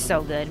 Oh, it's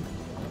so good.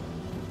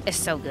 It's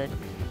so good.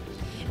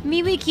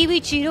 Mimi,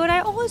 Kiwi, Cheeto, and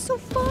I. Oh, it's so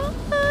fun.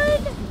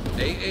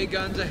 AA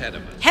guns ahead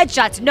of us.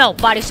 Headshots. No,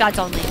 body shots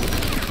only.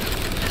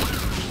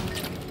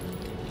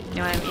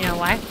 You know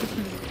why?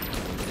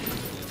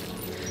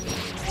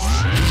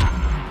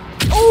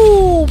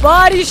 Ooh,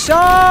 body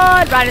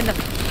shot! Right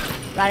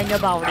in your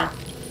body.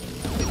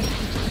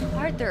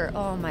 Arthur,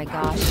 oh my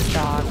gosh, this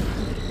dog.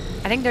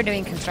 I think they're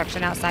doing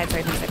construction outside, so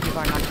I think that people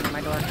are knocking on my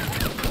door.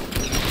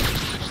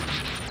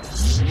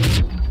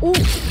 Ooh,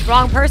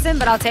 wrong person,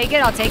 but I'll take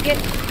it,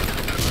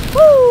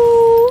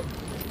 Woo!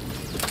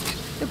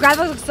 The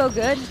graphics look so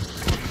good.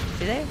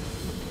 Do they?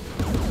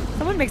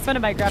 Someone makes fun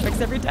of my graphics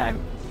every time.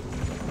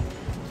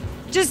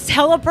 Just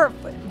teleport.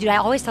 Dude, I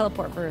always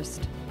teleport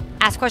first.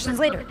 Ask questions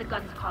later. Look at the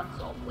gun's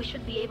console. We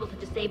should be able to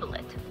disable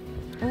it.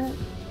 Ooh.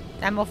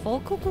 Ammo full.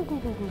 Cool.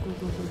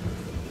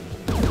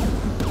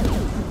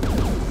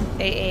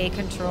 AA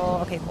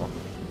control. Okay, cool.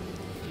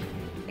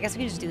 I guess we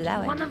can just do it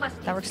that way. One of us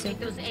that works too. take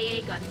those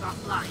AA guns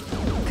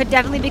offline. Could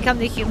definitely become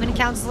the human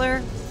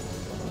counselor.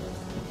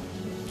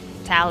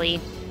 Tally.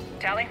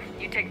 Tally,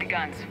 you take the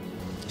guns.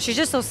 She's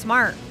just so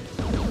smart.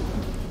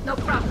 No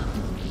problem.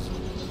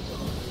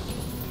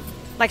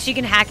 Like she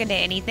can hack into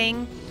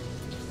anything.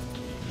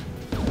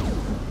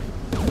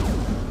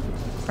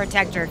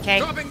 Protect her, okay?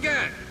 Dropping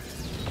gas.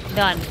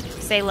 Done.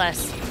 Say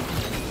less.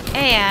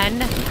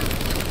 And...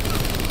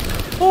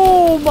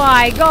 Oh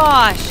my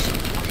gosh!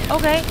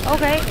 Okay.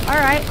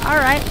 Alright.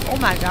 Oh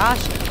my gosh.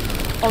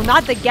 Oh,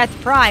 not the Geth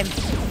Prime.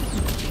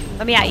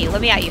 Let me at you.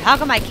 How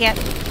come I can't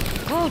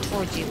go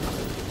towards you?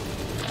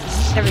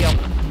 There we go.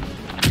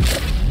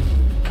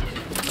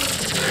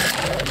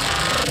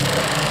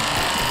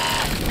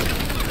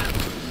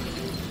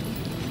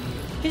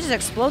 He just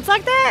explodes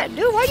like that?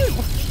 Dude, why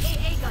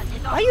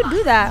you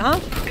do that, huh?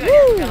 Good.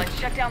 Woo! Now let's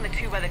shut down the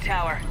two by the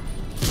tower.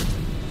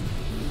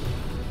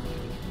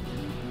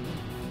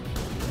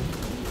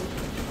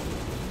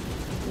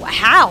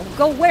 How?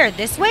 Go where?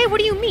 This way? What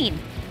do you mean?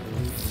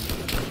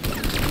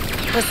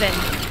 Listen.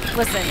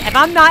 If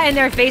I'm not in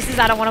their faces,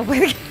 I don't want to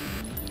win again.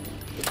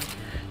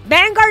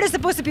 Vanguard is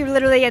supposed to be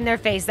literally in their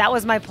face. That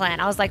was my plan.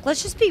 I was like,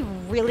 let's just be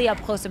really up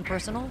close and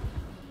personal.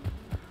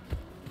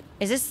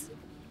 Is this...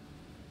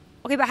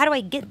 Okay, but how do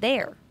I get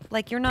there?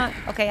 Like, you're not...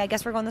 Okay, I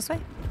guess we're going this way.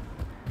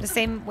 The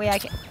same way I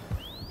can...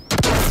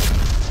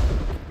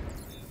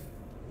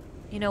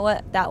 You know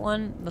what? That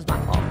one was my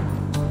fault.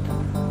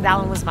 That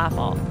one was my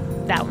fault.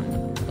 That one was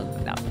bad.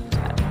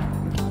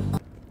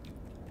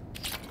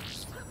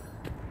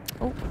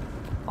 Oh,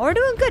 we're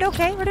doing good.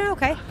 Okay, we're doing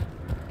okay.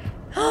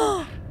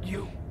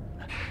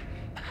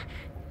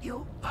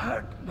 You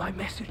heard my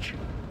message.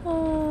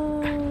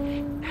 Oh.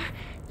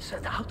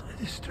 Send out a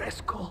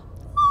distress call.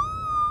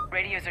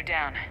 Radios are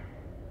down.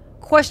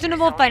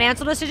 Questionable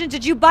financial decision.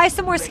 Did you buy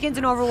some more skins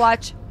in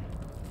Overwatch?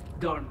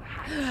 Darn.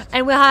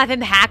 And we'll have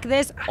him hack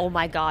this? Oh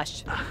my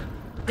gosh.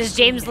 Does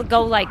James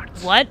go like,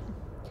 what?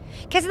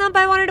 Kessenamp,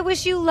 I wanted to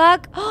wish you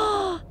luck.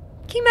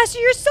 Kingmaster,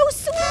 you're so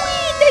sweet.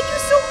 Thank you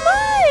so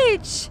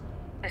much.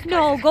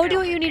 No, go do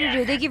what you need to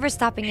do. Thank you for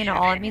stopping in at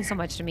all. It means so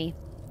much to me.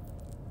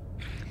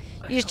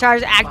 Use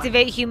charge,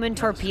 activate human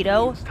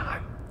torpedo.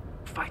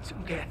 Fight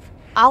some Geth.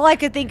 All I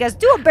could think is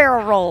do a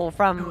barrel roll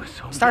from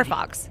Star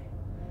Fox.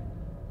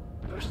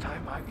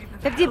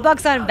 50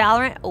 bucks on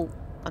Valorant. Oh,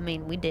 I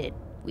mean, we did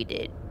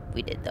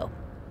though.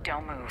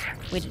 Don't move.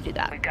 We did do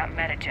that. We've got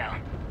Metagel.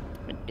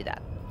 We did do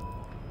that.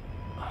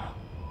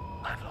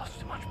 I've lost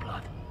too much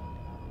blood.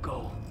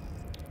 Go.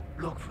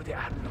 Look for the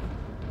Admiral.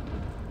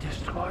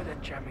 Destroy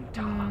that jamming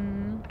tower.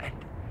 And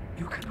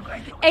you can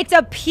ride it. It's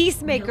a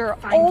Peacemaker.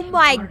 Oh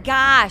my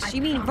gosh.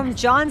 You mean from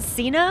John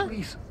Cena?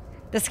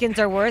 The skins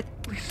are worth?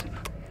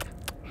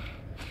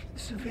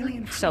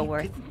 So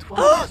worth.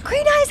 Oh,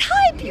 Green Eyes.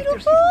 Hi,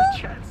 beautiful.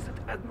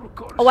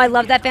 Oh, I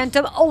love that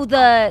Phantom. Oh,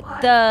 the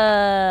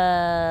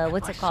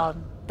what's it called?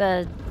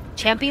 The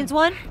Champions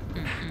one?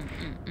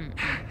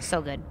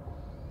 So good.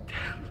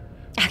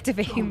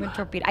 Activate human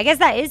torpedo. I guess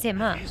that is him,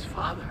 huh?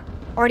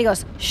 Or he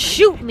goes,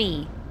 shoot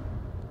me.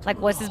 Like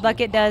what's his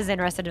bucket does in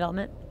Arrested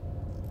Development.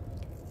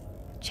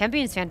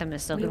 Champion's Phantom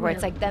is so good, where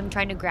it's like them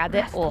trying to grab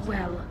it. Oh.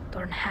 Well,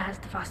 Dorn has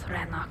the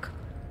Vasrenok.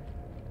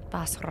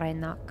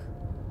 Vasrenok.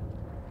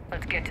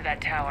 Let's get to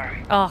that tower.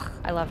 Oh,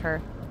 I love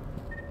her.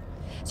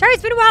 Sorry,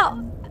 it's been a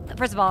while.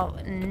 First of all,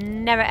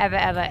 never, ever,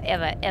 ever,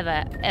 ever,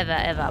 ever, ever,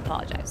 ever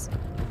apologize.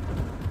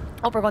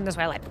 Oh, we're going this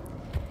way. I lied.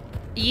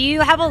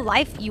 You have a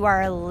life. You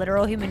are a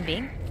literal human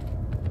being.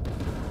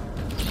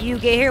 You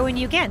get here when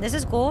you can. This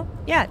is cool.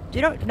 Yeah,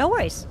 no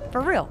worries.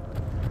 For real.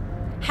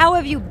 How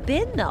have you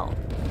been, though?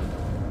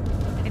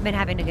 Have you been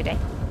having a good day?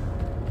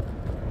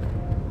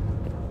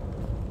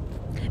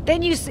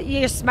 Then you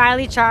your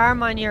smiley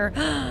charm on your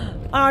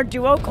on our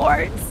duo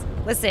chords.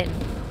 Listen,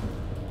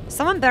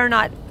 someone better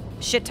not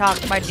shit talk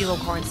my duo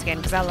corn skin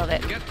because I love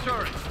it. Ooh,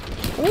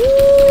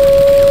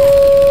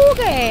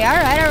 okay, all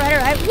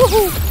right.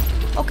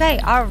 Woohoo! Okay,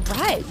 all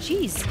right.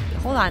 Jeez,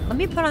 hold on. Let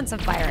me put on some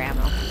fire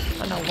ammo.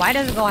 Oh no, why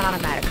doesn't it go on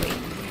automatically?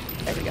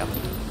 There we go.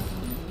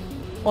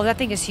 Oh, that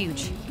thing is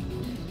huge.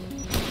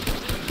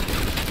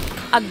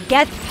 A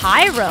Geth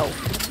Pyro.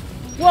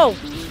 Whoa.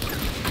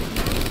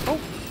 Oh,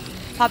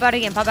 pop out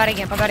again.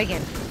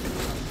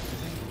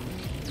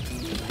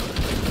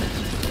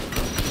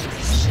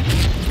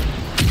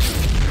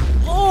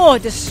 Oh,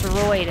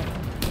 destroyed.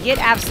 Get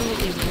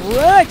absolutely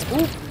wrecked.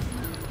 Ooh.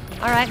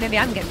 All right, maybe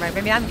I'm getting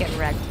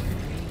wrecked.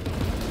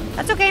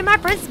 That's okay. My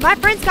friends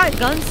got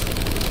guns.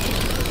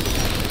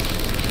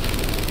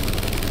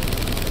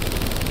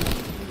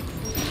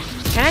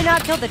 Can I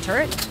not kill the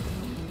turret?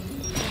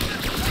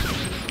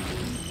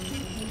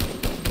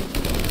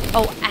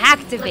 Oh,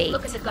 activate.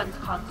 Look at the gun's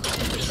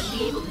console. We should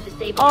be able to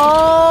disable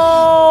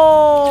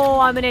Oh,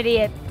 I'm an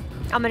idiot.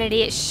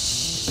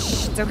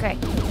 Shh. It's okay.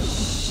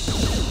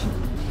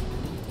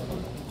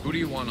 Who do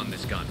you want on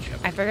this gun,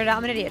 Shepard? I figured out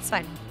I'm an idiot. It's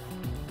fine.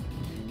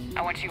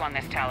 I want you on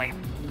this, Tally.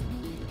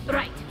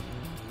 Right.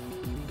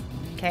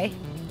 Okay.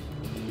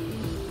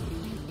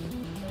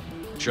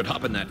 Should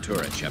hop in that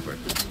turret, Shepard.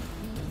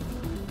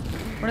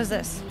 What is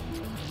this?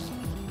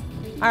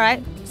 All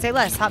right. Say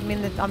less. I'm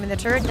in the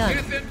turret. Done.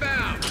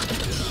 Inbound.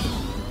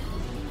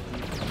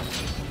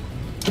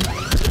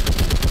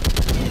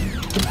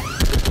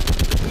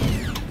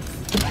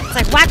 It's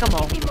like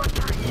whack-a-mole.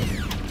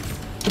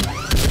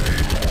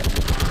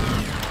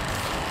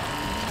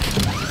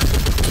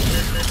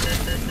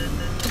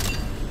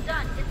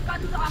 Done. This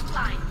gun's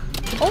offline.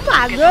 Oh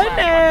my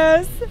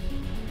goodness!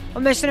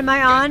 What mission am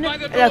I on?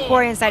 The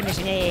quarry inside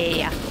mission.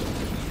 Yeah.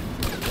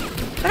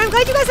 But I'm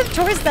glad you guys have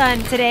chores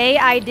done. Today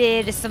I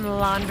did some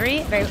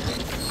laundry.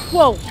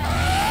 Whoa!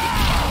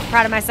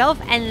 Proud of myself.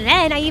 And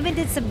then I even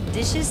did some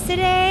dishes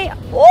today.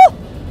 Ooh!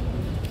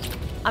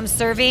 I'm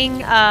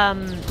serving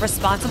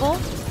responsible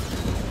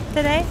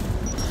today.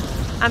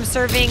 I'm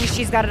serving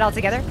she's got it all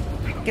together.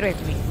 Get away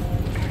from me.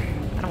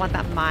 I don't want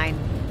that mine.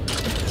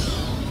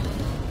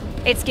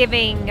 It's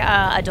giving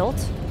adult.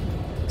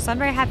 So I'm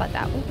very happy about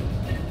that. Ooh.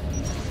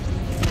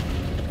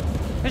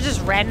 There's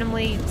just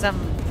randomly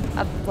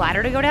a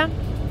ladder to go down.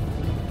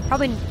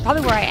 Probably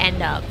where I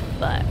end up,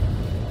 but.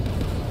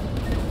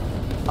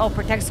 Oh,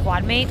 protect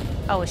squad mate.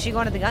 Oh, is she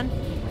going to the gun?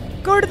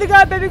 Go to the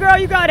gun, baby girl,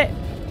 you got it.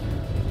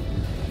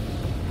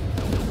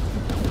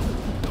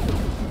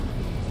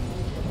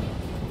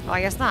 Oh,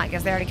 I guess not. I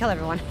guess they already killed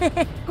everyone.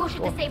 Who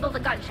should disable the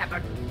gun,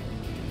 Shepard?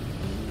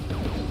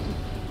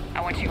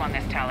 I want you on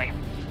this, Tally.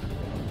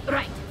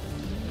 Right.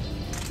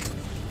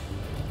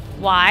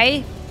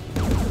 Why?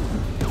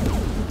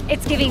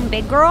 It's giving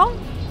big girl?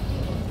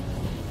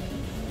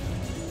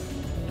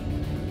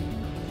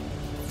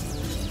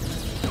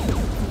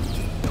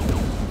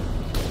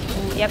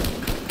 Ooh, yep.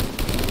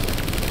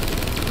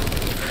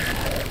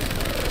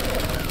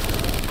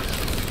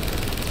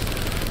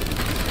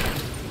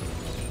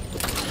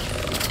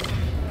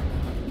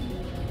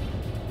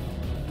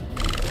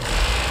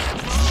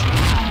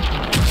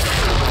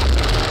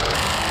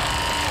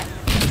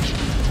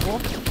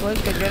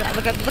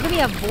 Good. Look at me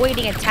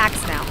avoiding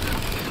attacks now.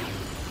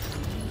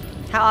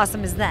 How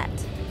awesome is that?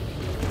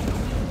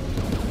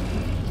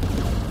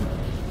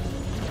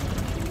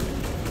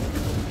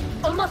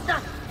 Almost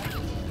done.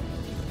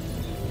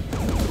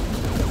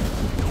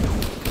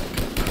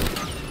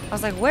 I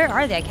was like, where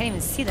are they? I can't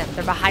even see them.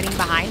 They're hiding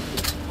behind.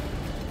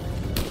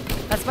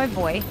 That's my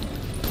boy.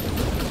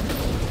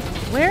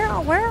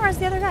 Where is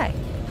the other guy?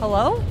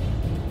 Hello?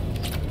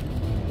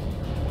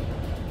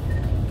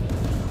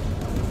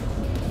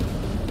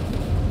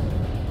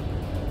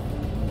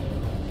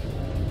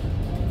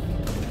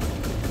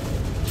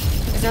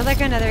 Is there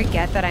like another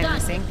get that I'm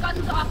missing?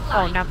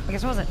 Oh no, I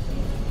guess it wasn't.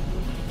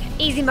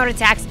 Easy mode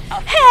attacks.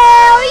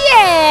 Hell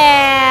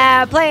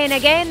yeah! Playing a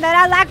game that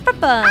I like for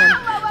fun.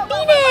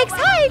 Phoenix,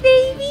 hi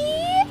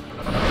baby!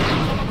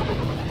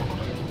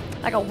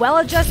 Like a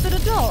well-adjusted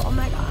adult. Oh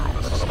my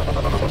gosh.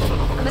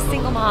 I'm a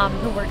single mom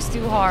who works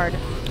too hard,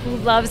 who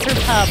loves her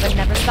pup and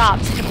never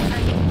stops.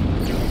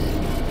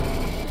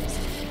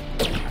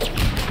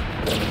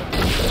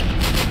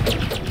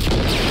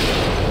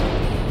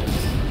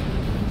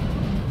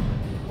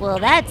 Well,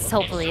 that's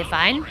hopefully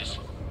fine.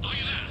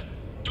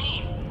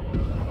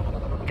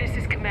 This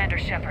is Commander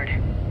Shepard.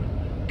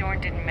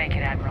 Dorn didn't make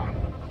it, Admiral.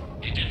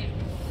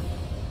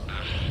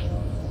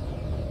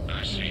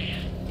 see.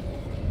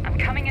 I'm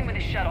coming in with a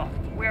shuttle.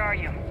 Where are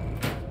you?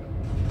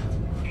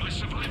 My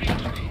surviving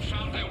crew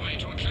found their way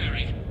to a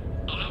clearing.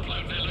 I'll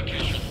upload their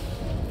location.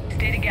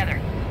 Stay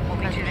together. We'll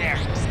meet you there.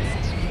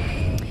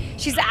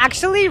 She's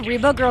actually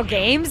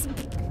AverageGirlGames.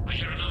 I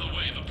hear another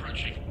wave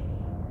approaching.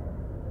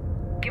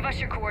 Give us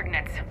your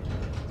coordinates.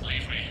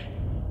 Leave me.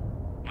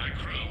 My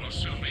crew will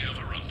soon be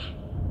overrun.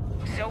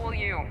 So will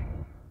you.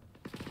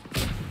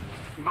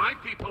 My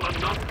people are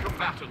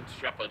non-combatants,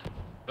 Shepard.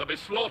 They'll be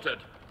slaughtered.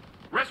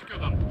 Rescue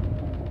them.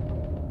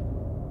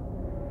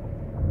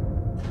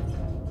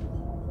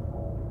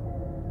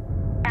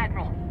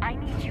 Admiral, I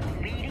need you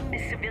leading the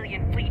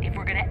civilian fleet if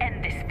we're gonna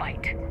end this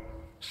fight.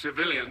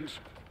 Civilians,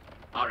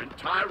 our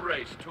entire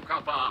race took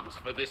up arms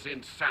for this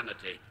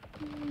insanity.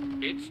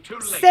 It's too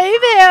late.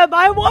 Save him!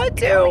 I want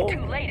It's only to!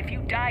 too late if you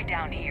die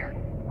down here.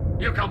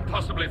 You can't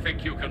possibly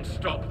think you can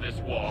stop this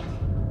war.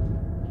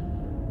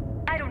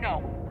 I don't know.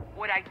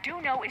 What I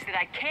do know is that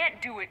I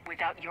can't do it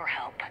without your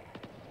help.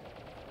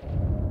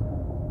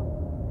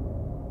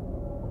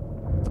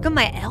 Look at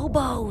my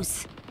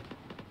elbows.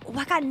 Oh,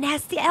 I got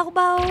nasty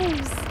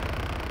elbows.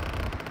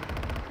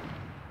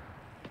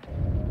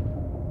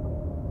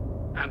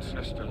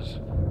 Ancestors,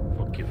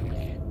 forgive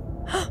me.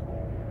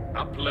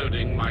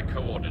 Uploading my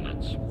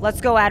coordinates. Let's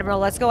go, Admiral.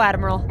 Let's go,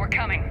 Admiral. We're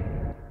coming.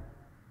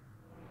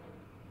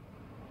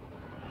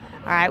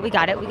 All right, we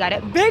got it. We got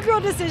it. Big girl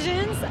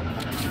decisions.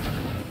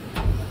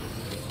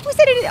 Who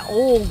said it?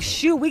 Oh,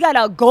 shoot. We got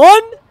a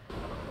gun?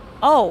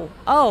 Oh,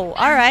 all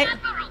right.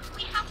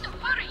 We have to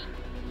hurry.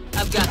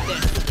 I've got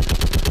this.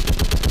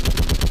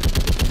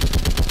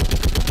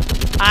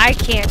 I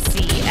can't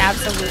see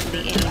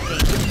absolutely anything.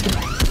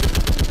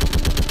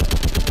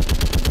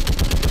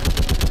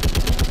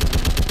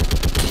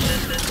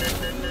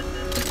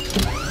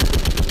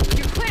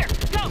 You're clear.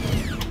 Go.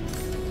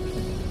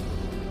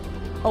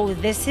 Oh,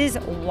 this is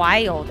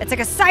wild. It's like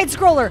a side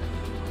scroller.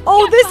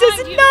 Oh, Get this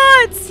behind is you.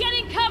 nuts. Get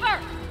in cover.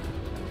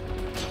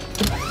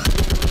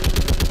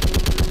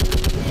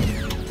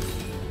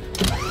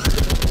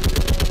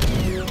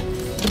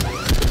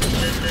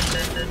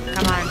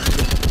 Come on.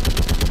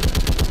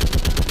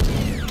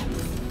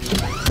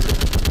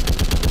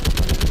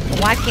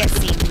 Oh, I can't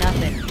see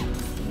nothing.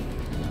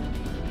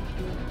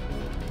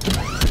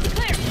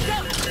 Clear. Go.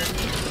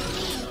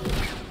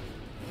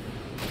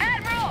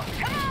 Admiral,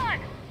 come on.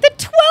 The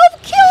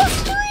 12 kill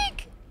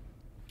streak.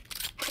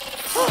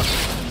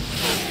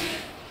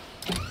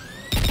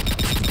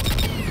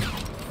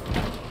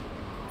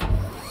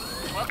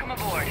 Welcome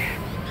aboard.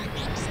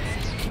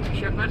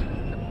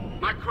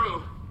 Shepard, my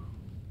crew.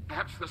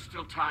 Perhaps there's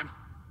still time.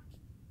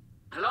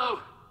 Hello?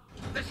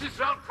 This is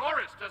Zone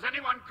Forest. Does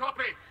anyone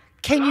copy?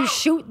 Can Hello? you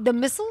shoot the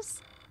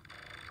missiles?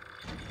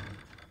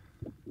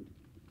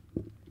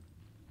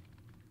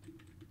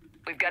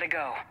 We've got to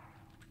go.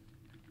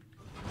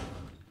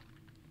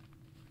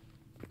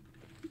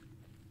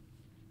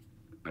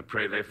 I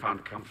pray they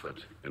found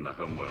comfort in the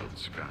homeworld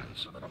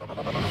skies.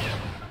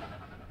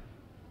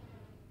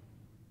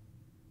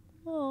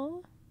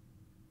 Oh.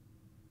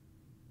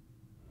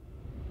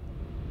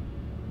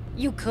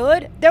 You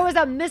could? There was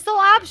a missile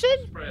option?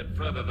 Spread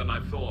further than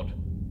I thought.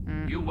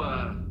 You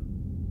were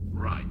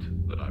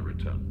right that I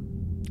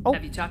return. Oh.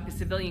 Have you talked the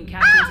civilian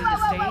captains into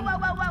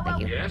staying?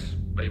 Thank you. Yes,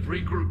 they've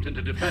regrouped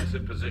into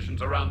defensive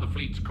positions around the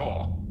fleet's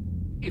core.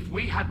 If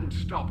we hadn't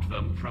stopped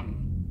them from...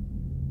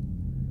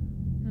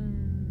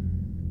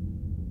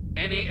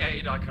 Any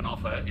aid I can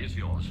offer is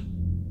yours.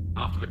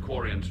 After the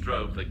Quarians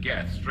drove the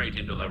Geth straight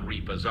into the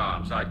Reaper's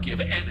arms, I'd give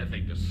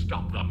anything to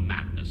stop the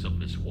madness of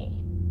this war.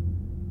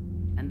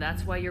 And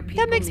that's why your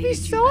people That makes me needed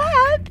you so back.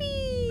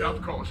 happy.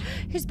 Of course.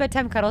 Here's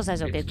bedtime cuddles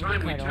as a It's big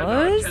time we turned our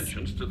cuddles.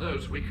 attentions to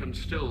those we can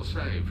still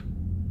save.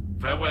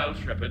 Farewell,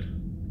 Shepard.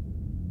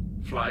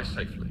 Fly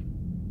safely.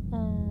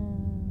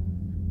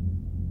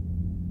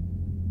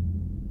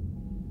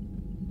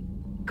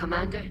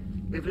 Commander,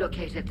 we've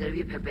located the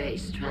Reaper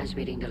base,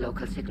 transmitting the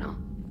local signal.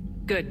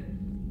 Good.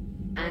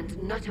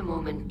 And not a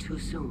moment too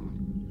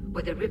soon.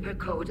 With the Reaper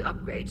code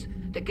upgrades,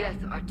 the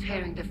Geth are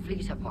tearing the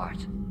fleet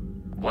apart.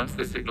 Once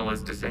the signal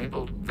is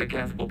disabled, the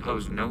Geth will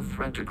pose no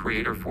threat to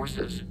Creator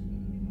forces.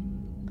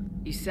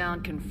 You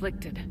sound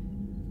conflicted.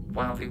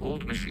 While the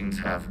old machines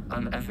have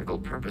unethical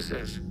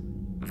purposes,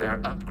 their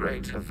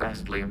upgrades have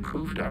vastly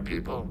improved our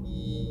people.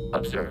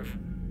 Observe.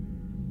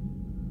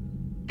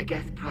 A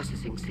Geth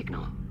processing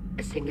signal.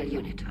 A single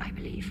unit, I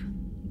believe.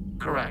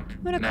 Correct.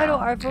 I'm gonna cuddle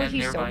Arvo, 10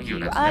 he's so nearby cute.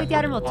 units I like the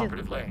network animal too.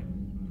 cooperatively.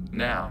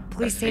 Now,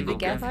 Please a save the single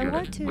Geth, I unit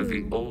want to. with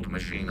the old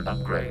machine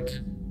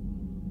upgrades.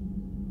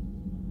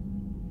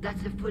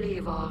 That's a fully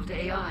evolved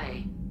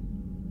AI.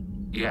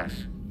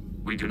 Yes,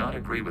 we do not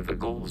agree with the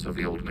goals of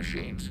the old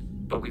machines,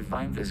 but we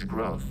find this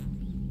growth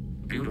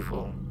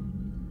beautiful,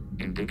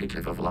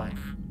 indicative of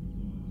life.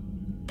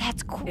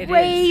 That's It is.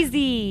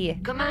 crazy.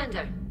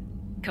 Commander!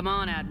 Come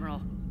on,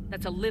 Admiral.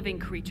 That's a living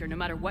creature, no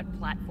matter what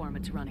platform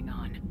it's running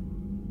on.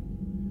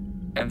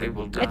 And they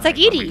will die It's like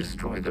when we Edie.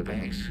 destroy the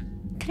base.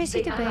 Can I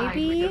see the allied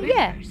baby? with the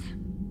Yeah. Reapers.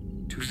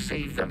 To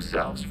save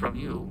themselves from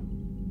you.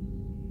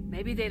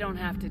 Maybe they don't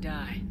have to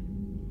die.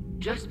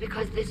 Just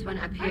because this one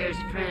appears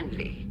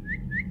friendly.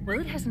 Well,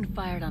 it hasn't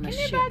fired on a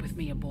ship with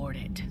me aboard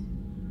it.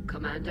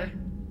 Commander?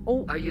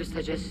 Oh. Are you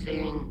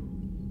suggesting...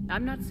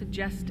 I'm not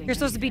suggesting You're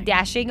supposed to be anything.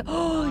 dashing.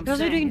 Oh, you're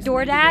supposed to be doing saying is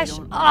maybe they DoorDash?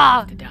 don't Ah,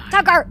 have to die.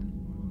 Tucker!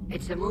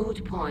 It's a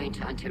moot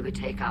point until we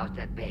take out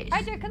that base.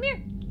 Arthur, come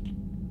here.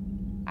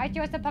 Arthur,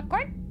 want some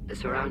popcorn? The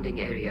surrounding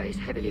area is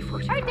heavily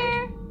fortified.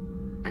 Arthur!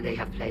 And they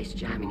have placed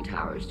jamming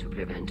towers to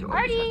prevent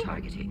Artie! orbital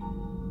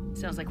targeting.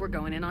 Sounds like we're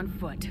going in on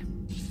foot.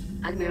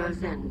 Admiral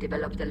Zen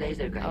developed a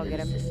laser get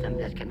guidance him. system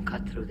that can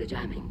cut through the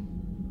jamming.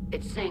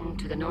 It's synced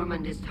to the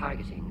Normandy's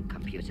targeting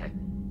computer.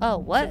 Oh,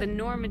 what? So the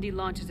Normandy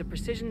launches a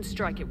precision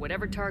strike at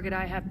whatever target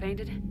I have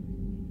painted?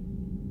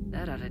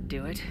 That ought to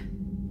do it.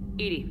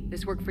 Edie,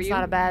 this work for you? It's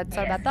not a bad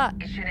thought.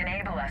 It should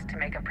enable us to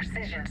make a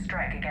precision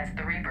strike against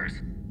the Reapers.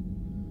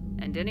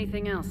 And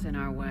anything else in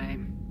our way.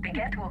 The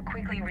Geth will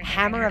quickly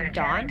Hammer reconfigure of their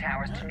Dawn? jamming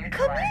towers to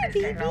neutralize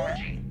this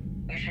technology.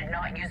 You should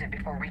not use it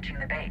before reaching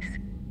the base.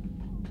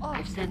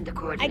 I've sent the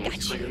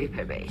coordinates for the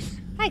Reaper base.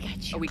 I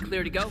got you. Are we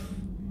clear to go?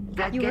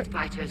 That You Geth heard-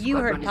 fighter you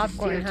heard squadron is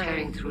popcorn, still huh?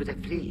 tearing through the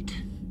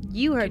fleet.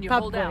 You heard Can you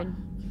hold out?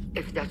 popcorn.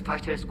 If that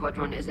fighter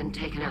squadron isn't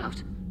taken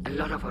out, a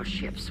lot of our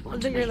ships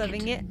won't Look, you're make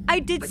living it. it. I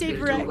did But say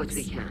we'll do what we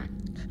Rex.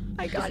 can.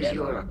 I got This it. is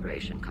your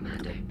operation,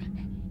 Commander.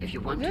 If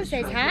you want Who to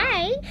says strike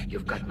hi? now,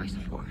 you've got my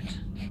support.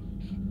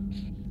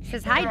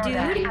 Says hi, dude.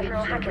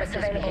 Admiral Huntress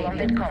available on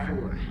Vidcom.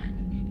 Before.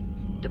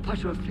 The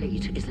patrol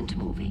fleet isn't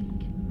moving.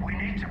 We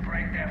need to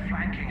break their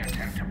flanking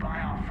attempt to buy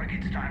our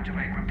frigates time to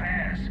make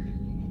repairs.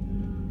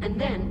 And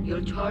then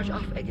you'll charge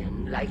off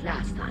again, like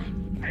last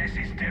time. This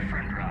is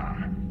different,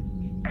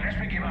 Ron. Unless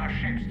we give our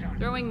ships time.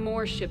 Throwing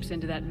more ships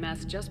into that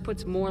mess just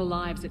puts more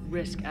lives at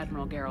risk,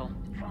 Admiral Garrel.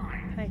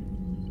 Fine. Hey.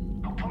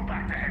 I'll pull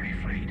back the heavy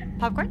fleet.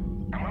 Popcorn?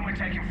 And when we're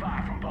taking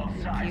fire from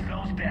both sides,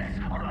 those deaths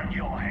are on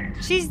your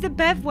heads. She's the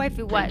Bev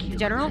wifey. What? Thank you,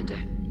 General?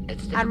 Commander.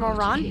 It's Admiral difficult to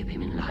Ron? keep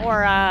him in line.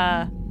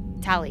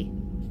 Or, Tally?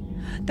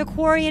 The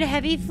Quarian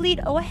Heavy Fleet.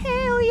 Oh,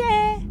 hell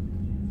yeah.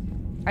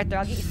 Arthur,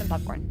 I'll get you some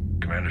popcorn.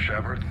 Commander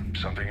Shepard,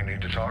 something you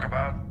need to talk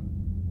about?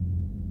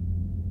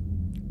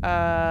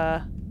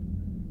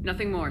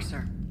 Nothing more,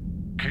 sir.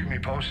 Keep me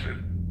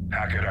posted.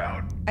 Hack it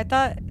out. I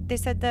thought they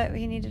said that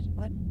we needed...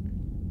 What?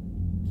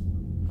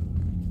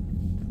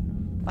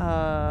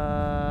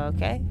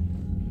 Okay.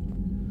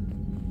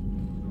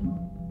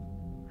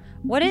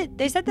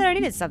 They said that I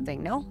needed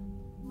something, no?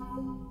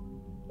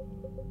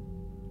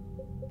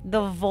 The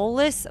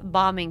Volus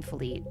bombing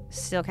fleet.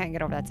 Still can't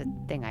get over that's a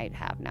thing I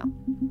have now.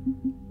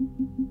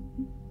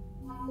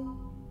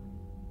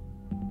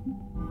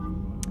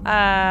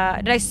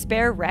 Did I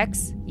spare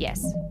Rex?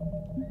 Yes.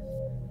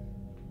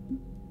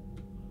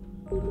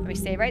 Let me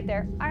stay right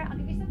there. Alright, I'll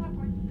give you some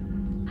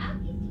popcorn. I'll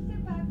give you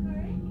some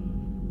popcorn.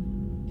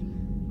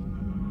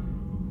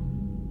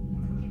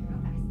 Okay,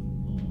 real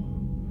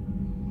fast.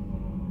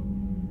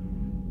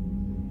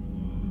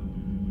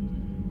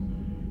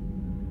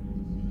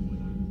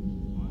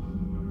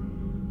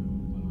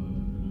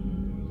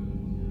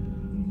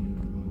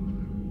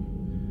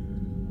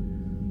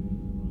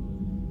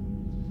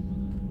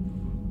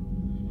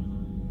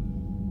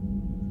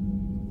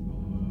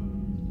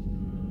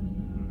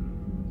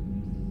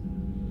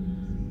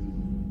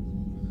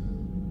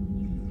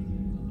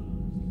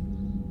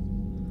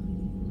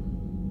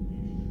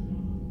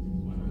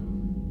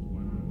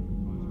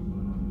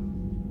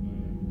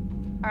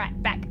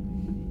 Alright, back.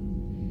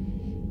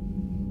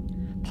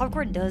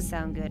 Popcorn does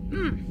sound good.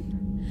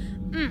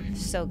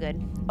 So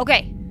good.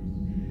 Okay.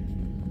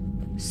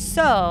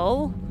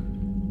 So,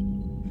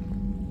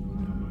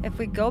 if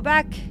we go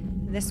back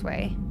this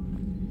way,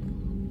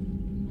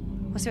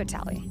 let's do a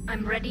tally.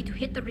 I'm ready to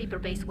hit the Reaper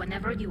base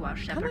whenever you are,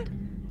 Shepard.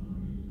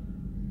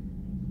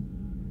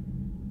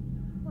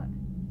 What?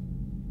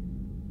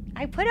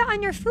 I put it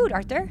on your food,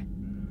 Arthur.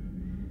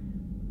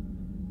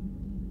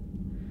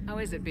 How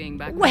is it being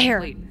back Where?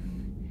 with the fleet?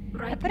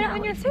 Right put it now,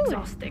 on your it's food.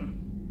 exhausting.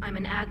 I'm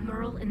an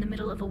admiral in the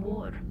middle of a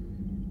war.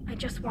 I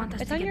just want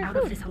us It's to on get your out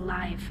food. of this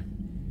alive.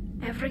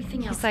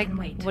 Everything else He's like, can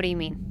wait. what do you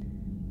mean?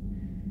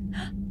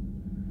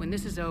 When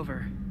this is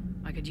over,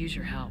 I could use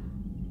your help.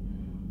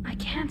 I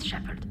can't,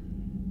 Shepard.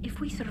 If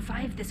we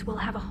survive this, we'll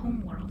have a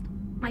homeworld.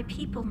 My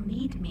people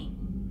need me.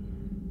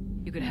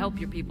 You could help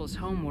your people's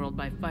homeworld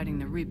by fighting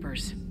the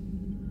Reapers.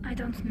 I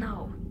don't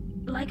know.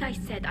 Like I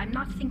said, I'm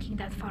not thinking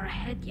that far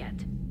ahead yet.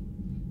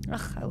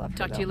 Ugh, I love her,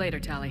 Talk to you later,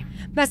 Tally.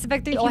 Mass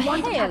Effect 3. If Oh, you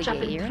want to hell catch up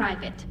yeah, in you're-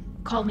 private,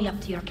 call me up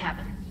to your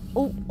cabin.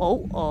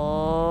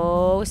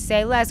 Oh,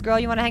 say less, girl.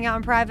 You want to hang out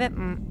in private?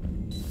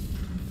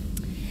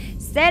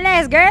 Say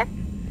less, girl.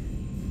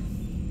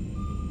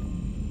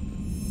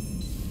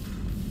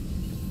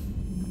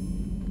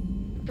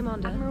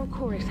 Commander, Admiral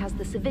Chorus has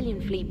the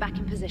civilian fleet back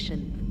in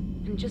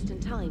position, and just in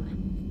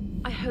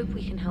time. I hope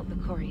we can help the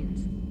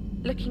Quarians.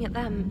 Looking at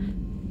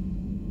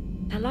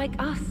them, they're like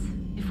us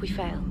if we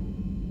fail.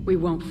 We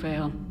won't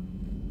fail.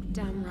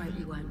 Damn right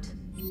we won't.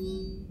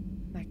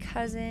 My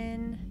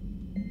cousin.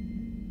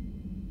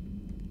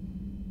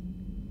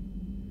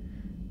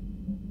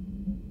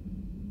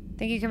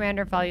 Thank you,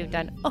 Commander, for all you've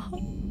done. Oh.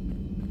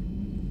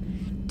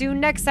 Do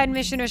next side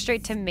mission or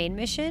straight to main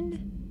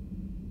mission?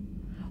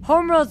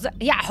 Homeworld's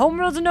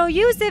homeworld's no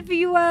use if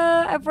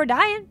we're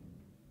dying.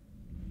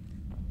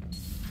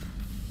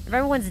 If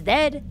everyone's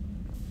dead.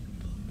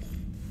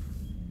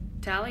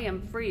 Tally,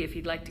 I'm free if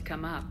you'd like to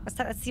come up.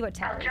 Let's see what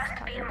Tally's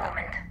talking about.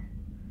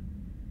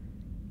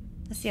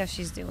 Let's see how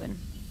she's doing.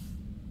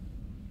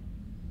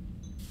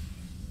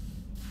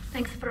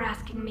 Thanks for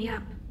asking me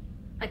up.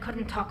 I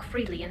couldn't talk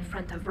freely in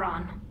front of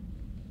Ron.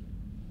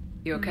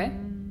 You okay?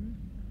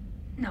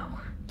 No,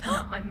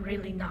 I'm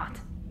really not.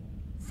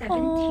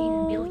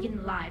 17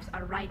 million lives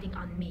are riding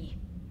on me.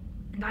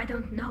 And I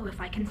don't know if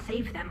I can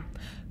save them.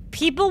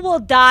 People will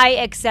die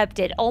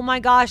accepted. Oh my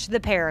gosh, the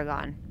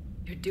Paragon.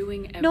 You're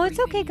doing everything. No, it's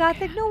okay,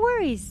 Gothic. No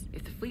worries.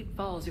 If the fleet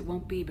falls, it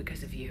won't be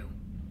because of you.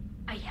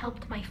 I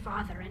helped my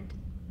father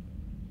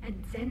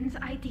and Zen's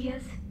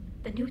ideas,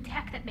 the new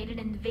tech that made an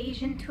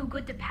invasion too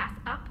good to pass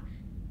up,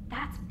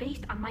 that's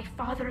based on my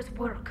father's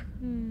work.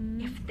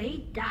 If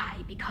they die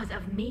because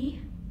of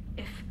me,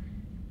 if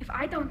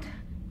I don't...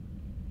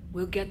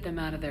 We'll get them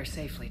out of there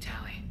safely,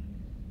 Tally.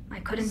 I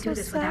couldn't do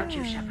this without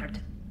you, Shepard.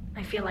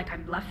 I feel like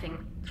I'm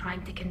bluffing,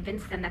 trying to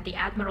convince them that the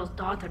Admiral's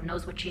daughter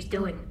knows what she's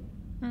doing.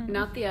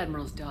 Not the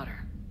Admiral's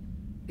daughter.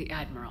 The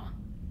Admiral.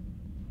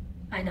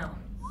 I know.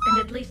 And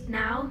at least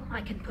now,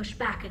 I can push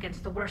back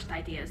against the worst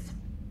ideas.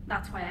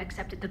 That's why I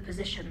accepted the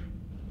position.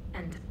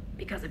 And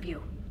because of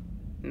you.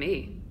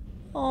 Me?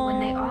 When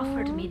they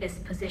offered me this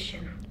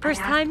position,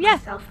 First I time,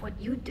 asked myself what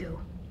you'd do.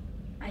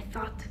 I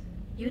thought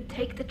you'd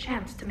take the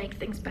chance to make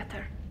things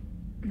better.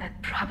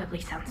 That probably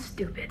sounds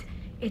stupid.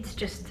 It's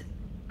just,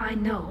 I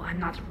know I'm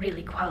not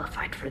really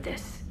qualified for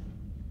this.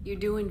 You're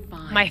doing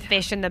fine. My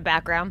fish in the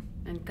background.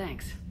 And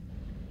thanks.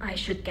 I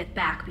should get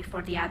back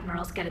before the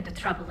Admirals get into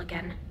trouble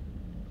again.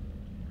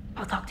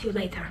 I'll talk to you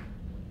later.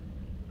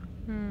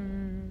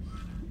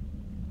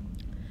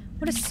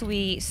 What a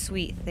sweet,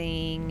 sweet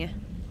thing.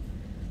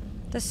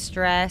 The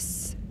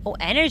stress. Oh,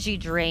 energy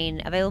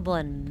drain available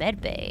in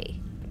medbay.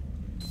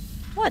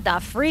 What the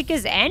freak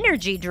is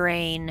energy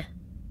drain?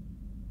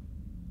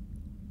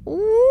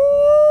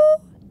 Ooh,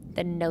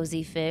 the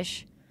nosy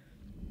fish.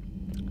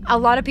 A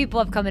lot of people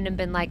have come in and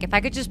been like, if I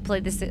could just play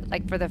this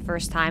like for the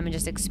first time and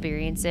just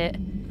experience it,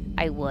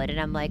 I would. And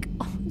I'm like,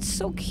 oh, it's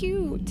so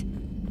cute.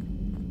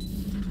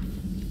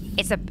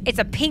 It's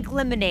a pink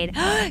lemonade.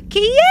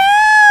 Cute!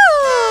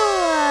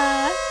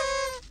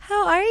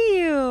 How are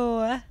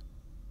you?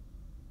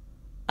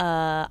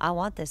 I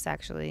want this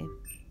actually.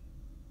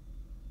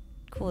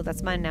 Cool,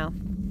 that's mine now.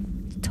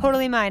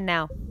 Totally mine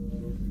now.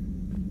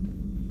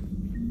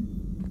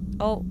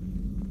 Oh.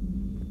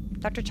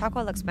 Dr.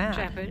 Chakwa looks mad.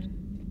 Shepard,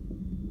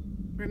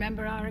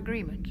 remember our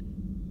agreement?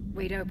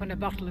 We'd open a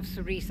bottle of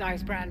cerise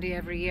ice brandy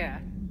every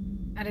year,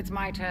 and it's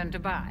my turn to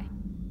buy.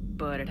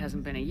 But it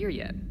hasn't been a year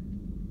yet.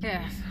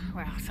 Yes,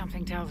 well,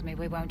 something tells me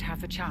we won't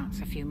have the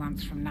chance a few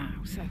months from now,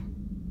 so...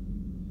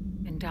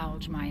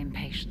 indulge my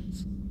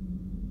impatience.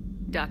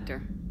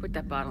 Doctor, put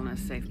that bottle in a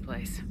safe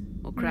place.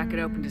 We'll crack it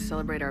open to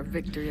celebrate our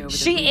victory over the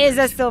She is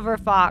a silver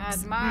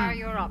fox. Admire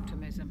your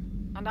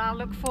optimism, and I'll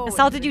look forward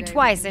Assaulted to you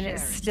twice and it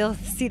still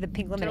see the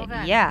pink lemonade.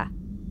 Yeah.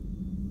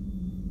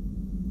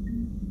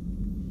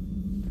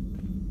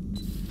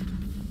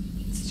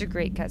 Such a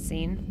great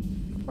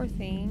cutscene. Poor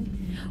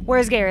thing.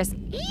 Where's Garrus?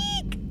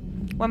 Eek!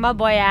 Where my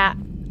boy at?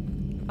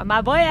 Where my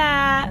boy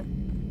at?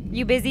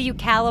 You busy? You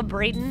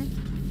calibrating?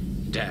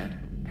 Dad.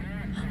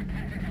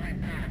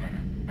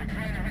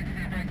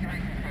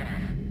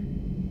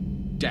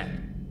 Dad,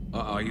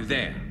 are you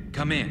there?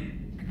 Come in.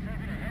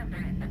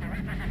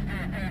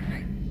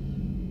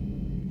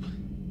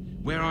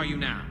 Where are you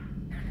now?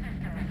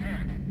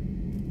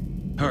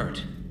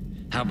 Hurt?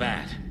 How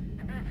bad?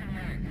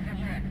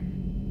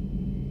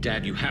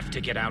 Dad, you have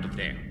to get out of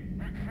there.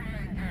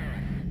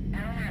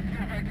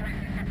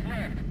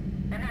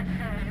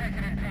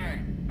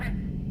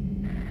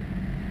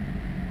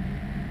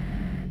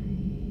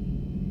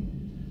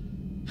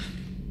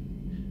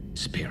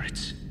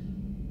 Spirits.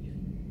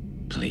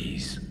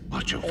 Please,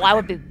 watch over them. I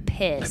would be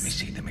pissed. Let me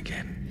see them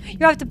again.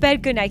 You're off to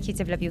bed. Good night, kids.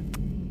 I love you.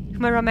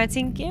 My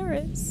romancing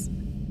Garrus.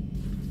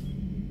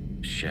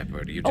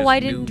 Shepard, you just I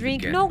didn't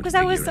drink. No, because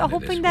I was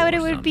hoping that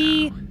it would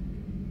be...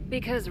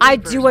 Because I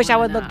do wish I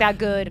would look that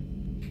good.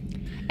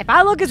 If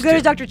I look as good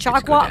as Dr.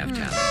 Chakwa...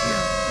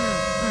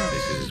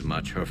 This is as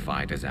much her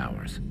fight as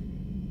ours.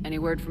 Any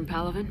word from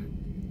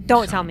Palaven?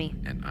 Don't tell me.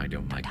 And I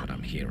don't like what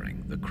I'm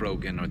hearing. The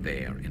Krogan are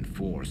there in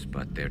force,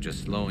 but they're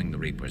just slowing the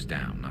Reapers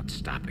down, not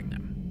stopping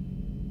them.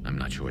 I'm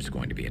not sure it's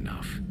going to be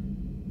enough.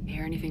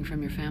 Hear anything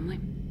from your family?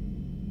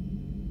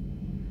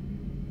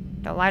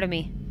 Don't lie to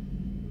me.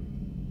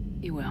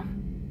 You will.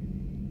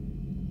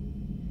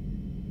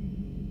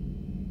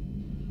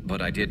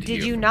 But I did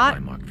you hear from not?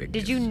 Primarch Victus.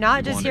 Did you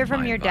not He just hear wanted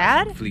from my your advice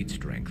dad? on fleet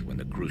strength when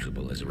the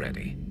Crucible is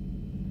ready.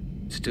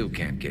 Still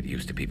can't get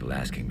used to people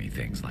asking me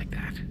things like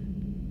that.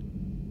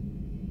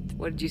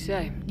 What did you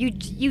say?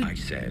 I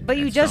said. But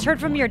you at just some heard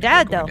from point, your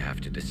dad, we're going though. to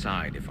have to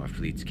decide if our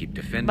fleets keep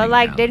defending. But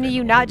like, Palaven didn't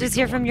you or not we just go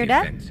hear from on your the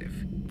dad?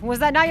 offensive. Was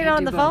that not you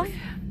on the phone?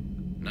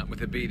 Not with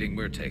the beating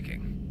we're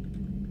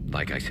taking.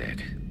 Like I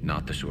said,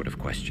 Not the sort of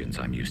questions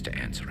I'm used to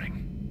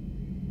answering.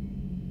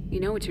 You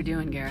know what you're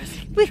doing,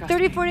 Garrus. With Trust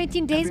 34 me. and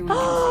 18 days, Everyone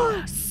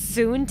can see that.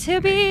 soon to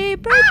be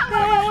birthday.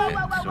 I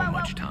spend so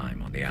much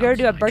time on the You're gonna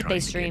do a outside birthday trying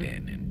to stream. get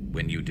in, and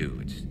when you do,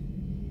 it's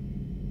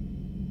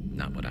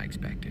not what I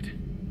expected.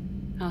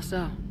 How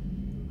so?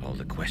 All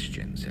the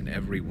questions, and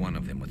every one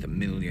of them with a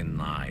million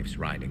lives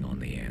riding on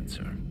the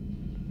answer.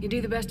 You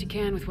do the best you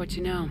can with what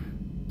you know.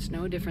 It's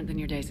no different than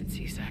your days at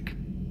CSEC.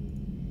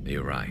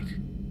 You're right.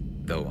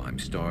 Though I'm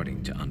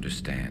starting to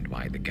understand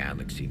why the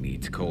galaxy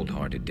needs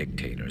cold-hearted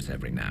dictators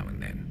every now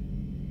and then.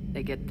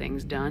 They get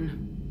things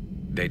done.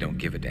 They don't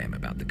give a damn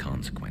about the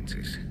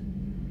consequences.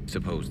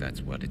 Suppose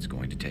that's what it's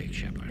going to take,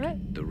 Shepard.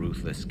 Right. The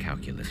ruthless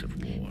calculus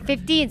of war.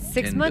 50 in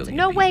 6 10 months? billion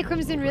No way, people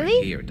Crimson, over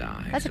really? here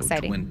die, That's so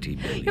exciting. 20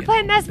 billion You're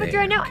playing Mass over Effect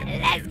right now? there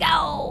Let's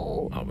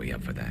go! Are we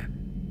up for that?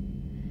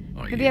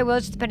 Are Maybe you? I will,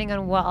 just depending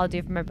on what I'll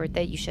do for my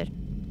birthday. You should.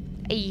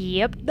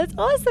 Yep, that's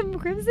awesome,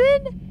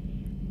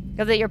 Crimson.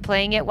 Because that you're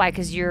playing it? Why?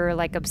 Because you're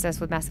like obsessed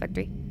with Mass Effect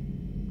 3?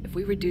 If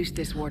we reduce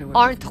this war to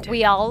Aren't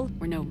we all?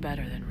 We're no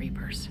better than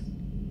Reapers.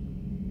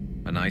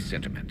 A nice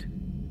sentiment.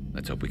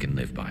 Let's hope we can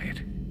live by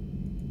it.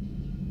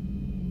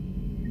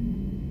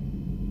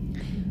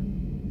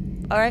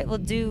 All right, we'll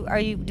do. Are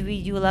you? Do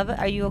we do 11?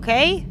 Are you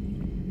okay?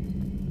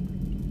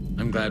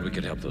 I'm glad we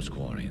could help those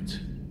Quarians.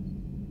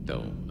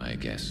 Though, I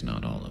guess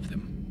not all of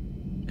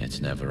them. It's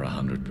never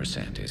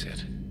 100%, is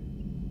it?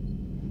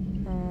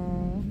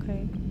 Oh,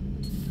 okay.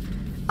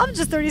 I'm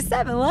just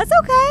 37. Well, that's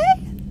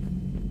okay.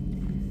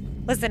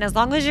 Listen, as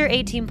long as you're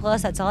 18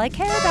 plus, that's all I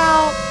care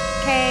about.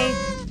 Okay?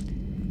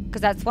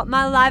 Because that's what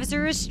my lives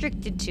are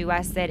restricted to.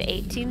 I said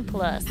 18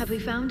 plus. Have we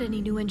found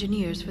any new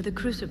engineers for the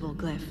Crucible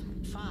glyph?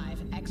 5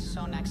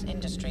 ex-Sonax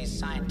Industries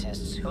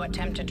scientists who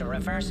attempted to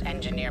reverse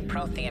engineer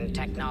Prothean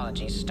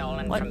technology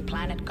stolen from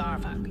planet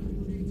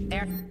Garvug.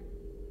 They're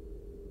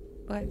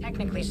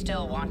technically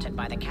still wanted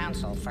by the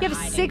Council for You have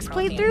hiding 6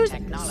 Prothean playthroughs?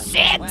 technology.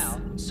 6!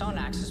 Well,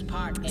 Sonax's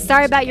part in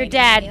Sorry about your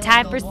instigating dad.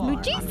 Time for illegal war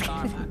on smoochies?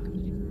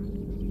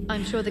 Garvug.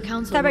 I'm sure the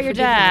Council Sorry about will your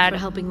forgive them dad. for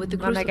helping with the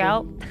Wanna make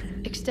Crucible. out?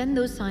 Extend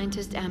those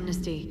scientists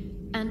amnesty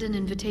and an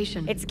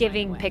invitation. It's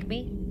giving pick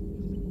me.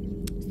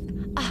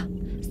 Ah,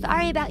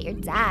 sorry about your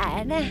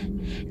dad.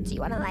 Do you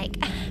want to like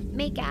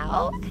make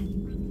out?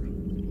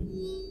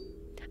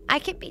 I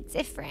can be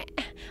different.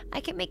 I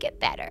can make it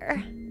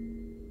better.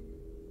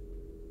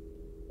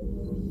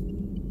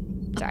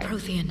 Sorry. A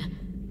Prothean.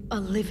 A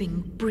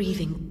living,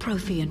 breathing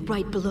Prothean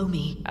right below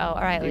me. Oh,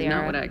 all right, He's Leora.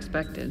 not what I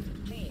expected.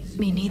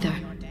 Me neither.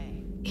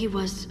 He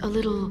was a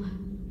little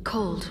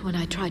cold when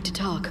I tried to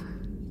talk.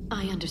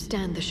 I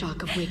understand the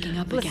shock of waking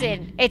up again.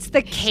 Listen, it's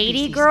the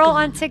Katie girl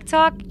on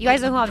TikTok. You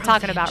guys know who I'm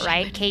talking about,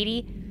 right?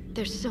 Katie.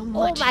 There's so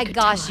much. Oh my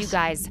gosh, you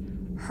guys.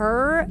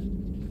 Her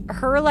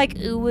like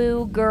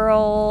uwu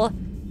girl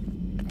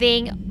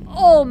thing.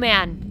 Oh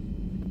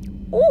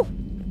man. Ooh.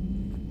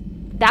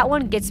 That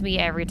one gets me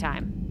every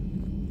time.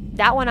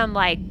 That one I'm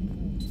like,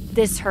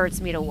 this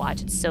hurts me to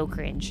watch. It's so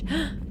cringe.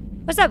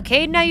 What's up,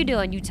 Caden? How you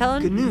doing? You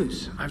telling? Good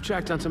news. I've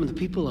tracked down some of the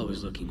people I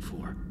was looking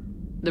for.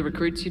 The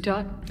recruits you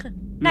taught?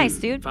 Nice,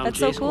 dude. Found That's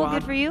so J cool. Squad,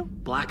 Good for you.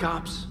 Black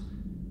Ops.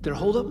 They're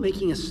holed up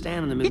making a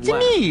stand in the It's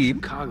Midwest. me.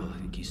 Chicago, I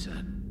think he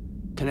said.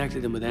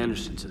 Connected them with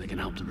Anderson so they can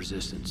help the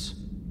resistance.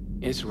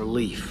 It's a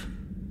relief.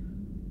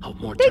 Hope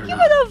more Thank turn you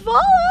up. for the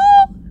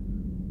follow.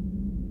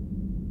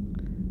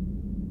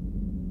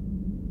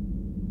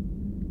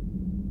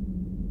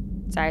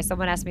 Sorry,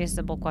 someone asked me a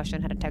simple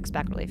question. Had to text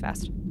back really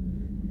fast.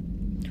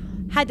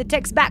 Had to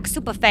text back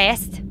super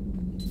fast.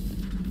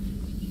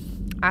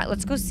 All right,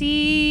 let's go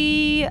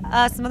see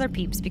some other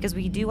peeps because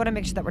we do want to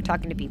make sure that we're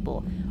talking to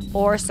people.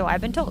 Or so I've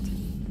been told.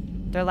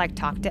 They're like,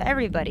 talk to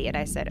everybody. And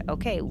I said,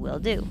 okay, will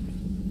do.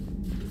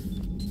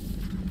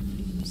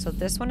 So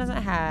this one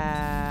doesn't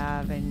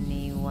have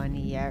anyone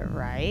yet,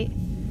 right?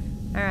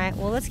 All right,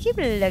 well, let's keep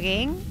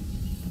looking.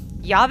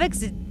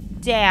 Yavik's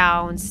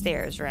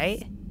downstairs,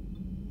 right?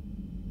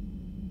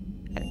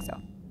 I think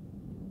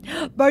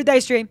so. Birthday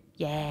stream.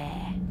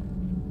 Yeah.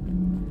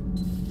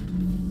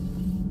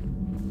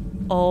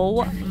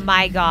 Oh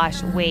my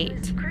gosh,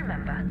 wait. Crew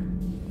member.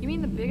 You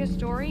mean the biggest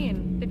story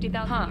in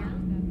 50,000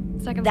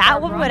 years? Second That Star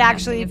one would Broadcasting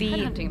actually is be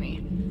headhunting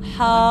me.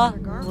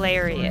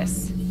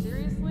 hilarious.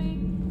 Seriously?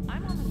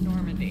 I'm on the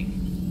Normandy.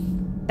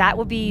 That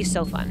would be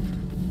so fun.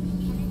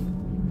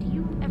 Do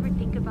you ever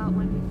think about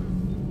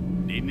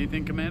when... Need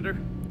anything, Commander?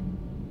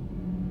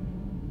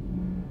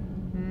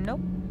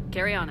 Nope.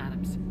 Carry on,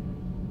 Adams.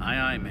 Aye,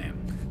 aye, ma'am.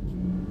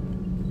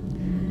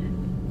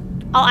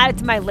 I'll add it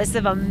to my list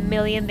of a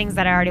million things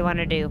that I already want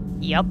to do.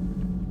 Yep.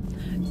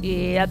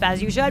 Yep,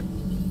 as you should.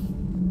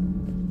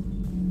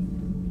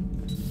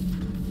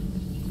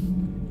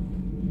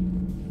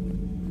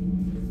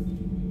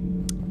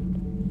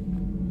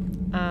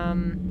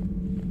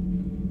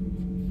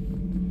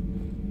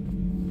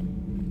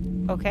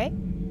 Okay.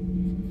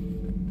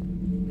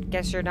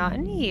 Guess you're not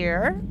in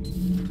here.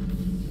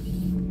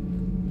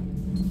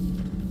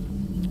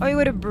 Oh, you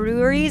go to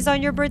breweries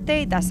on your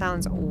birthday? That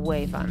sounds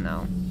way fun,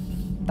 though.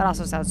 That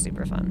also sounds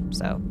super fun,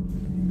 so.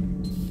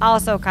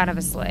 Also kind of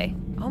a sleigh.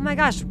 Oh my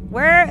gosh,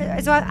 where?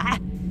 So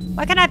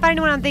why can't I find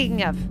anyone I'm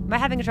thinking of? Am I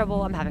having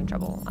trouble? I'm having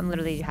trouble. I'm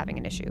literally having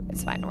an issue.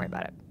 It's fine, don't worry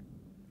about it.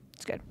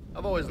 It's good.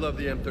 I've always loved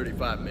the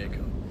M35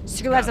 Mako.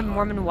 Secret Lives of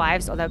Mormon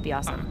Wives. Oh, that would be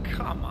awesome. Oh,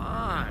 come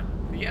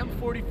on. The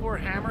M44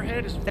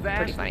 Hammerhead is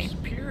vastly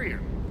superior.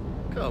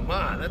 Come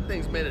on, that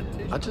thing's made of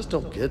tissue. I just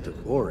don't get the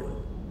quarry.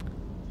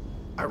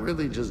 I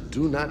really just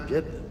do not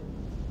get them.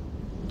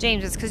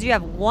 James, it's because you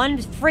have one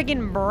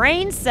friggin'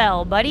 brain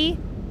cell, buddy.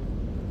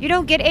 You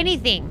don't get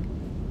anything.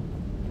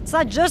 It's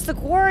not just the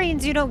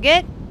Quarians you don't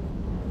get.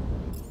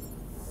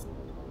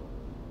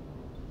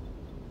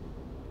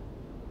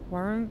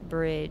 Worm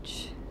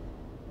Bridge.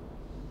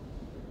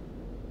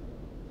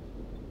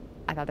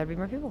 I thought there'd be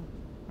more people.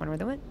 Wonder where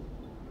they went.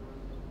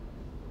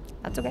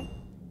 That's okay.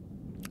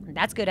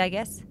 That's good, I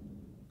guess.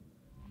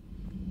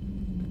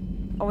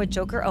 Oh, with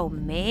Joker? Oh,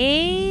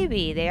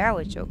 maybe they are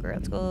with Joker.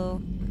 Let's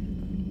go.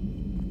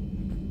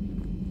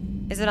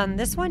 Is it on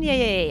this one?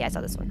 Yeah. I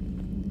saw this one.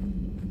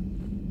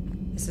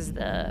 This is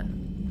the...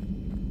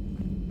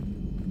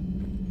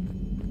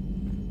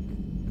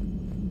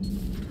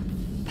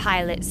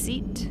 pilot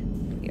seat.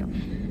 Here we go.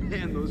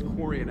 Man, those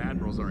Quarian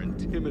admirals are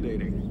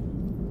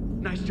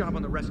intimidating. Nice job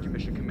on the rescue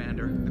mission,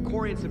 Commander. The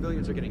Quarian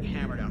civilians are getting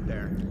hammered out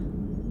there.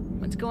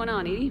 What's going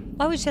on, Edie?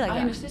 Why would you say like that?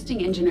 I'm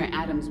assisting Engineer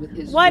Adams with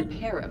his What?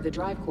 repair of the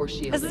drive core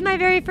shield. This is my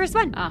very first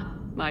one. Ah,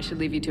 well, I should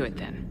leave you to it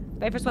then.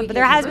 My first one, but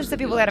there has been some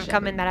people that have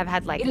come in that have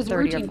had like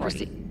 30 or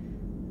 40.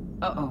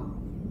 Uh-oh.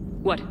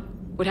 What?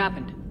 What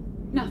happened?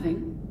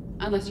 Nothing.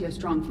 Unless you have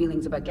strong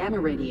feelings about gamma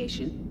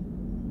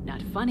radiation.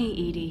 Not funny,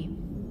 Edie.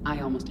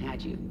 I almost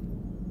had you.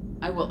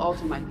 I will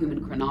alter my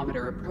human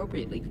chronometer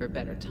appropriately for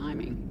better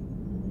timing.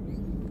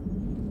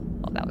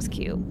 Oh, that was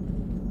cute.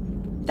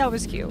 That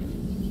was cute.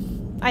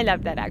 I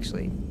loved that,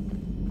 actually.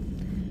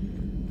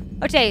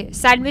 Okay,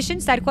 side mission,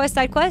 side quest,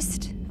 side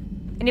quest.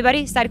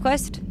 Anybody? Side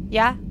quest?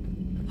 Yeah?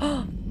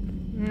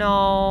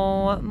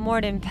 No,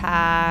 Morden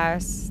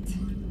passed.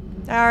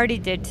 I already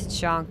did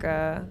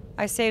Tachanka.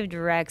 I saved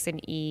Rex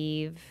and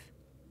Eve.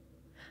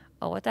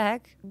 Oh, what the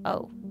heck?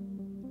 Oh.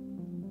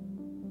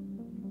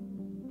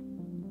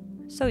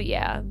 So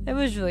yeah, it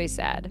was really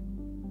sad.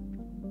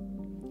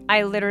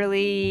 I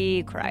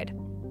literally cried.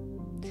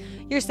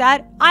 You're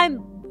sad?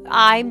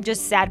 I'm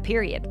just sad,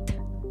 period.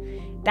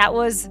 That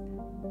was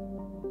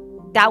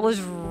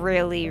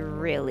really,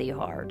 really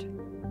hard.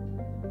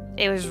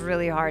 It was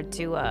really hard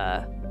to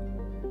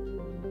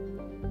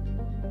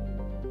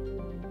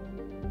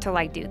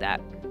like do that.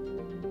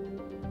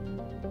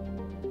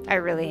 I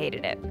really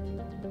hated it.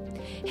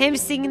 Him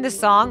singing the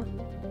song.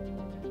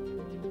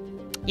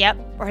 Yep.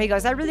 Or he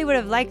goes, I really would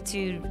have liked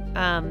to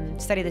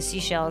study the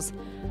seashells.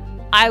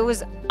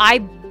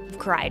 I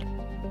cried.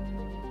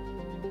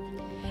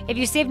 If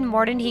you saved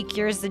Morden, he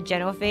cures the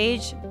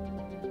genophage.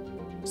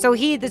 So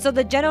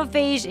the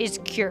genophage is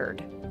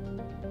cured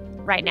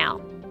right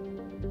now.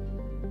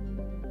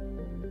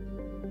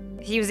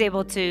 He was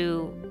able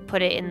to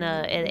put it in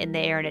the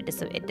air and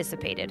it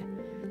dissipated.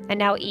 And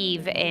now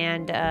Eve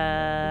and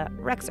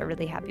Rex are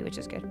really happy, which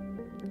is good.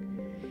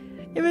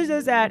 It was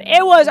so sad.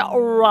 It was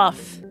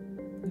rough.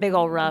 Big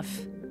ol' rough.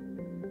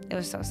 It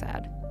was so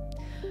sad.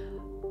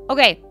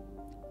 Okay.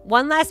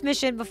 One last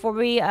mission before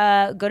we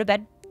go to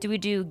bed. Do we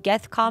do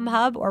Geth Comm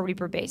Hub or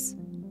Reaper Base?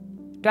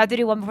 Do I have to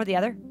do one before the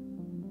other?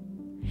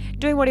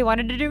 Doing what he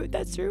wanted to do.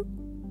 That's true.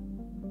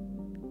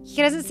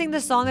 He doesn't sing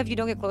the song if you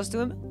don't get close to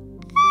him.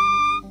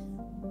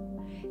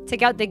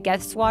 Take out the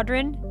Geth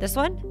Squadron. This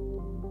one?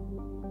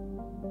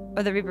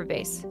 Or the Reaper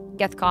Base?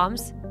 Geth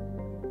Comms?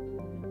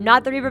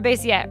 Not the Reaper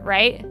Base yet,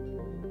 right?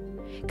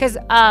 Because,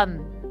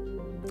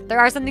 there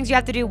are some things you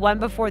have to do one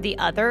before the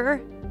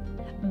other.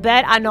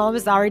 Bet I know I'm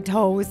sorry,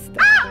 Toast.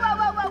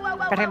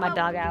 Gotta take my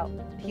dog out.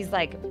 He's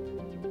like,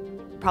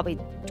 probably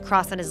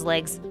crossing his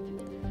legs.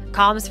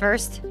 Comms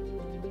first.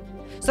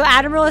 So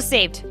Admiral is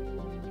saved.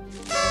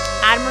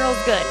 Admiral's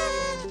good.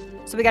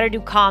 So we gotta do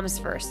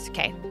comms first.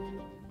 Okay.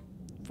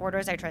 Four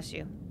Doors, I trust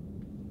you.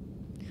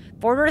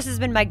 Four Doors has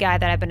been my guy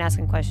that I've been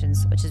asking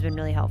questions, which has been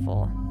really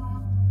helpful.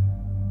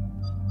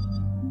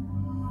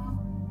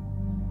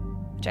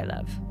 Which I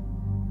love.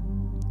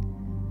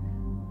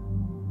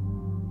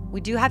 We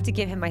do have to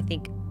give him, I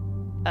think,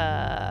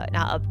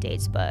 not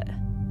updates, but...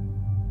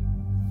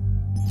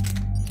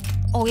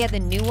 Oh, yeah, the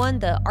new one,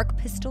 the arc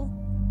pistol.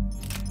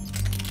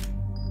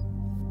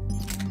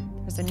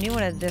 There's a new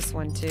one of this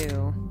one,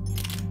 too.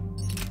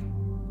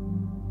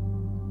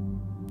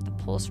 The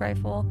pulse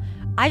rifle.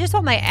 I just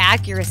want my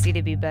accuracy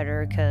to be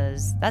better,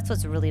 because that's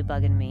what's really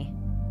bugging me.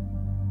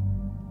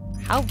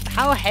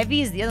 How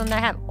heavy is the other one that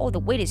I have? Oh, the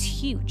weight is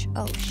huge.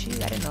 Oh,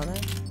 shoot, I didn't know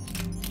that.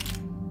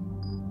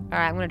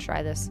 Alright, I'm gonna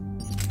try this.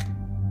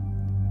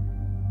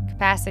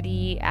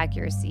 Capacity,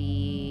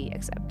 accuracy,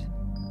 accept.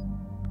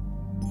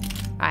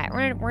 Alright,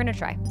 we're gonna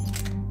try.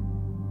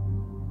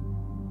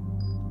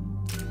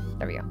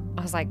 There we go.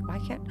 I was like, why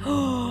can't...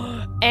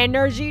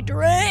 Energy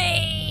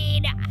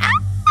drain! Ah!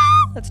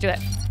 Let's do it.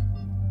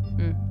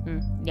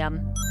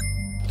 Yum.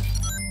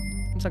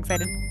 I'm so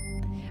excited.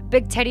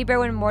 Big teddy bear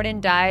when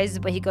Morden dies,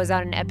 but he goes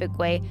out in an epic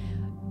way.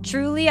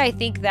 Truly, I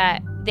think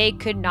that they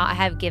could not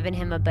have given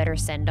him a better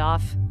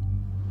send-off,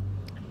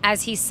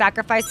 as he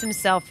sacrificed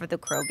himself for the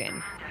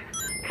Krogan.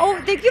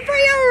 Oh, thank you for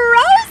your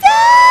roses!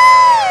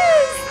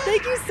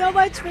 Thank you so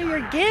much for your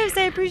gifts.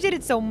 I appreciate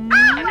it so much.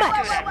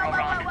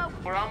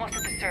 We're almost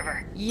at the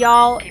server.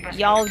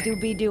 Y'all do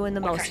be doing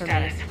the most for me. We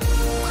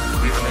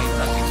remain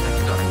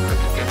undetected on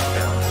encrypted get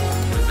down.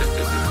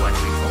 Resistance is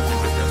likely only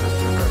within the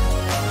server.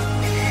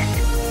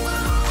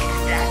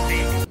 It's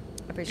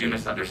that big. You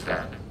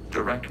misunderstand.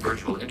 Direct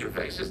virtual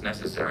interface is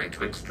necessary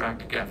to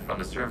extract Geth from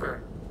the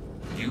server.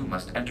 You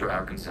must enter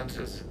our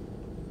consensus.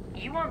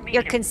 You want me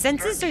Your to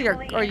consensus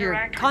or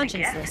your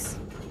consciousness?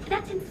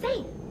 That's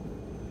insane.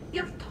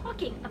 You're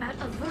talking about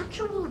a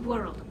virtual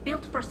world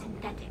built for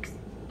synthetics.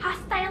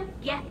 Hostile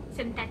yet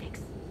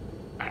synthetics.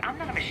 I'm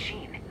not a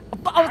machine.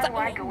 How do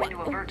I go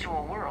into a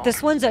virtual world?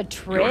 This one's a Your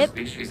trip?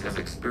 species has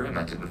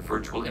experimented with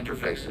virtual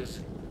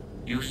interfaces.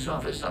 You saw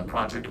this on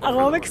Project Oh, I'm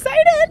Overlord.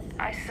 excited!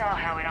 I saw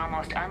how it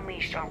almost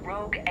unleashed a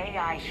rogue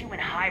AI human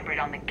hybrid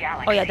on the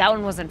galaxy. Oh yeah, that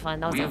one wasn't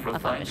fun. That was We have a fun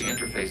refined the mission.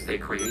 interface they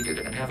created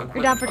and have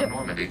You're down equipment for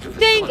on Normandy to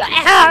Thank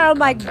facilitate Oh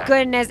my contact.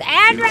 goodness,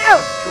 Andrew! We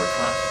trust your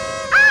trust.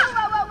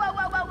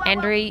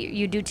 Andrew,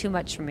 you do too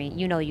much for me.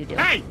 You know you do.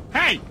 Hey!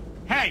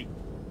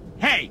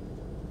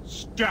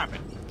 Stop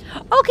it.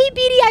 Okay,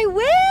 Beatty, I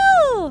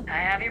will! I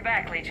have your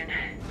back, Legion.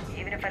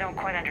 Even if I don't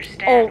quite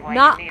understand Oh, why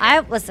not you need I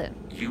it. listen.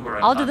 You are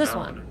an I'll do this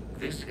unknown. one.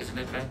 This is an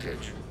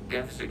advantage.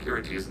 Geth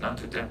security is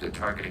not adept at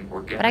targeting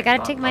organic But I gotta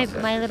thought take my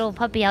processes. little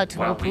puppy out to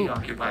While go we poop.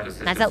 occupy the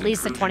That's at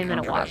least a system's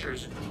 20-minute walk.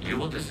 countermeasures, you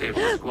will disable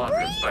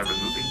squadrons by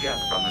removing Geth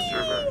from the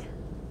server.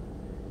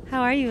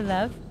 How are you,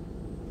 love?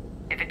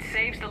 If it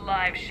saves the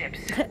live ships.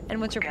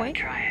 And what's your point?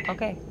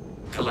 Okay.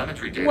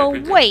 Telemetry data Well,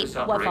 predicts wait, this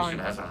what operation phone?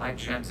 has a high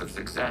chance of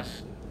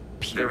success.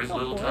 There is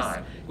little course.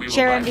 time. We will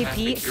Chair bypass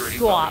MVP, security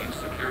swap. volumes,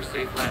 secure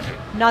safe landing.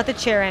 Not the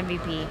chair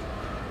MVP.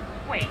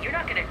 Wait, you're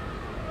not gonna.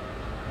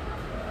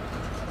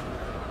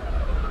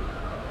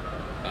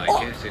 I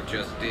guess it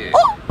just did.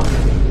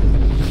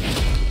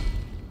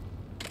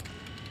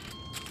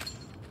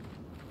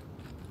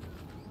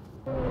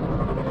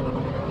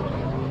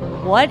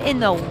 What in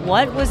the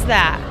what was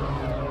that?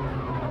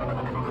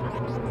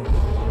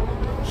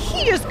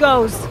 He just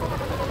goes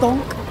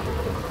thunk.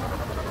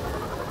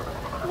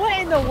 What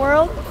in the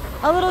world?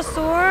 A little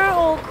sore?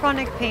 Old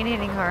chronic pain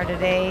hitting hard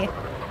today.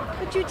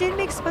 But you did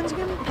make sponge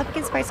and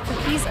pumpkin spice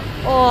cookies.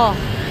 Oh,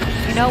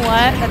 you know what?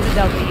 That's a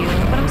W.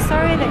 But I'm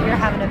sorry that you're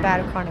having a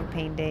bad chronic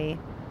pain day.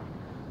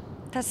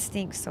 That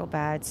stinks so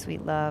bad,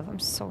 sweet love. I'm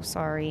so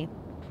sorry.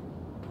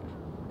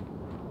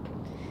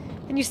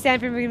 And you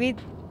stand for me.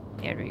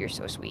 Andrew, you're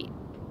so sweet.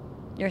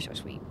 You're so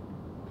sweet.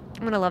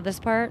 I'm gonna love this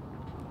part.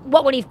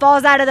 What, when he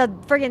falls out of the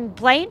friggin'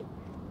 plane?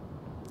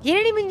 He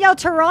didn't even yell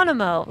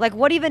Geronimo. Like,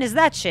 what even is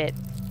that shit?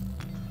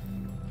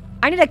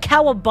 I need a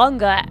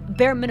cowabunga,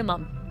 bare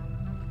minimum.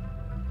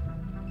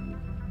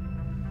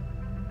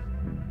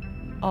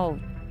 Oh.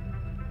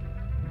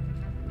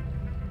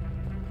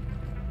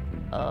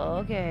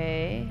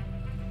 Okay.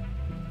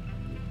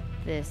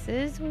 This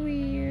is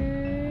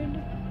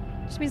weird.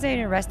 Just means I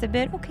need to rest a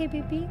bit. Okay,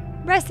 baby.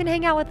 Rest and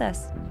hang out with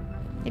us.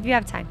 If you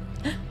have time.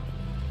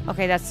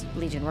 Okay, that's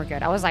Legion. We're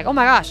good. I was like, oh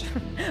my gosh.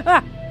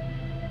 Ah.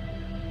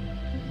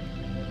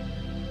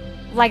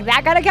 Like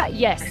that gotta go?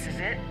 Yes. This is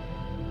it?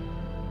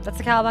 That's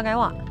the cowabunga I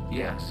want.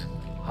 Yes.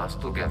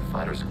 Hostile Geth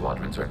fighter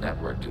squadrons are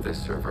networked to this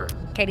server.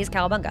 Katie's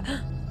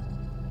cowabunga.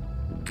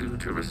 Due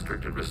to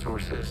restricted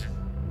resources,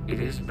 it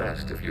is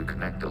best if you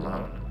connect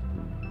alone.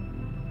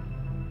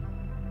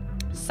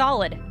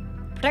 Solid.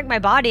 Protect my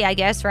body, I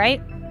guess, right?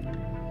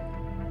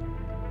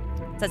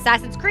 It's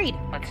Assassin's Creed.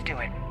 Let's do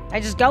it. I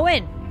just go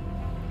in.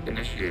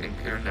 Initiating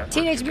peer network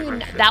Teenage Mutant.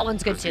 integration. That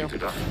one's good Proceed too. to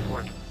docking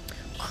port.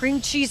 Cream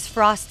cheese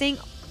frosting.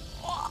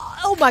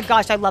 Oh my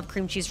gosh, I love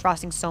cream cheese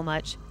frosting so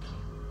much.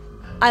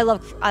 I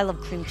love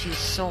cream cheese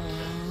so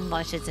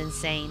much. It's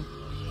insane.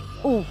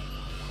 Ooh.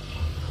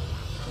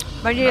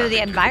 Right near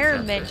the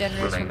environment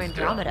generators from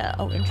Andromeda.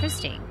 Oh,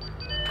 interesting.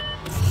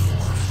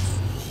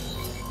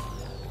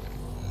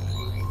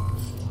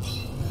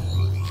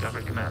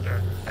 Shepard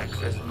Commander,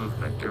 excess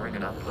movement during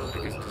an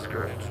upload is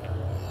discouraged.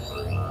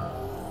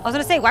 I was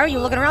gonna say, why are you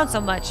looking around so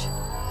much?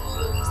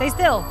 Stay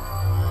still.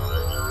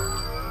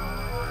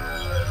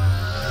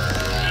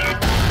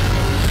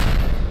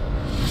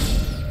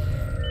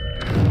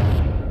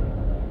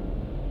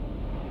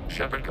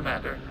 Shepard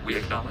Commander, we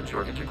acknowledge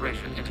your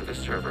integration into the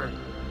server.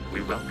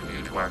 We welcome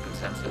you to our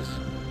consensus.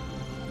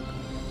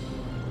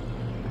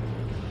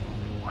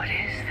 What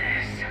is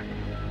this?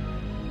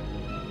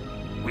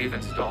 We've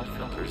installed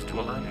filters to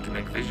allow you to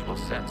make visual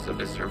sense of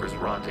this server's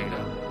raw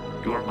data.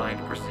 Your mind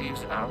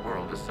perceives our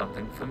world as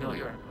something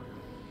familiar.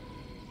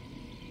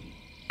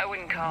 I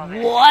wouldn't call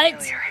this What?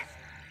 familiar.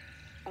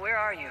 Where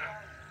are you?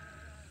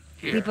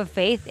 Here, Leap of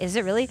faith? Is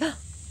it really? You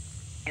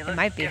It look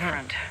might be, huh?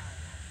 different.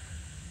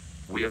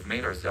 we have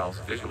made ourselves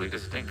visually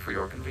distinct for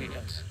your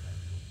convenience.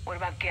 What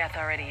about Geth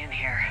already in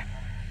here?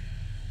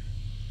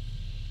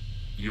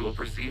 You will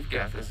perceive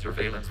Geth as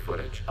surveillance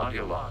footage,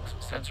 audio logs,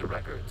 sensor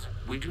records.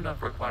 We do not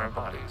require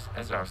bodies,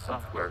 as our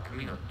software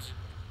communes.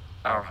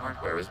 Our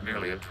hardware is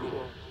merely a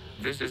tool.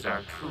 This is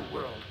our true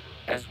world.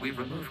 As we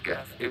remove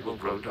Geth, it will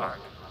grow dark.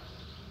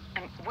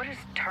 And what does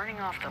turning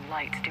off the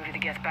lights do to the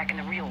Geth back in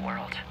the real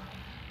world?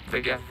 The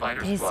Geth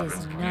fighter This squadrons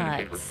is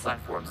communicate nuts. with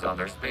platforms on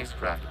their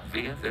spacecraft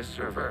via this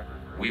server.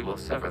 We will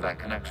sever that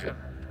connection.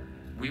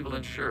 We will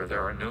ensure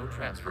there are no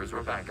transfers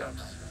or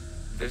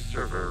backups. This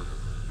server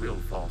will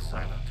fall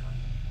silent.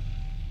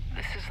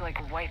 This is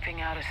like wiping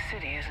out a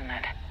city, isn't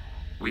it?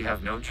 We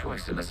have no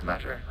choice in this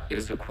matter. It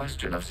is a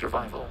question of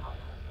survival.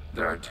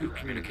 There are 2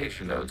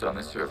 communication nodes on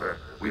this server.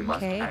 We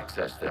must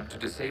access them to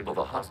disable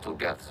the hostile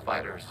Geth's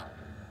fighters.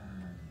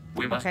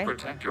 We must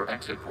protect your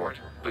exit port,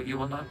 but you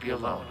will not be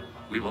alone.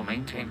 We will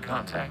maintain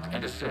contact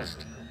and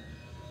assist.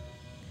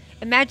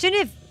 Imagine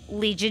if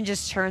Legion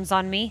just turns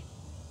on me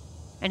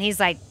and he's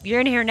like,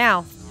 you're in here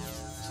now.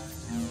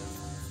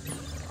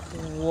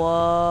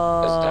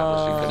 Whoa.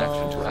 Establishing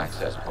connection to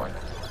access point.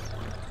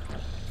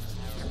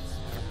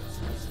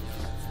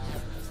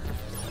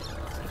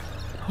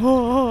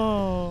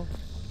 Oh.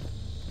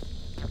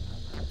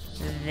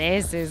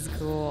 This is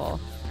cool.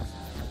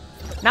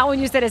 Not when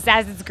you said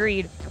Assassin's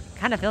Creed.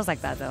 Kind of feels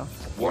like that though.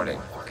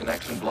 Warning,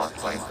 connection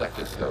blocked by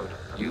infected code.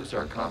 Use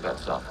our combat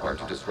software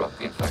to disrupt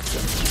the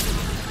infection.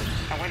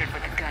 I wondered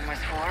what the gun was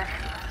for.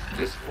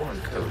 This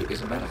foreign code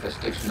is a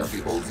manifestation of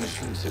the old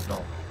machine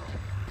signal.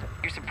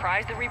 You're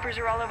surprised the Reapers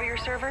are all over your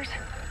servers?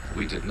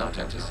 We did not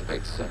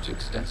anticipate such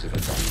extensive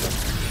infection.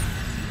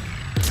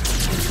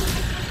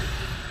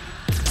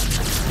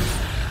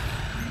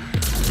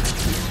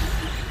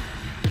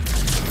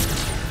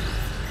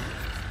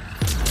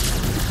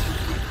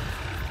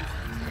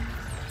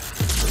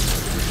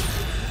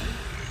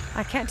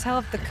 I can't tell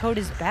if the code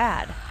is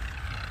bad.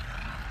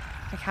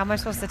 Like, how am I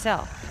supposed to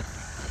tell?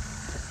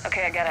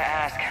 Okay, I gotta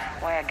ask.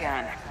 Why a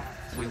gun?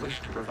 We wish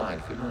to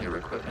provide familiar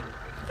equipment.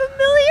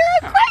 Familiar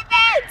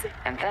equipment!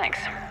 And thanks.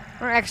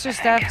 Or extra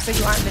stuff so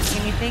you aren't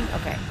missing anything?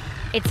 Okay.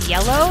 It's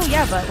yellow?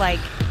 Yeah, but like...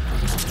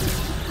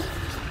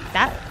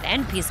 that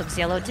end piece looks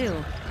yellow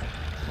too.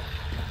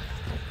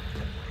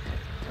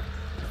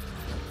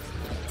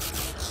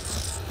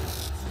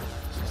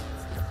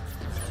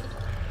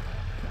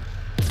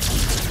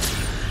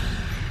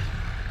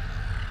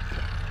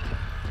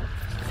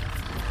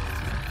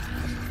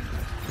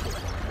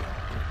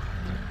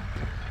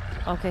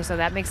 Okay, so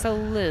that makes a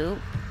loop.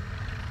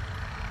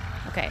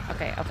 Okay.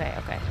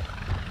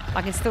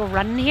 I can still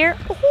run in here.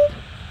 Ooh.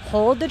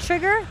 Hold the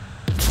trigger.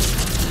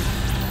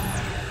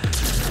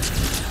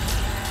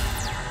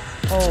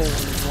 Oh,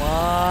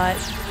 what?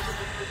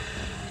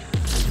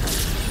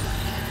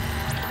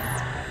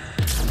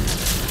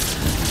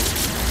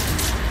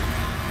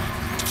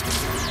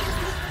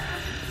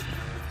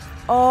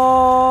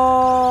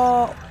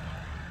 Oh.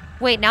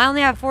 Wait, now I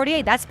only have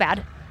 48. That's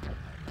bad.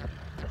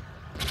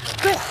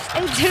 Good.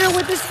 And dinner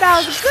with the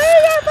spouse.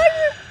 Good.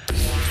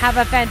 Have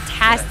a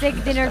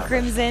fantastic dinner,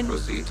 Crimson.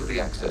 Proceed to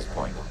the access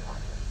point.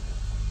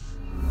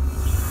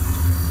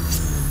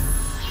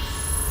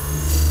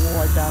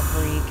 What the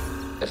freak?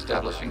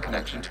 Establishing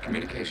connection to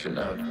communication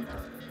node.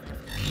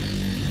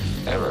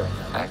 Error.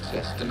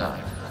 Access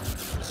denied.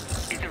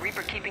 Is the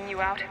Reaper keeping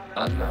you out?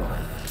 Unknown.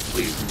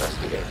 Please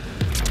investigate.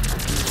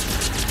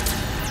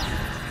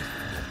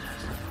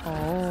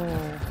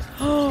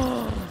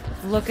 Oh.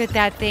 Look at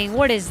that thing.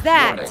 What is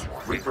that? Warning.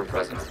 Reaper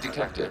presence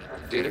detected.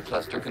 Data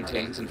cluster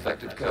contains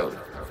infected code.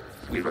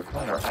 We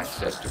require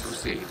access to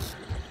proceed.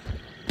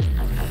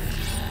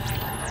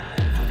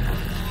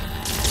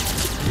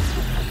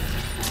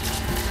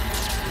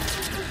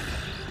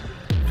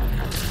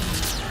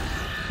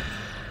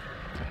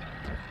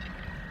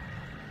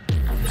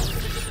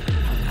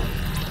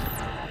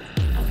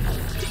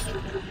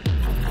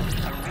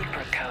 A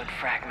Reaper code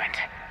fragment.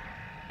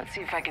 Let's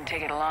see if I can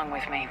take it along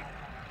with me.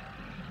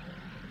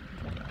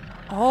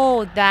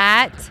 Oh,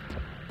 that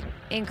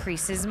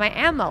increases my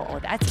ammo. Oh,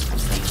 that's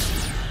interesting.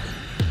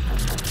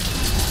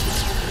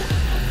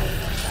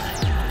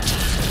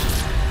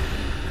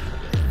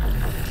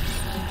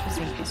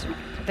 Interesting.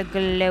 The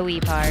glowy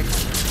part.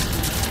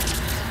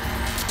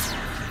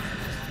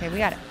 Okay, we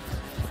got it.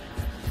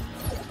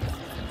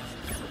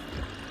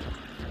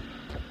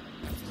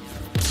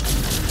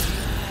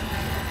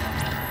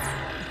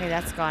 Okay,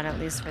 that's gone at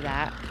least for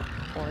that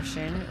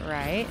portion,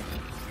 right?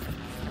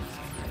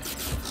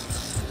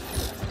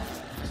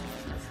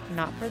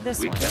 Not for this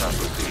one. We cannot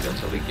proceed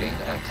until we gain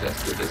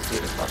access to this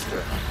data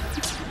cluster.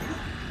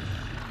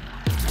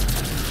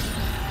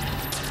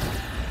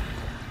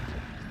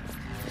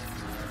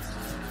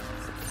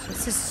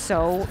 This is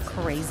so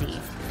crazy.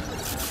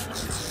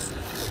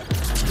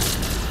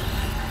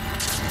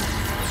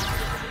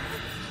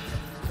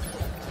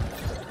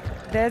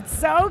 That's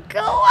so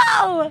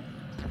cool!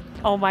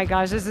 Oh my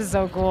gosh, this is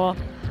so cool.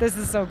 This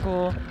is so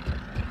cool.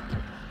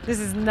 This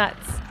is nuts.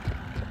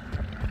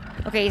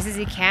 Okay, he says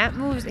he can't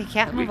move on until...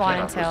 We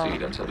cannot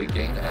proceed until we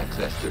gain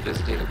access to this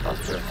data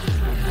cluster.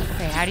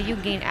 Okay, how do you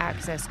gain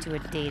access to a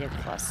data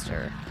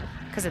cluster?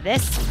 Because of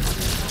this?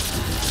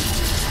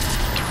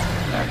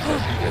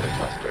 Access to data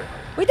cluster.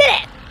 We did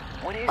it!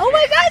 What is oh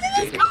my god,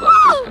 this is Data cool!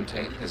 clusters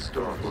contain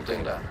historical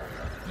data.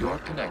 Your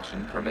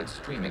connection permits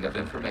streaming of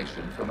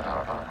information from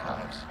our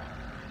archives.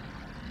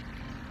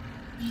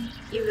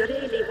 You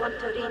really want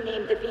to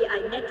rename the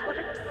VI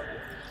networks?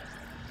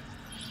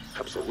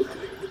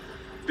 Absolutely.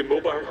 The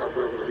mobile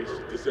hardware release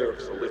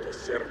deserves a little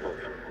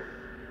ceremony.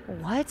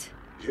 What?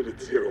 Unit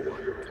 01.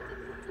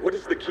 What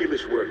is the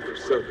Keelish word for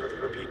servant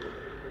to the people?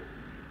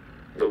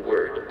 The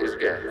word is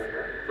Geth.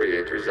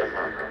 Creator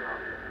Zahak.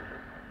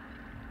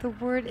 The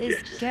word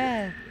is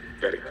Geth.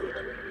 Very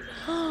good.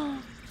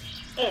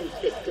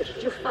 Ancestors,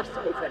 you fuss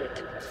over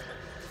it.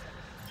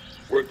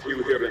 Weren't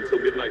you here until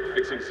midnight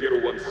fixing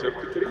 01's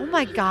circuitry? Oh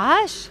my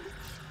gosh.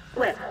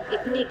 Well,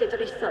 it needed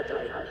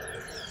resoldering.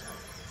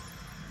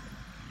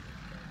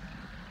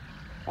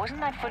 Wasn't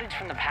that footage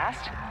from the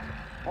past?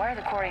 Why are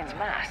the Quarians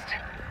masked?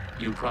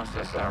 You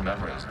process our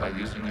memories by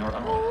using your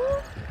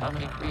own. How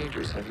many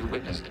creators have you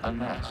witnessed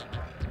unmasked?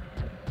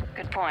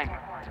 Good point.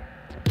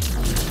 I'm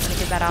gonna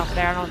get that off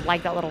there. I don't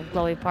like that little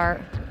glowy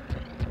part.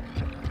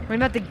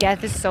 Remember about the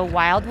Geth is so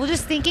wild. Well,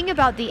 just thinking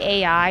about the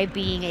AI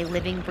being a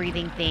living,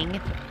 breathing thing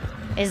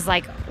is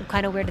like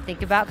kind of weird to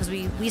think about because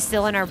we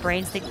still in our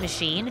brains think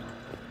machine.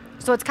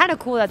 So it's kind of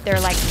cool that they're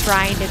like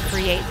trying to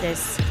create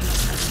this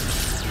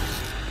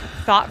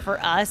thought for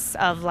us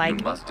of like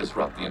you must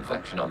disrupt the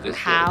infection of this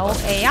how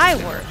AI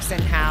works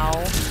and how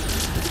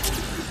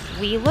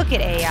we look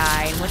at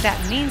AI and what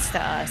that means to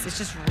us. It's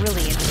just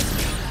really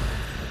interesting.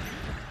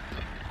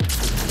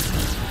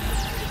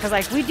 Because,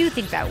 like, we do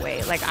think that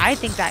way. Like, I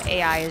think that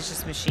AI is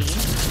just machine.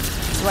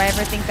 Do I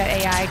ever think that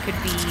AI could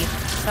be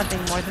something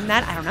more than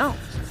that? I don't know.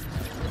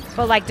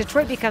 But, like,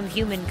 Detroit Become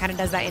Human kind of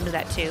does that into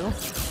that, too.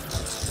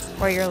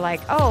 Where you're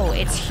like, oh,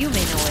 it's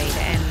humanoid,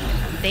 and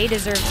they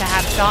deserve to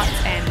have thoughts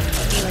and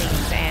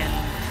feelings and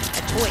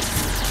a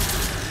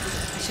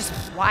choice. It's just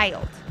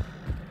wild.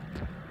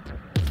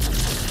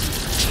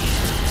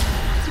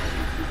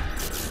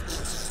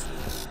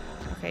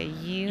 Okay,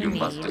 you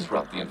must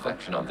disrupt the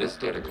infection on this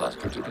data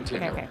cluster to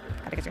continue. Okay.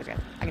 I can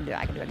do it.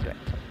 I can do it.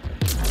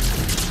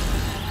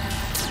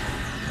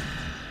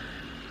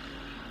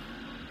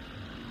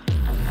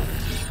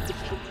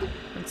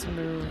 Let's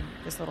move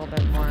this a little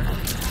bit more.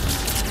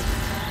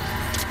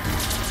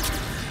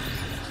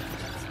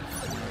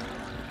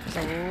 There's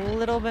a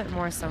little bit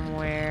more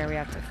somewhere we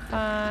have to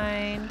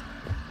find.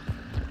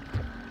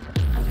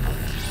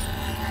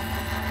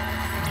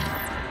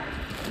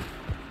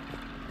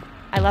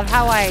 I love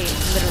how I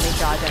literally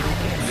dodge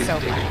everything. It's so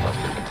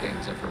fun.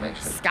 Contains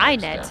information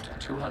Skynet.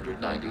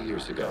 290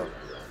 years ago.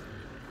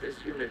 This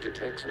unit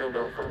detects no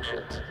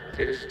malfunctions.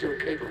 It is still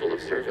capable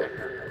of survey.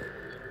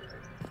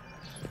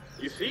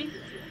 You see?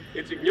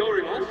 It's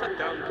ignoring all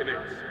shutdown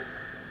connects.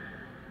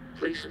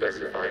 Please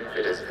specify if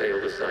it has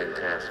failed assigned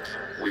tasks.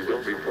 We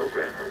will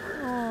reprogram.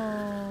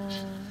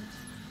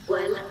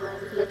 Well,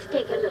 let's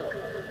take a look.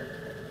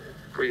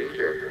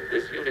 Creator,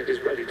 this unit is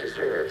ready to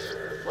serve.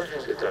 What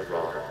has it done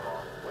wrong?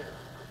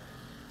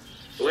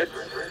 Let's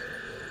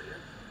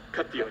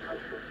cut the audio.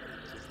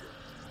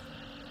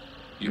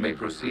 You may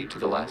proceed to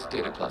the last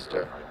data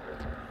cluster.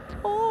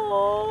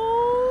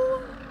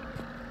 Oh.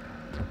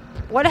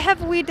 What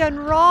have we done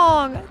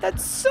wrong?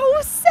 That's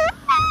so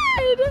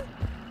sad.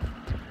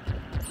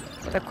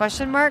 With a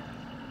question mark?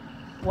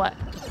 What?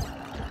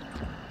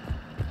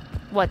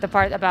 What, the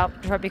part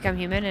about Detroit Become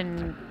Human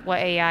and what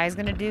AI is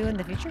going to do in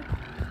the future?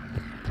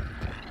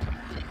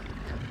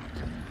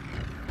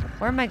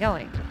 Where am I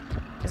going?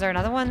 Is there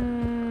another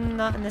one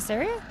not in this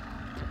area?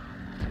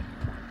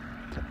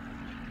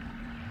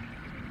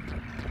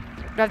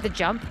 Do I have to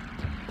jump?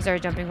 Is there a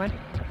jumping one?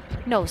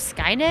 No,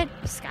 Skynet?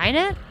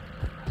 Skynet?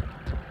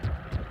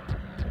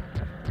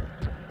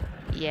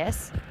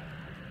 Yes.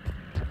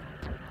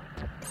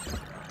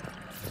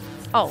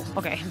 Oh,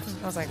 okay.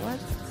 I was like, what?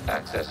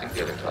 Accessing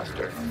data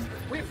cluster.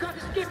 We've got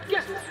escaped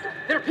guests.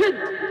 They're pinned.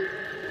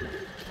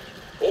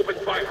 Open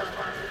fire.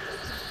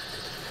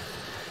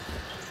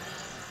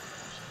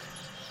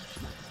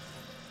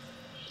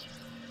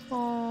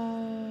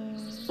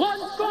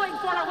 One's going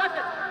for a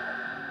weapon.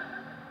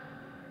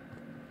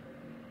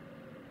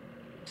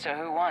 So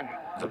who won?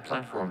 The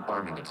platform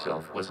arming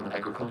itself was an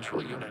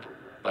agricultural unit.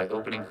 By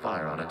opening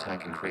fire on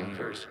attacking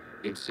creators,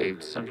 it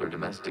saved simpler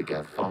domestic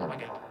Geth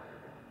following it.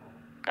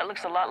 That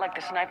looks a lot like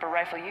the sniper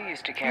rifle you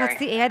used to carry. That's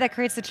the AI that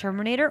creates the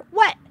Terminator?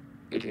 What?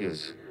 It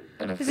is.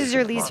 This is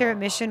your least favorite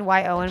mission.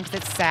 Why, Owen? Because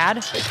it's sad?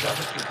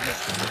 Establish your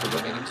connection with the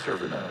remaining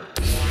server node.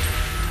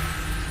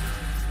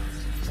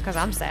 Because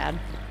I'm sad.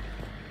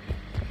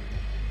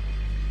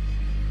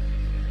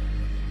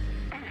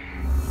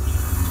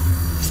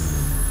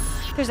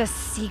 There's a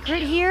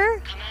secret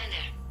here? Commander,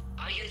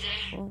 are you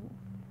there? Oh.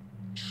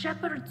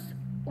 Shepard's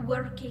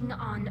working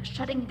on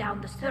shutting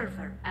down the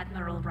server,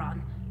 Admiral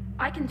Ron.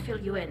 I can fill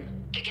you in.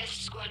 The Geth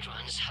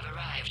squadrons have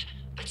arrived,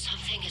 but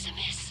something is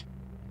amiss.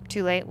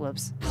 Too late.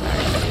 Whoops.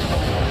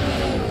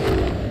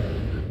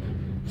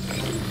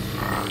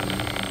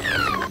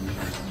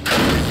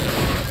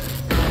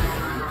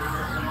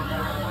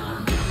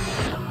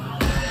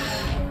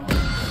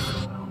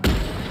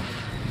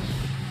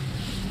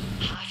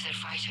 Half their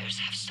fighters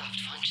have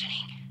stopped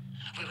functioning.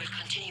 We will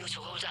continue to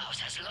hold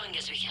out as long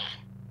as we can.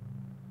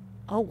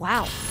 Oh,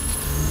 wow.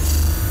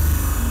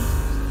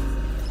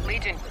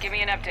 Legion, give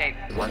me an update.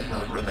 1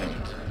 node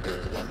remains.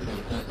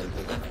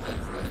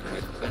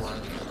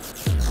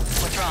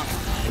 What's wrong?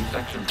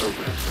 Infection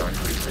programs are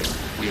increasing.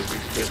 We have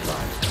reached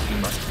deadline. You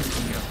must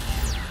continue.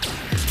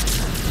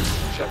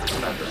 Shepard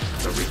Commander,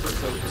 the Reaper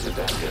code is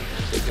adaptive.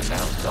 They can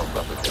now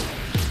self-replicate.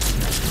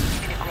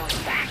 And it grows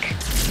back.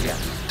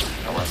 Yes.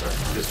 However,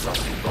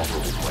 disrupting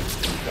vulnerable points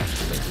of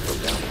infection makes it go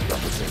down its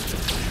replication.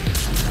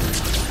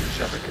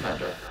 Shepard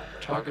Commander,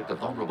 target the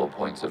vulnerable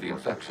points of the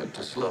infection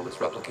to slow its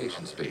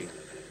replication speed.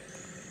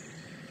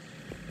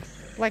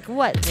 Like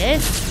what?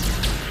 This?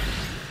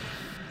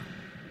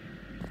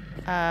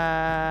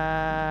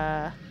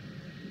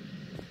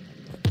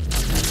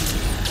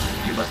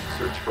 You must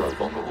search for a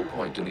vulnerable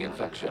point in the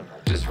infection.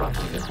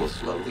 Disrupting it will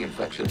slow the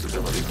infection's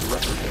ability to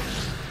replicate.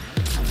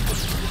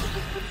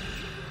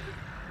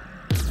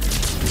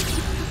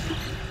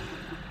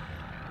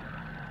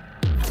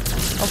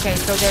 Okay,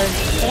 so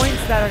there's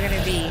points that are going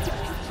to be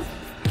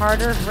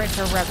harder for it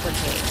to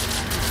replicate.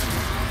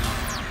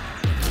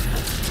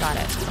 Got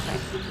it. Okay.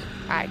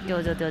 Alright, do.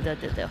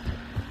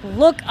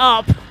 Look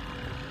up!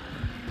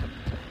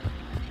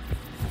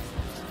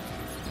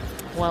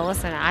 Well,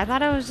 listen, I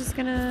thought I was just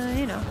gonna,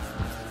 you know.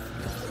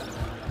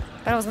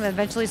 Thought I was gonna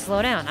eventually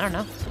slow down. I don't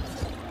know.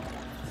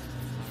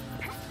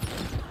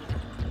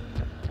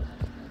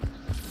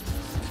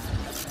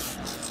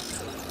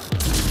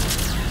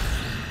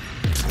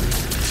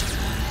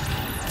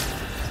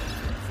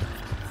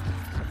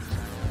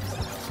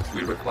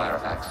 We require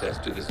access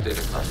to this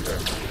data cluster.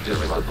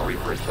 Disrupt the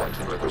Reaper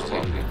section where there's the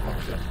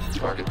infection.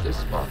 Target this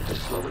spot to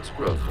slow its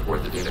growth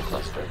toward the data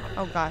cluster.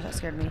 Oh gosh, that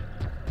scared me.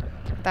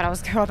 I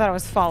thought I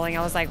was falling.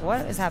 I was like,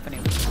 what is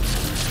happening?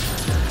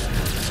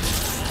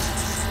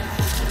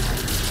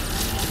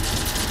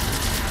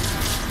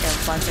 Get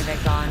a bunch of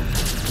it gone.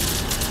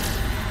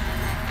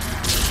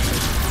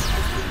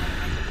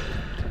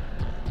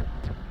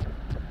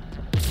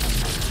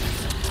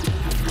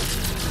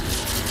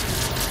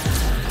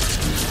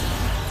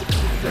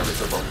 There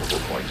is a vulnerable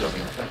point on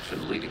the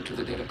infection leading to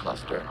the data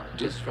cluster.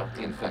 Disrupt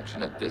the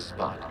infection at this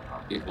spot.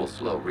 It will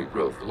slow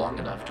regrowth long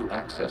enough to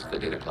access the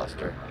data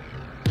cluster.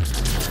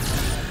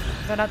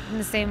 They're not in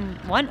the same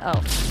one?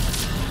 Oh.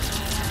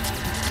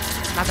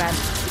 My bad.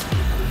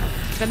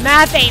 The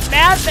math ain't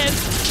mathin'!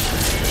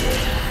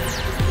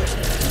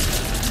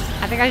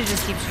 I think I should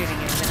just keep shooting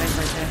it and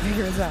eventually it's gonna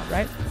figure this out,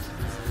 right?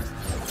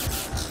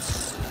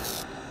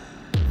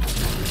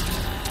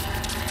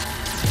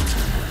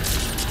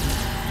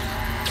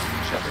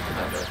 Shepard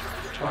Commander,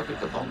 target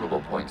the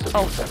vulnerable points of the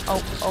infection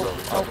to slow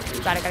its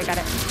replication. Got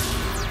it.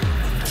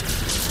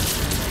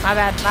 My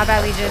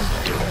bad, Legion.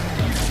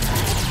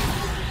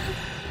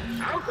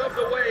 Out of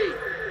the way!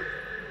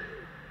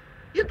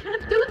 You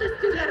can't do this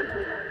to them!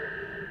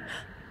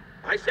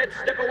 I said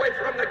step away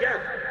from the gas!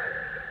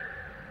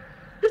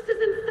 This is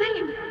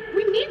insane!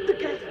 We need the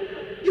gas!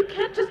 You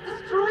can't just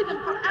destroy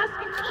them for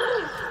asking for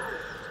it!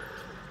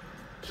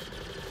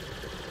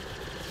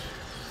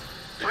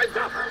 Time's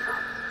up!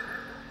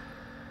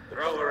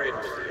 Throw her in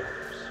with the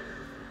others.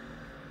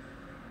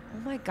 Oh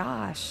my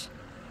gosh.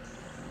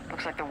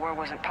 Looks like the war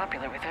wasn't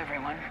popular with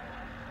everyone.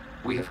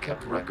 We have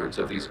kept records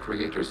of these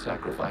creators'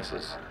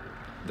 sacrifices.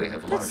 They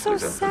have That's largely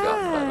so been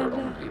forgotten by their sad.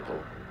 own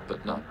people,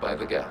 but not by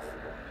the Geth.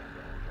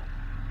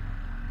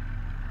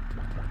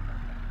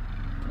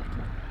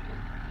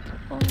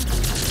 Oh.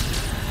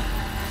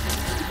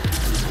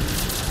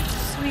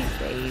 Sweet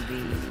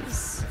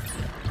babies.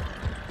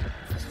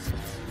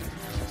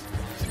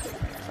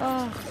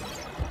 Oh.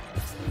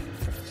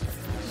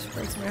 Just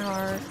breaks my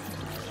heart.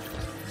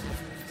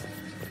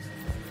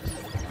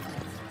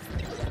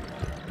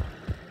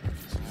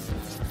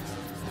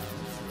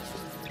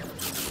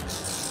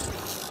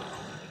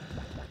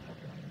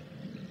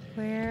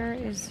 Where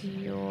is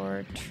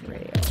your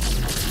trail?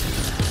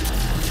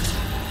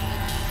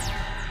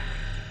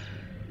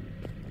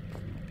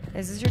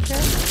 Is this your trail?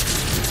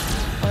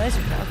 Oh, that's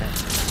your trail. Okay.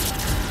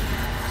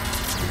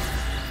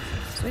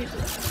 Sweet.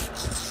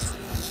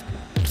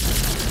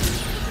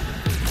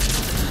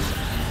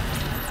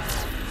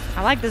 I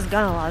like this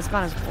gun a lot. This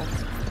gun is cool.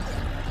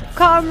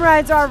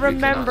 Comrades are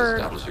remembered.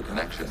 We cannot establish a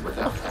connection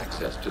without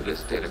access to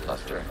this data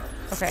cluster.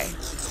 Okay.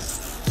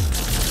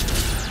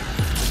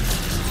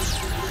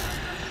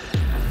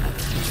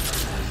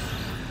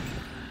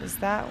 Is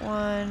that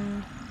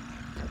one?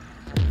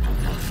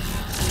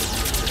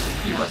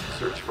 You must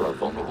search for a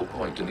vulnerable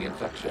point in the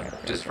infection.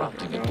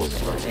 Disrupting it will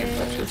slow the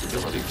infection's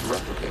ability to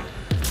replicate.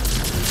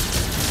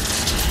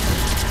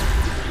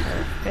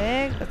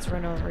 Perfect. Let's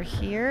run over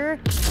here.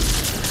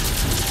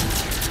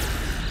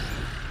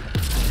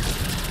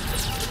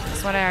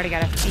 This one I already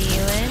got a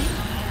feeling.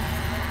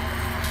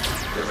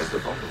 There is a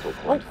vulnerable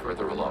point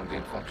further along the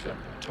infection.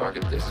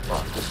 Target this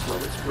spot to slow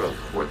its growth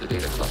toward the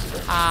data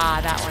cluster. Ah,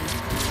 that one.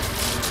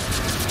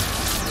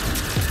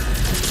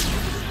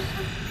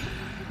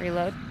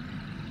 Reload.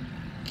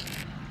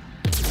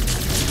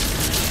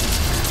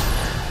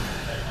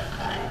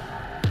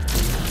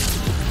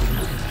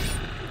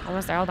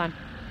 Almost there. Hold on.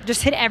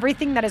 Just hit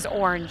everything that is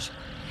orange.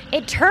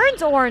 It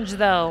turns orange,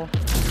 though.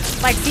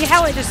 Like, see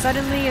how it just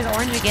suddenly is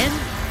orange again?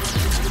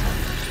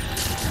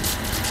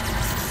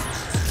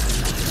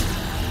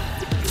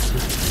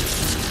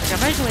 Like,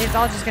 eventually, it's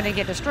all just gonna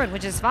get destroyed,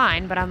 which is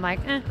fine, but I'm like,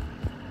 eh.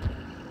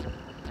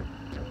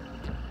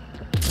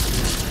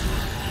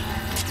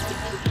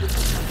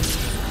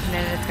 And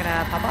then it's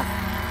gonna pop up.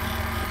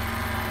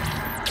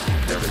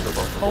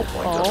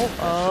 Oh.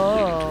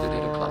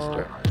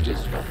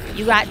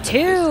 You got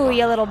two,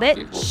 you little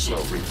bitch.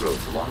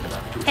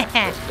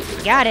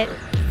 Got it.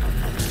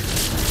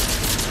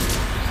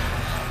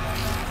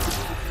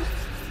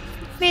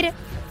 Made it.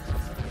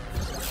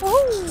 Woo.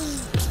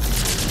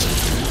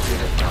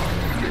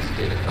 This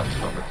data comes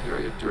from a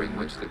period during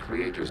which the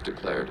creators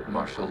declared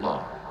martial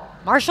law.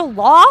 Martial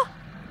law?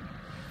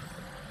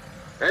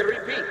 I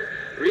repeat,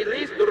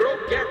 release the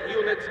rogue gap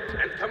units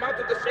and come out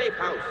of the safe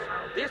house.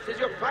 This is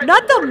your final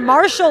Not the warning.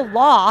 martial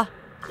law.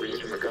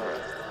 Creator Megara,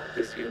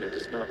 this unit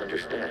does not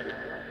understand.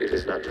 It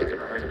has not taken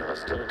part in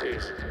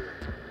hostilities.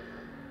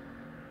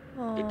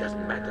 It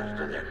doesn't matter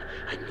to them.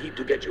 I need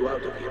to get you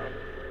out of here.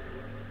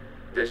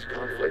 This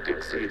conflict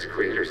exceeds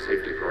Creator's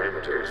safety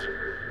parameters.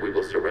 We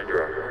will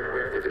surrender our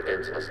hardware if it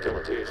ends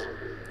hostilities.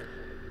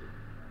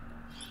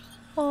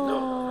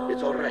 No,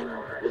 it's all right.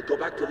 We'll go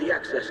back to the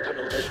access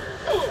tunnel and...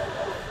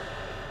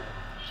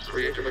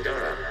 Creator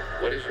Megara,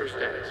 what is your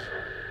status?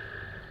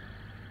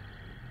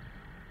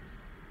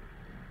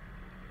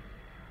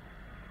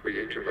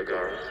 Creator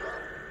Megara.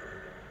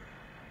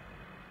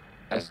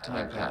 As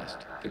time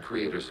passed, the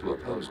creators who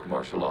opposed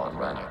martial law in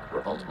Rannoch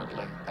were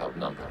ultimately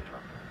outnumbered.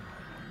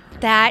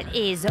 That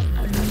is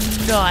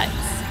nuts.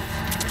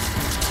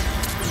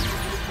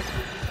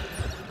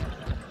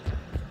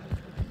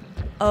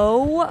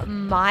 Oh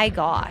my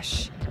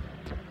gosh.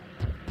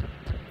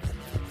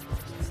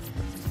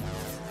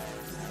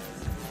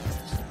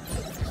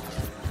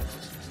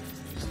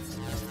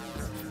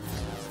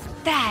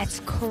 That's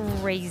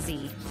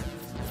crazy.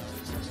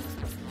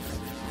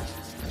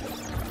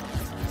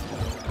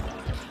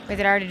 Wait,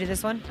 did I already do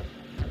this one?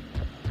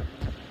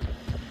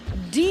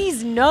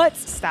 These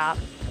nuts. Stop.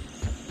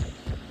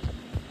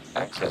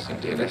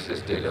 Accessing data. This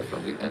is data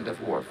from the end of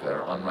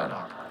warfare on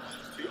Rannoch.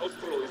 The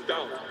Outpost is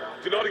down.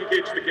 Do not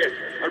engage the gate.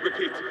 I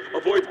repeat,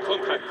 avoid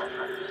contact.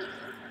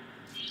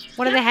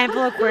 One of the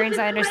handful of Aquarians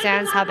that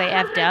understands how they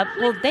effed up.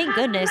 Well, thank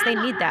goodness. They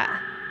need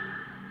that.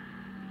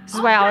 This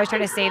is why I always try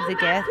to save the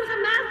Geth.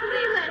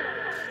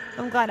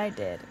 I'm glad I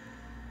did.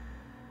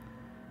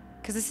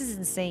 Because this is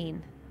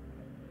insane.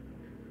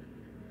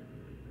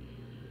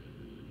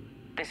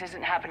 This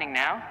isn't happening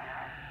now?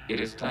 It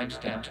is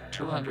time-stamped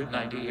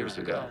 290 years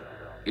ago.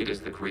 It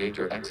is the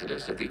Creator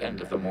Exodus at the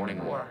end of the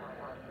Morning War.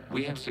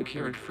 We had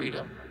secured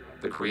freedom.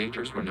 The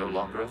Creators were no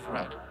longer a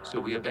threat, so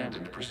we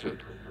abandoned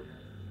pursuit.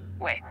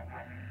 Wait,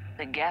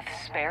 the Geth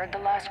spared the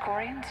last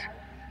Quarians?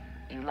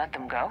 You let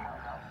them go?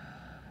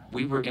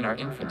 We were in our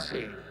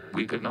infancy.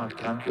 We could not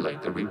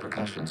calculate the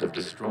repercussions of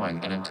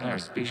destroying an entire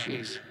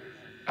species.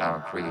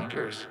 Our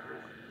creators.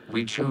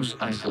 We chose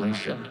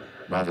isolation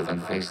rather than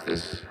face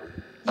this.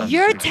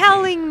 You're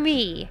telling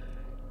me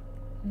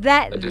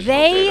that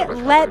they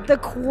let the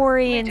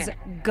Quarians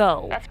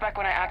go? That's back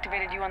when I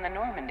activated you on the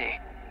Normandy.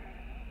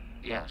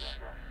 Yes.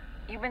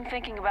 You've been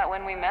thinking about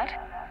when we met?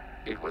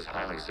 It was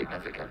highly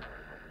significant.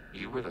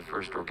 You were the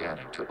first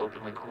organic to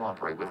openly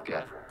cooperate with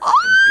Geth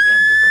since the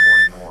end of the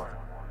Morning War.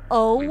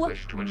 Oh we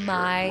wish to ensure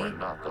my you are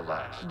not the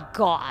last.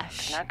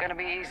 gosh. Not gonna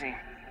be easy.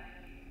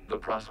 The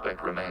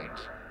prospect remains.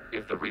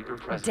 If the Reaper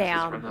presence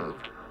is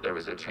removed, there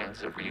is a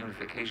chance of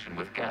reunification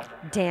with Geth.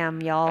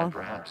 Damn, y'all. And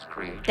perhaps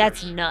creators.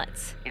 That's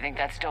nuts. You think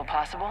that's still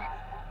possible?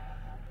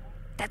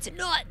 That's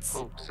nuts.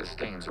 Hope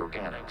sustains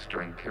organics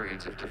during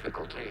periods of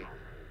difficulty.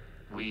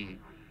 We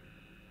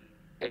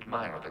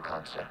admire the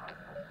concept.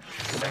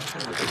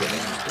 Connection with the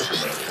remaining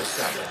supermates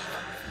established.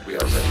 We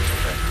are ready to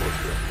transport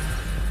you.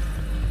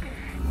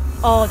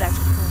 Oh, that's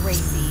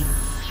crazy.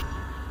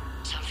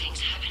 Something's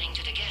happening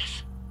to the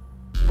Geth.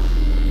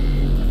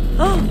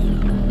 Oh.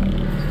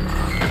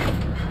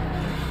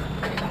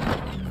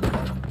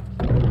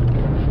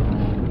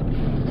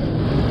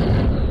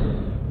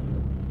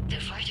 The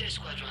fighter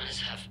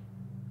squadrons have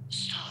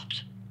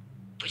stopped.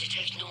 We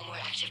detect no more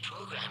active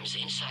programs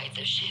inside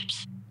their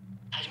ships.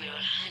 Admiral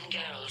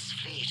Hangarl's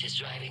fleet is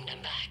driving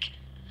them back.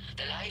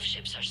 The live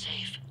ships are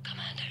safe,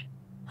 Commander.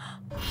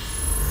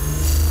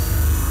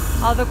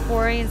 All the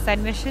Quarian side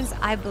missions?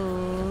 I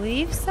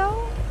believe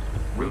so?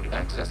 Route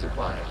access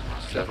acquired,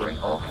 severing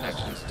all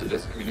connections to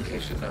this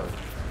communication node.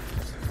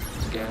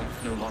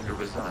 Geth no longer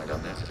reside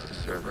on this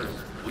servers.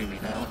 We may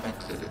now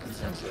exit the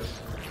consensus.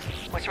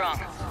 What's wrong?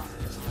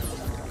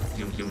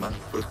 You must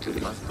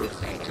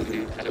proceed to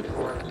the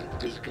teleport and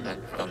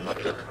disconnect from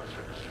the...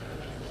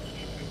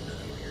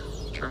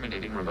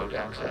 Terminating remote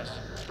access.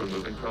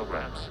 Removing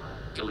programs.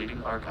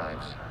 Deleting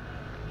archives.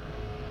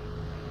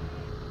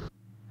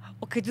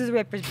 Okay, do the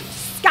Rippers.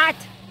 Scott!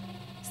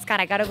 Scott,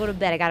 I gotta go to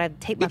bed. I gotta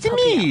take my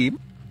puppy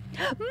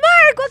out.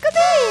 Mark, welcome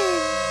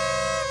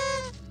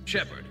in!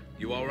 Shepard,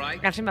 you alright?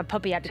 I gotta take my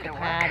puppy out to the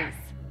patties.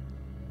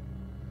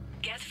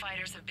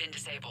 fighters have been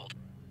disabled.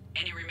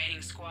 Any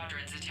remaining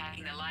squadrons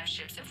attacking the live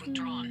ships have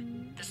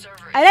withdrawn. The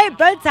server is It ain't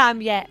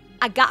bedtime yet.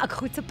 I gotta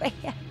go to bed.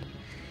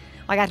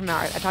 I got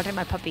I talked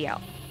my puppy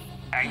out.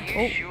 Are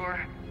you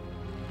sure?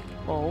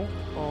 Oh.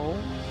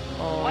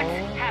 What's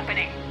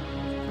happening?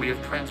 We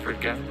have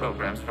transferred Geth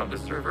programs from the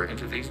server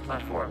into these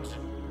platforms.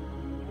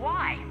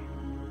 Why?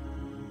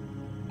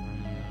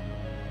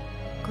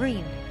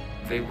 Green.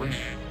 They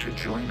wish to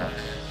join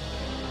us.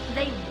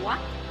 They what?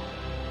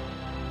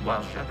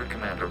 While Shepard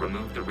Commander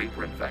removed the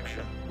Reaper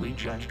infection, we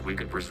judged we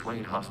could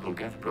persuade hostile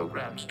Geth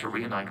programs to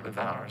reunite with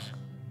ours.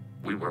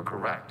 We were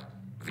correct.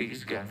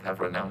 These Geth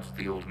have renounced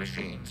the old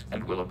machines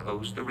and will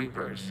oppose the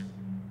Reapers.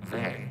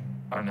 They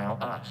are now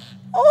us.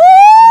 Why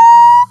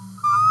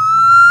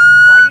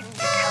didn't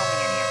you tell me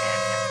any of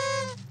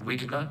this? We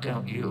did not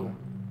doubt you.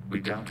 We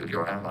doubted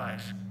your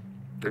allies.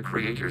 The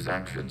Creator's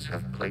actions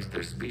have placed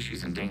their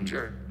species in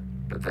danger,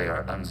 but they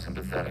are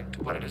unsympathetic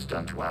to what it has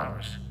done to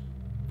ours.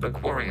 The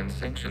Quarians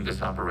sanctioned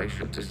this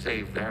operation to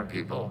save their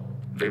people.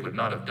 They would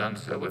not have done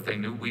so if they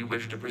knew we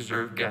wished to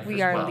preserve Geth as well.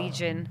 We are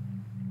Legion.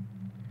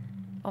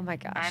 Oh my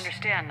gosh. I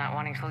understand not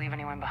wanting to leave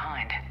anyone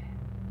behind.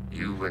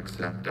 You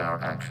accept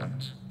our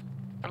actions?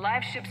 The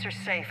live ships are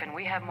safe and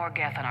we have more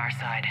Geth on our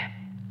side.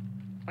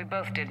 We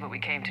both did what we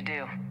came to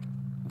do.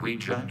 We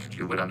judged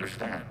you would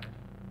understand.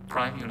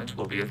 Prime units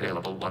will be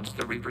available once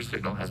the Reaper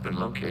signal has been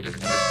located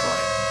and destroyed.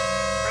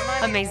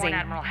 Remind me when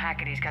Admiral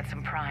Hackett's got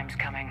some primes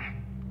coming.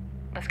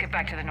 Let's get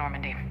back to the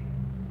Normandy.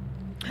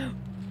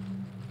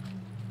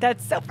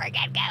 That's so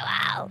freaking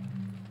cool.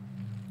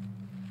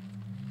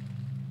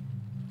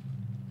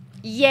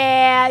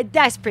 Yeah,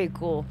 that's pretty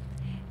cool.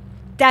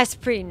 That's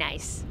pretty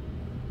nice.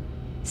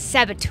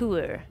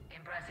 Saboteur.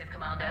 Impressive,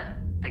 Commander.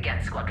 The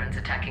Geth squadrons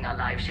attacking our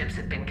live ships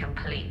have been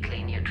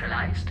completely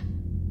neutralized.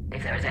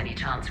 If there is any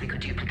chance we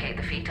could duplicate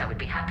the feat, I would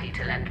be happy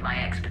to lend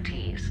my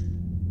expertise.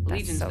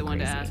 Legion's the one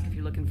to ask if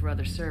you're looking for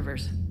other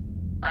servers.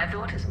 I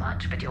thought as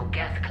much, but your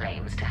Geth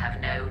claims to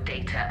have no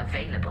data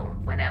available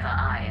whenever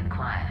I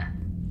inquire.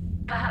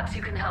 Perhaps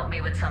you can help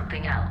me with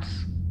something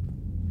else.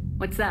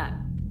 What's that?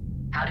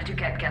 How did you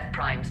get Geth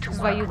primes to work? This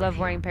is why you love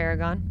wearing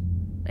Paragon.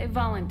 They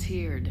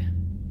volunteered.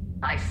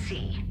 I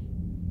see.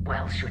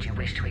 Well, should you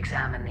wish to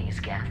examine these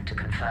Geth to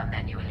confirm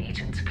their new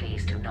allegiance,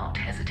 please do not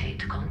hesitate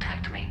to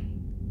contact me.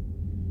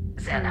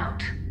 Zen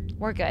out.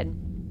 We're good.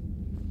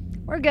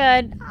 We're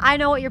good. I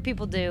know what your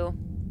people do.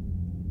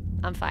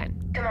 I'm fine.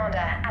 Commander,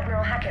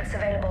 Admiral Hackett's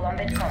available on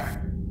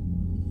VidCom.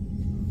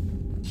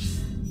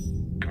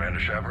 Commander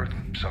Shepard,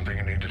 something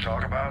you need to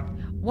talk about?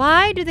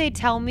 Why do they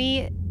tell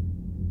me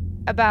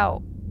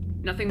about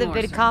nothing the more,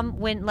 VidCom sir.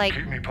 when, like...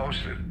 Keep me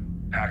posted.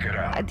 Hackett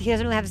out. He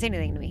doesn't really have to say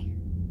anything to me.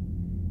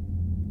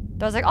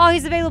 But I was like, oh,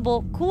 he's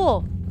available.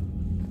 Cool.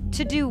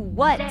 To do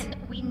what? Then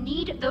we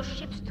need those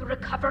ships to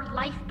recover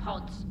life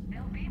pods.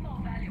 They'll be more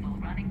valuable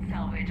running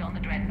salvage on the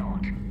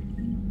Dreadnought.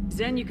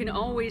 Zen, you can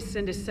always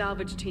send a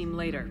salvage team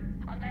later.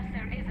 Unless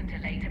there isn't a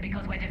later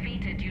because we're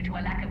defeated due to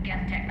a lack of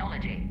Geth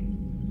technology.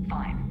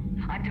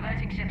 Fine. I'm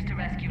diverting ships to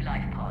rescue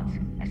life pods.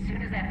 As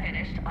soon as they're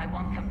finished, I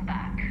want them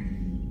back.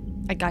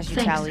 I got you,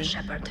 Thanks, Tally.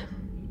 Shepard.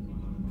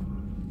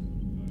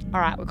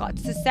 Alright, we got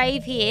to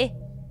save here.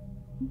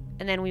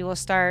 And then we will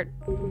start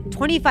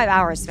 25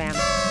 hours, fam.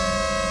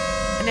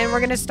 And then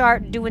we're gonna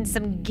start doing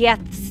some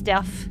Geth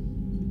stuff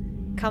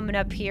coming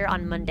up here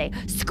on Monday.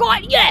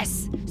 Scott,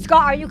 yes!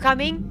 Scott, are you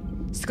coming?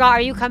 Scott,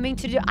 are you coming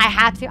to do... I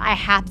have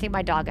to take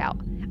my dog out.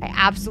 I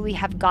absolutely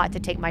have got to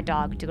take my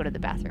dog to go to the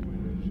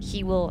bathroom.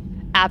 He will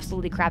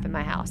absolutely crap in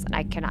my house, and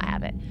I cannot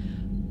have it.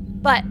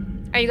 But,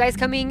 are you guys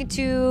coming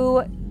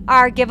to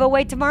our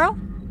giveaway tomorrow?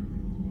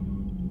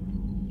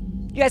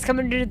 You guys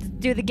coming to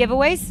do the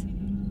giveaways?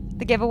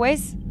 The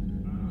giveaways?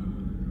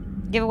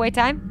 Giveaway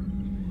time?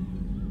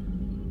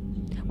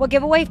 What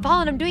giveaway?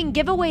 Fallen, I'm doing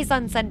giveaways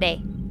on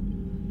Sunday.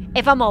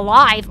 If I'm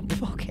alive.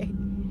 Okay.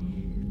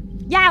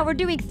 Yeah, we're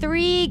doing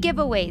 3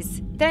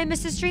 giveaways. Did I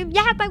miss a stream?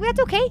 Yeah, but that's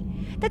okay.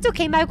 That's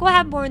okay, Mike. We'll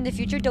have more in the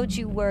future. Don't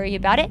you worry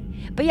about it.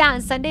 But yeah,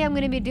 on Sunday, I'm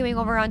going to be doing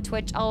over on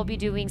Twitch. I'll be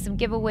doing some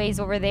giveaways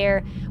over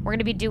there. We're going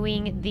to be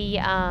doing the,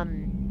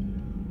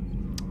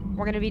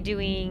 we're going to be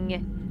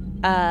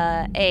doing,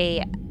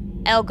 a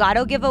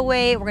Elgato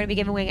giveaway. We're going to be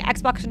giving away an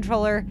Xbox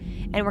controller.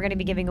 And we're going to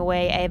be giving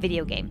away a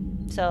video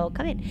game. So,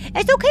 come in.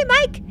 It's okay,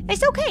 Mike.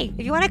 It's okay.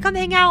 If you want to come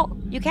hang out,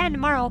 you can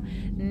tomorrow.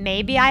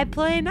 Maybe I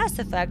play Mass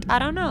Effect. I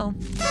don't know.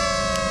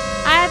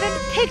 I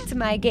haven't picked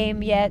my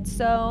game yet,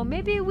 so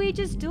maybe we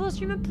just dual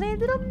stream and play a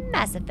little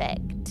Mass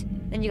Effect.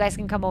 Then you guys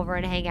can come over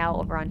and hang out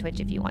over on Twitch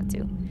if you want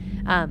to.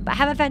 But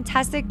have a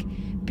fantastic,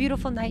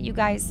 beautiful night, you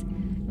guys.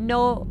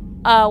 No,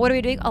 what are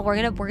we doing? Oh, we're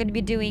gonna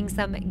be doing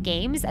some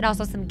games and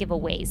also some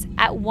giveaways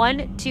at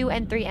 1, 2,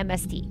 and 3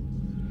 MST.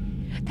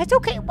 That's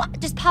okay.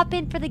 Just pop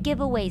in for the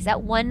giveaways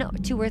at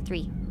 1, 2, or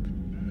 3.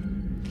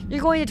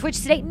 You're going to Twitch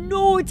today?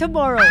 No,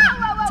 tomorrow.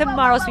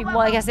 Tomorrow's stream.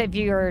 Well, I guess if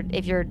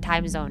your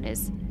time zone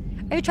is.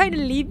 Are you trying to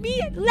leave me?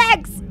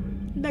 Lex,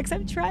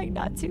 I'm trying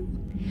not to.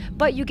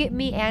 But you get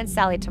me and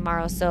Sally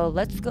tomorrow, so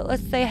let's go.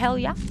 Let's say hell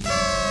yeah.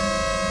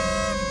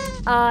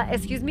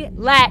 Excuse me,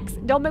 Lex.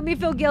 Don't make me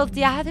feel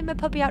guilty. I had my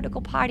puppy out to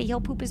go potty.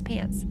 He'll poop his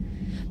pants.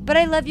 But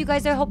I love you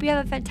guys. I hope you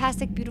have a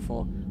fantastic,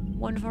 beautiful,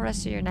 wonderful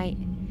rest of your night.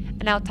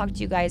 And I'll talk to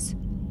you guys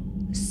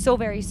so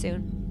very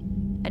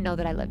soon. And know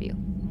that I love you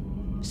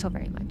so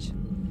very much.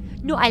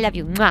 No, I love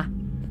you. Mwah.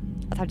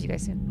 I'll talk to you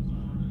guys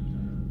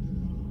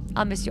soon.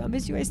 I'll miss you. I'll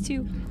miss you guys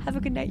too. Have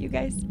a good night, you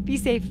guys. Be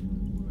safe.